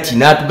tumanya nti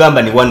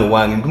n'atugamba ne wano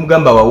wange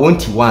netumugamba wawo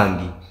nti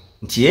wange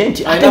nti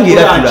ate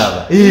ng'era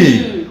tulaba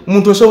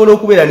omuntu osobola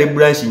okubeera ne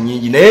branch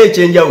nyingi naye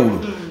ekyenjawulo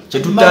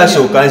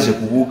kyetutaasooka nze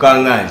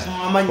kubuuka nganze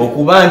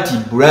okuba nti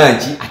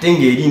branch ate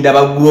ng'eri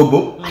ndaba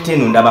global ate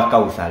eno ndaba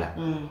Kausala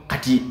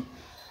kati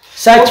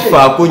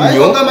sakifaako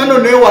nnyo ngamba no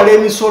neewala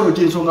emisolo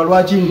kyensonga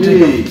lwaki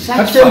nti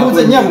kati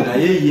kyembuuze nyabo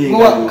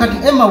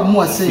kati Emma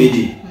bumuwa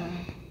sente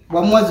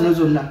wamuwa zino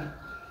zonna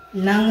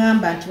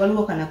naŋŋamba nti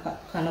waliwo kano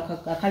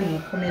akali mu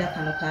kkomera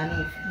kano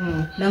kaniifu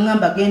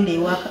naŋŋamba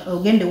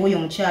ogende woyo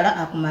omukyala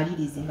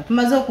akumalirize nga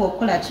tumaze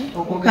okukola ki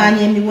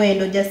okukaanya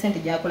emiwendo gya ssente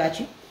gyakola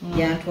ki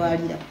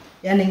gyantwalira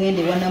era ne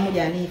ngende ewannamu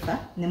gyaniifa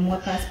ne muwa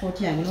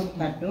paasipooti yange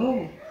n'obukadde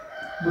obwo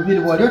bubiri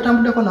bwali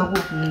otambuddeko nabwo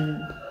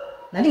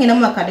nali ngenda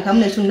mu makadde kamu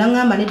nekitundu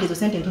naŋŋamba nedda ezo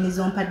ssente ntini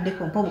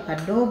zompaddeko mpa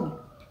obukadde obwo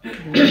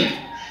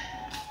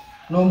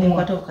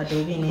n'omukwata obukadde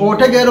bubiri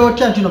otegeera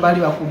otya nti no baali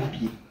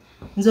bakubbye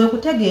nze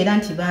okutegeera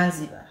nti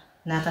banziba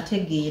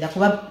n'akategeera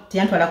kuba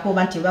teyantwalako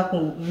oba nti oba ku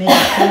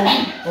medical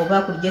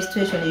oba ku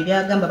registration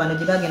ebyagamba bano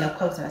gye bagenda ku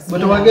Kausala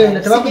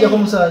bwetewagenda tebakujjako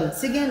musaayi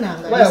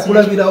sigendanga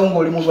bayakulabirawo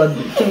ng'oli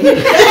mulwadde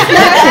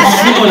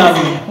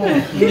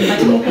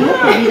kati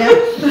mukumukubira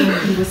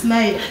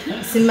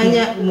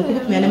simanya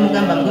mukubikumya ne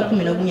mugamba mwe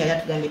 11 yali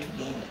atugambye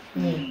tugenda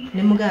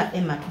ne mugamba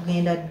Emma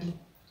tugenda ddi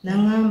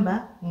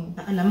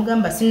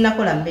namugamba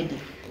sinnakola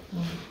medical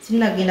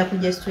sinnagenda ku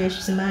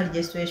registration simala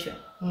registration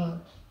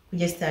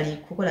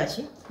kujestali kukola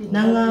ki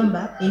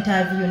naŋŋamba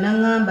interview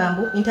naŋŋamba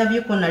mbu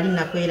interview ko nali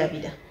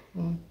nakwerabira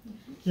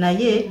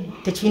naye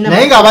tekina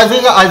naye nga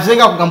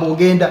azenga kugamba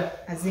ogenda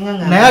azinga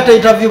nga naye ate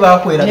interview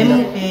bakwerabira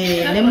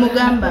ne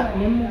mugamba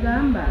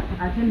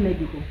ate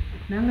medical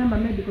naŋŋamba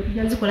medical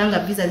tujazikola nga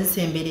visa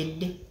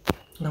zisemberedde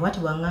nga wati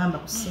waŋŋamba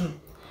ku simu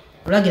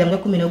olagira mwe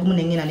 11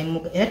 nengena ne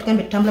muga era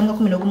tugambe tutambula mwe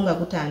 11 nga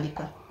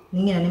gutandika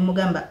ningena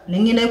nemugamba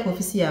nengenda ku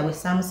ofisi yaabwe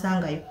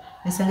samusangayo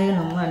nesangayo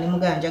n'omwana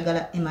nemugamba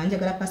njagala Emma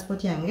njagala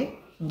passport yange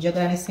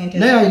njagala ne sente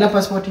naye ina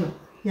passport yo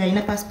ya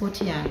ina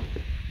passport yange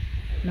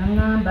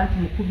nangamba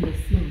tumukubye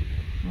simu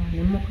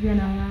nemukubya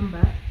nangamba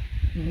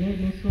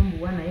nene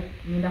nsombuwa naye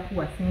ngenda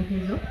kuwa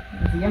sente zo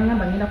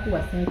nziyangamba ngenda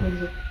kuwa sente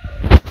zo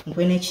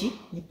nkwenechi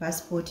ni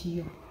passport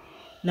yo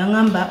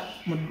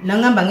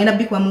nangamba ngenda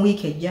bikwa mu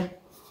week ejja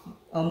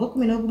ongo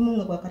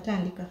 11 kwa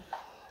katandika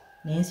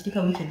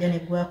nensirika week ejja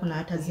negwako na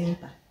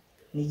atazimpa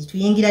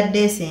nijituyingira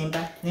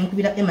December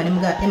nenkubira Emma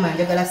Emma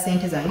njagala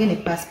sente zange ne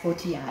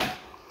passport yange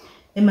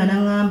Emma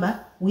nangamba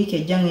week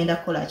ejja ngenda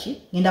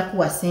kolachi ngenda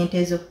kuwa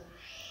sente zo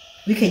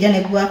week ejja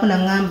negwako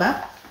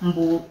nangamba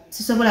mbu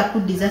sisobola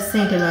kuddiza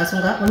sente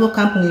lwansonga waliwo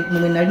kampuni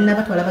mwe nali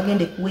nabatwala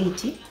bagende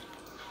Kuwait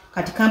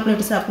kati kampuni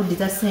tisaba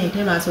kuddiza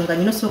sente lwansonga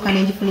nyino soka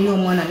nenjifunira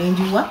omwana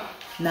nenjiwa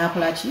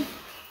nakolachi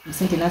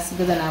sente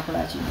nasigaza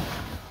nakolachi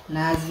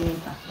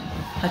nazimpa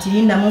kati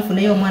linda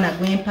munfuneyo omwana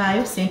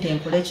gwempaayo sente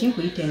enkolechi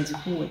nkuyite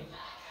nzikuwe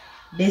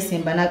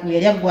December na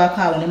yali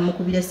agwakaawo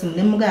nemukubira simu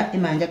nemuga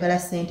Emma njagala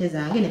sente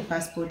zange ne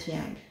passport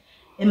yange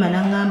Emma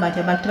nangamba nti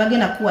abantu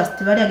bagenda kuwa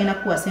tebali agenda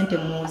kuwa sente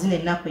mu zine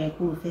ennaku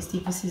enkulu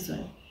festive season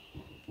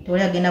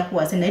tewali agenda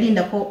kuwa sente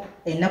nalindako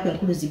ennaku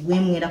enkulu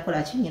zigwemu era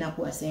kolachi nyina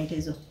kuwa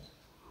sente zo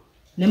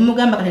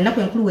nemugamba kati ennaku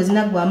enkulu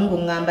wezinagwamu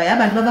ng'ongamba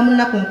abantu bava mu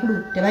nnaku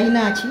enkulu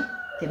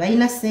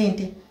tebalina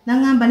sente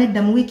nangamba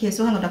nedda mu wiiki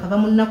esooka nga takava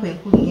mu nnaku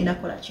enkulu ngenda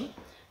kolachi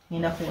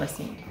ngenda kuwa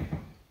sente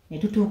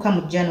netutuuka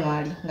mu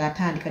January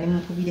ng'atandika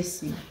nemukubira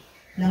essimu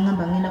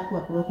nangamba ngenda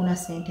kuwa kulwokuna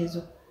sente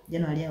zo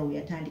January awo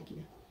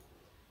yatandikira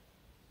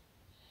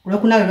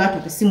kulwokuna bwe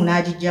batuuka essimu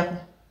n'agijjako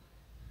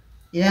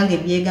era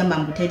ng'ebyegamba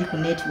mbu teri ku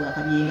network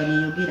byenga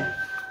byeyogera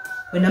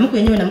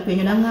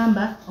namukwenyo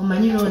nangamba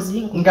omanyi Rose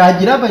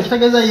ng'agiraba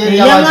ekitegeeza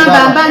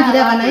yangamba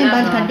mbangiraba naye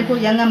mbagitaddeko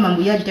yangamba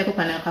mbu yagiteko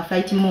kana ka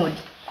flight mode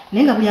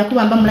naye nga buli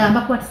yakuba mba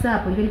mulamba ku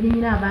WhatsApp engeri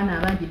gyenyina abaana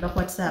abangi ba ku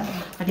WhatsApp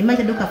kati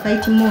mbagitadde ka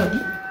flight mode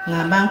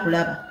ngamba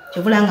nkulaba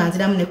kyovula nga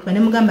nziramu nekuba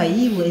nemugamba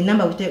yiwe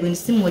enamba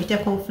simu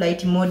wegiteeko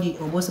flight mode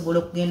oba osobola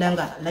okugenda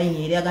nga line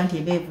eraga nti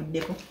eba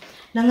evuddeko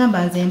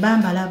nangamba nze mba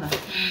mbalaba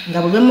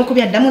nga buli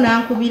lwemukubya ddamu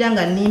nankubira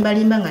nga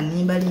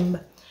nimbalimba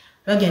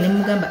lwagenda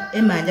nemugamba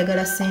Emma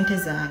njagala sente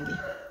zange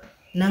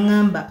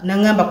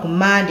nangamba ku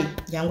Monday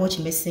jangu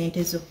okime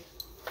sente zo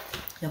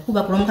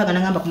yakuba kulomkaga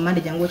nangamba ku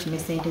Monday jangu okime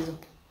sente zo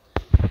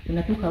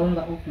natuukawo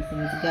nga office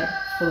nzigale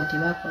kolo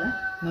tebakola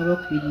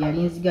n'olwokubiri yali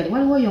nzigale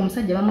waliwo oyo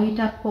omusajja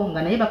bamuyitako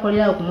nga naye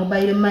bakolerawo ku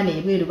mobile money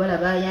ebweru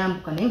balaba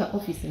yambuka naye nga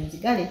office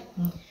nzigale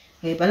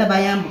balaba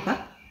yambuka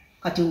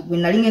kati bwe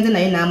nali ngenze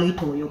naye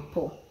namuyita oyo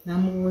po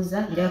namubuuza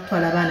njagala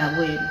kutwala abaana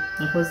bweru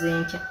nkoze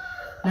nkya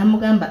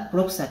namugamba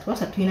prokusatu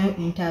tulina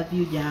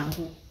interview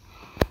jangu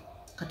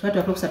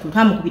katwatwa prokusatu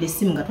twamukubira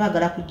essimu nga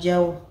twagala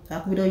kujjawo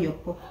twakubira oyo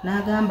po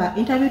n'agamba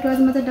interview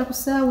twazimaze dda ku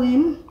ssaawa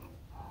emu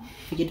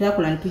gye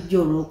twakola netujja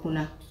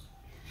olwokuna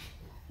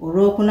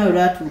lwe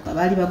lwatuuka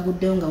baali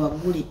baguddeyo nga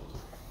waggule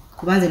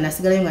kubanze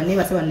nasigalayo nga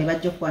nebasaba ne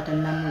bajja okukwata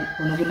namuli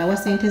ono gwe nawa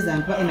sente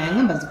zange kuba Emma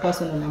yangamba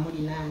zikwasa ono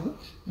namuli naani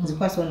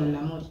zikwasa ono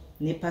namuli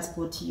ne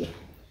passport yo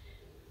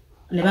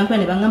ne bankuba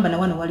ne bangamba na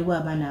wano waliwo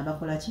abaana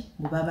abakolaki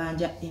bwe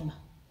babanja Emma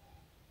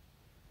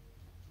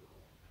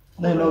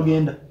naye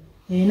n'ogenda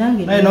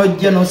nange naye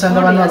n'ojja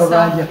n'osanga bano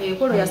ababanja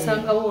ekolo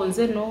yasangawo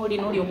nze n'oli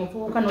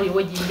omuvubuka n'oli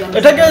owejjinja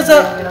etegeeza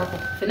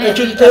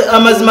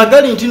amazima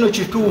gali nti no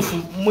kituufu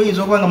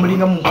muyinza okuba nga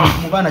mulinga mu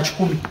baana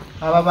 10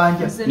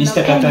 ababanja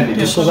Mr.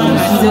 Kakande nze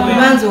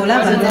kubanza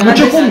olaba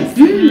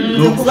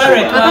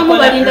abamu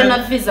balinda na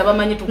visa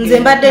bamanyi nze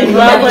mbadde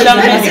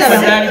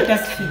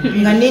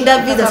nga ninda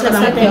visa saba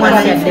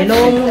mwana yadde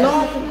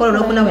n'okolo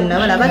lwokuna bwe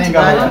nabala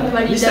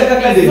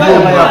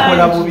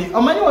yakola bubi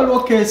omanyi waliwo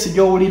keesi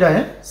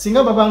gy'owulira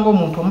singa babanga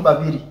omuntu omu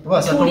babiri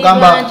basatu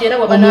gamba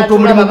omuntu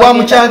omulimu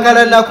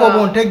gwamukyangalanako oba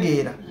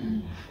ontegeera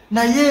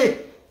naye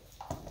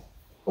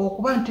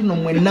okuba nti no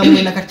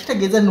mwena kati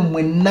kitegeeza no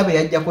mwenna be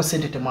yajjako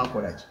sente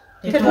temwakolaki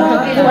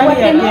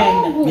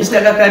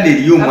Mr. Kakande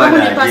eriyo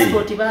omwana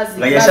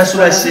nga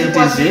yasasula sente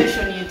ze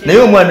naye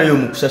omwana oyo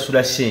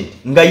mukusasula sente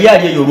nga ye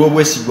ali eyo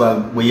olw'obwesigwa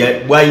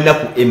bw'alina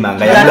ku Emma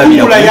nga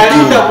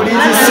yamulabira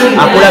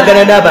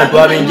akolagana n'abantu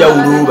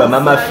ab'enjawulo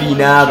bamama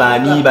fiina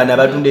baani bana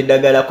batunda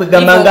eddagala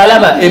kwegamba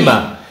ng'alaba Emma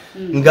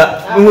nga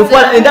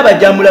endaba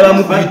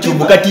gyamulabamu ku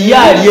YouTube kati ye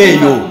ali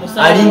eyo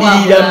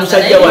alindirira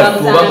musajja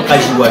wattu oba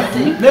mukazi wattu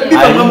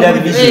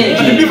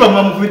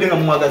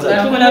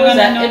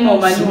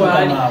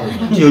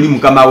oli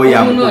mukama we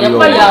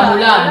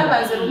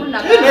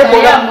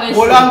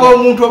olanga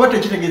omuntu oba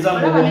tekitegeeza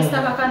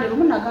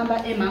nagamba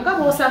Emma nga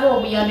bw'osaba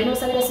obuyambi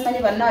n'osabira simanyi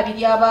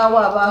bannaabiri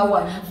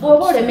abaawa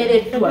bw'oba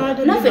olemereddwa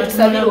naffe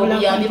tusabire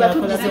obuyambi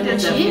batuddize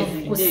muki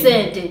ku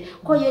ssente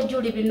ko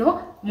yejjuli bino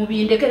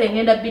mubindekere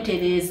ngenda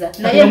bitereeza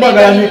naye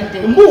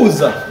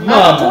mbuuza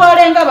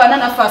tuwalenga baana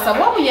naffe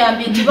asaba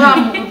obuyambi nti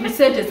bamubise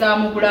sente za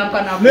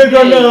mubulanka na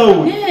nega nawe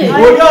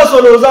oli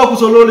asoloza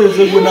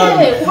akusololeze gwe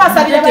nawe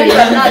kubasabira bali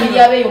banabi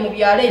yabeyo mu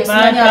byalo eyo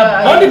simanya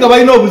andi nga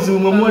balina obuzibu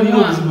mwe mwalina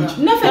obuzibu ki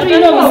nafe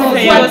tulina obuzibu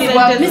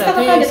Mr.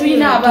 Kakande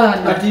tulina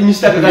abaana ati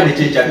Mr. Kakande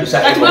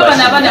checha kati baba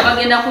n'abaana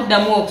bagenda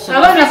kuddamu okusoma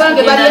abaana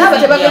bange bali haba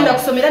tebagenda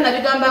kusomera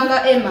nabigambanga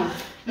Emma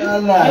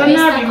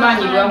byonna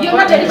bimanyirwa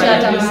byonna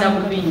terikyatambisa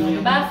mu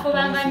binyo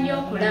bafubanga nnyo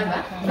okulaba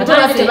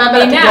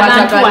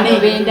abantu wano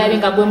bendabe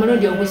nga gwe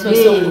mulundi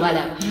ogusoose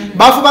okubalaba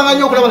bafubanga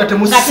nnyo okulaba nga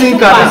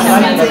temusinkana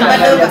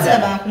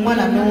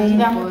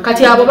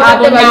kati abo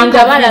babadde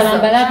bayinga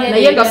balaba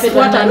naye nga ffe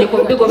twatandika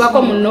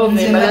okubigobako mu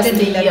November last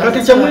year kati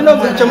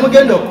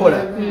kyemugenda okukola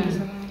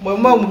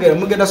bwe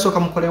mugenda sooka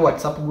mukole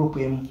WhatsApp group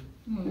emu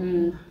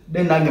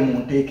then nange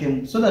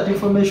munteekemu so that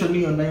information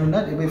yonna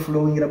yonna eba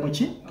eflowingira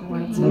muki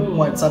mu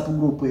WhatsApp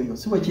group eyo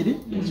si bwe kiri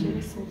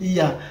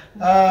iya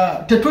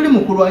tetuli mu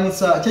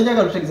kulwanyisa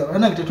kyenjagala otegeeza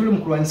nange tetuli mu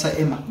kulwanyisa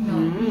Emma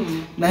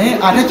naye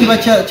ate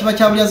kiba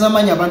kyabulyaza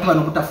amaanyi abantu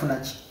bano kutafuna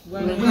ki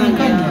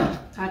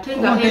ate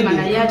nga Emma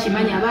naye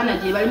akimanya abaana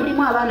gye bali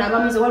mulimu abaana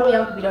abamuze waliwo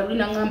yankubira luli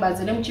naŋŋamba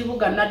nze ne mu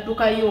kibuga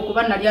naddukayo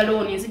okuba nalya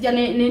looni nzija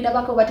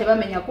nendabako oba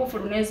tebamenya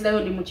kufulu nenzirayo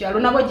ndi mu kyalo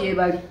nabo gye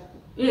bali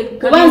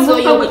kubanza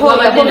oyo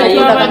kwabadde naye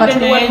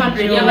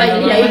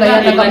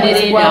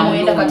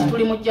nga kati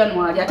tuli mu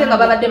January ate nga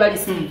babadde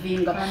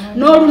balisiivinga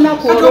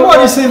n'olunaku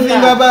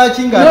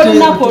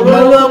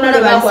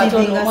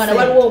olw'omwana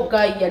waliwo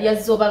obugayi yali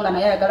azze oba nga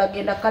naye ayagala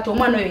genda kati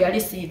omwana oyo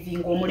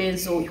yalisiivinga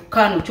omulenzi oyo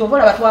kano kyova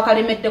olaba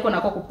twakalemeddeko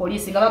nako ku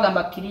poliisi nga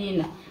bagamba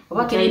Kirina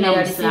oba Kirina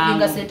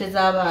yalisiivinga sente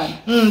z'abaana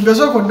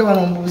gezookodde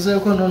bano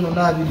mbuuzeeko nono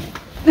naabiri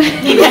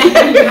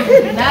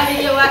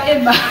nabiyewa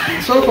Emma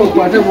sooka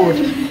okwate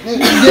bwoti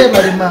je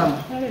bali maama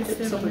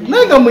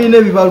naye nga muyina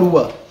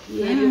ebibaluwa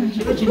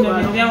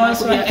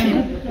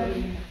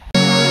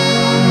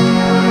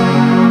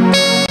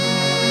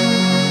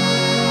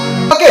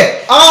okay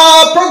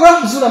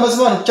program Zula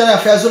Mazima on channel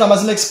ya Zula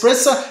Mazima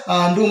Express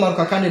ndi Umar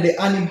Kakande the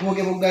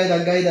animboge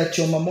guide that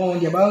your mama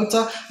on about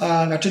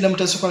nga tudde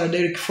mutasokola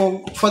Derek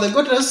for the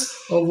goodness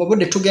of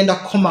obudde tugenda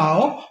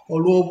komao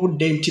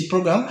olw'obudde nti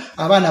program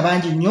abaana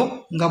bangi nnyo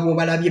nga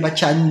bw'obalabye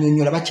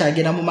bakyanyonyola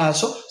bakyagenda mu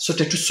maaso so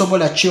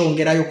tetusobola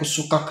kyongerayo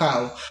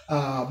kusukakaawo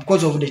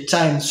because of the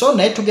time so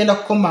naye tugenda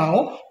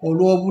komao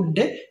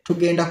olw'obudde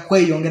tugenda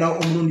kweyongerawo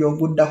omulundi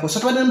oguddako so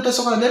tubadde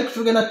mutasokola Derek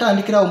tugenda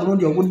tandikirawo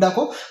omulundi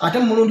oguddako ate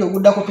mu mulundi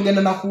oguddako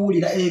tugenda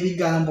nakuwulira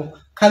ebigambo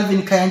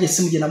Calvin Kayanje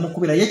simu je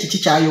namukubira ye kiki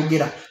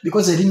kyayogera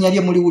because erinnya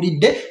lye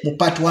muliwulidde mu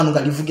part 1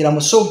 nga livugira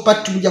mu so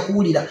part 2 bujja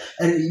kuwulira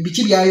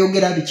biki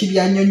byayogera biki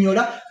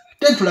byanyonyola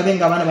tulabe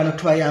nga abaana bano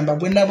tubayamba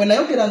bwe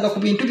yogeranga ku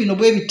bintu bino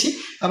bwe biti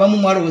abamu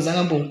mwalowooza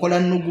nga nkola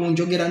nnugu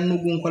njogera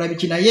nnugu nkola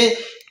biki naye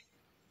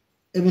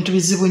ebintu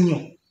bizibu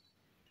nnyo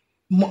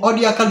mu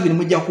audio ya Calvin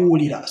mujja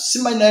kuwulira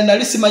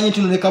simanyi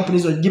nti ne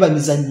companies ogiba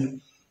mizannyo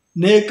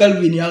ne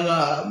Calvin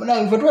yanga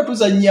mna mfatuwa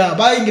tuzanya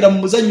bayingira mu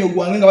muzannyo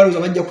gwange nga balowooza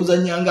bajja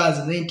kuzanya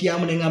ngazi ne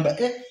ntiyamu ne ngamba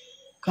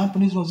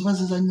companies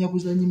zibazanya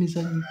kuzanya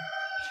mizannyo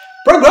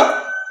program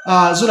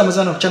Zula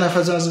Mazima channel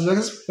ya Zula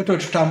Mazima wetu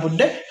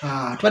tutambudde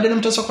tubadde ne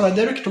mutasokola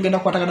Derek tugenda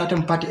kwatagana ate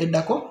mu party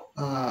eddako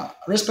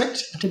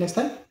respect until next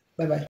time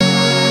bye bye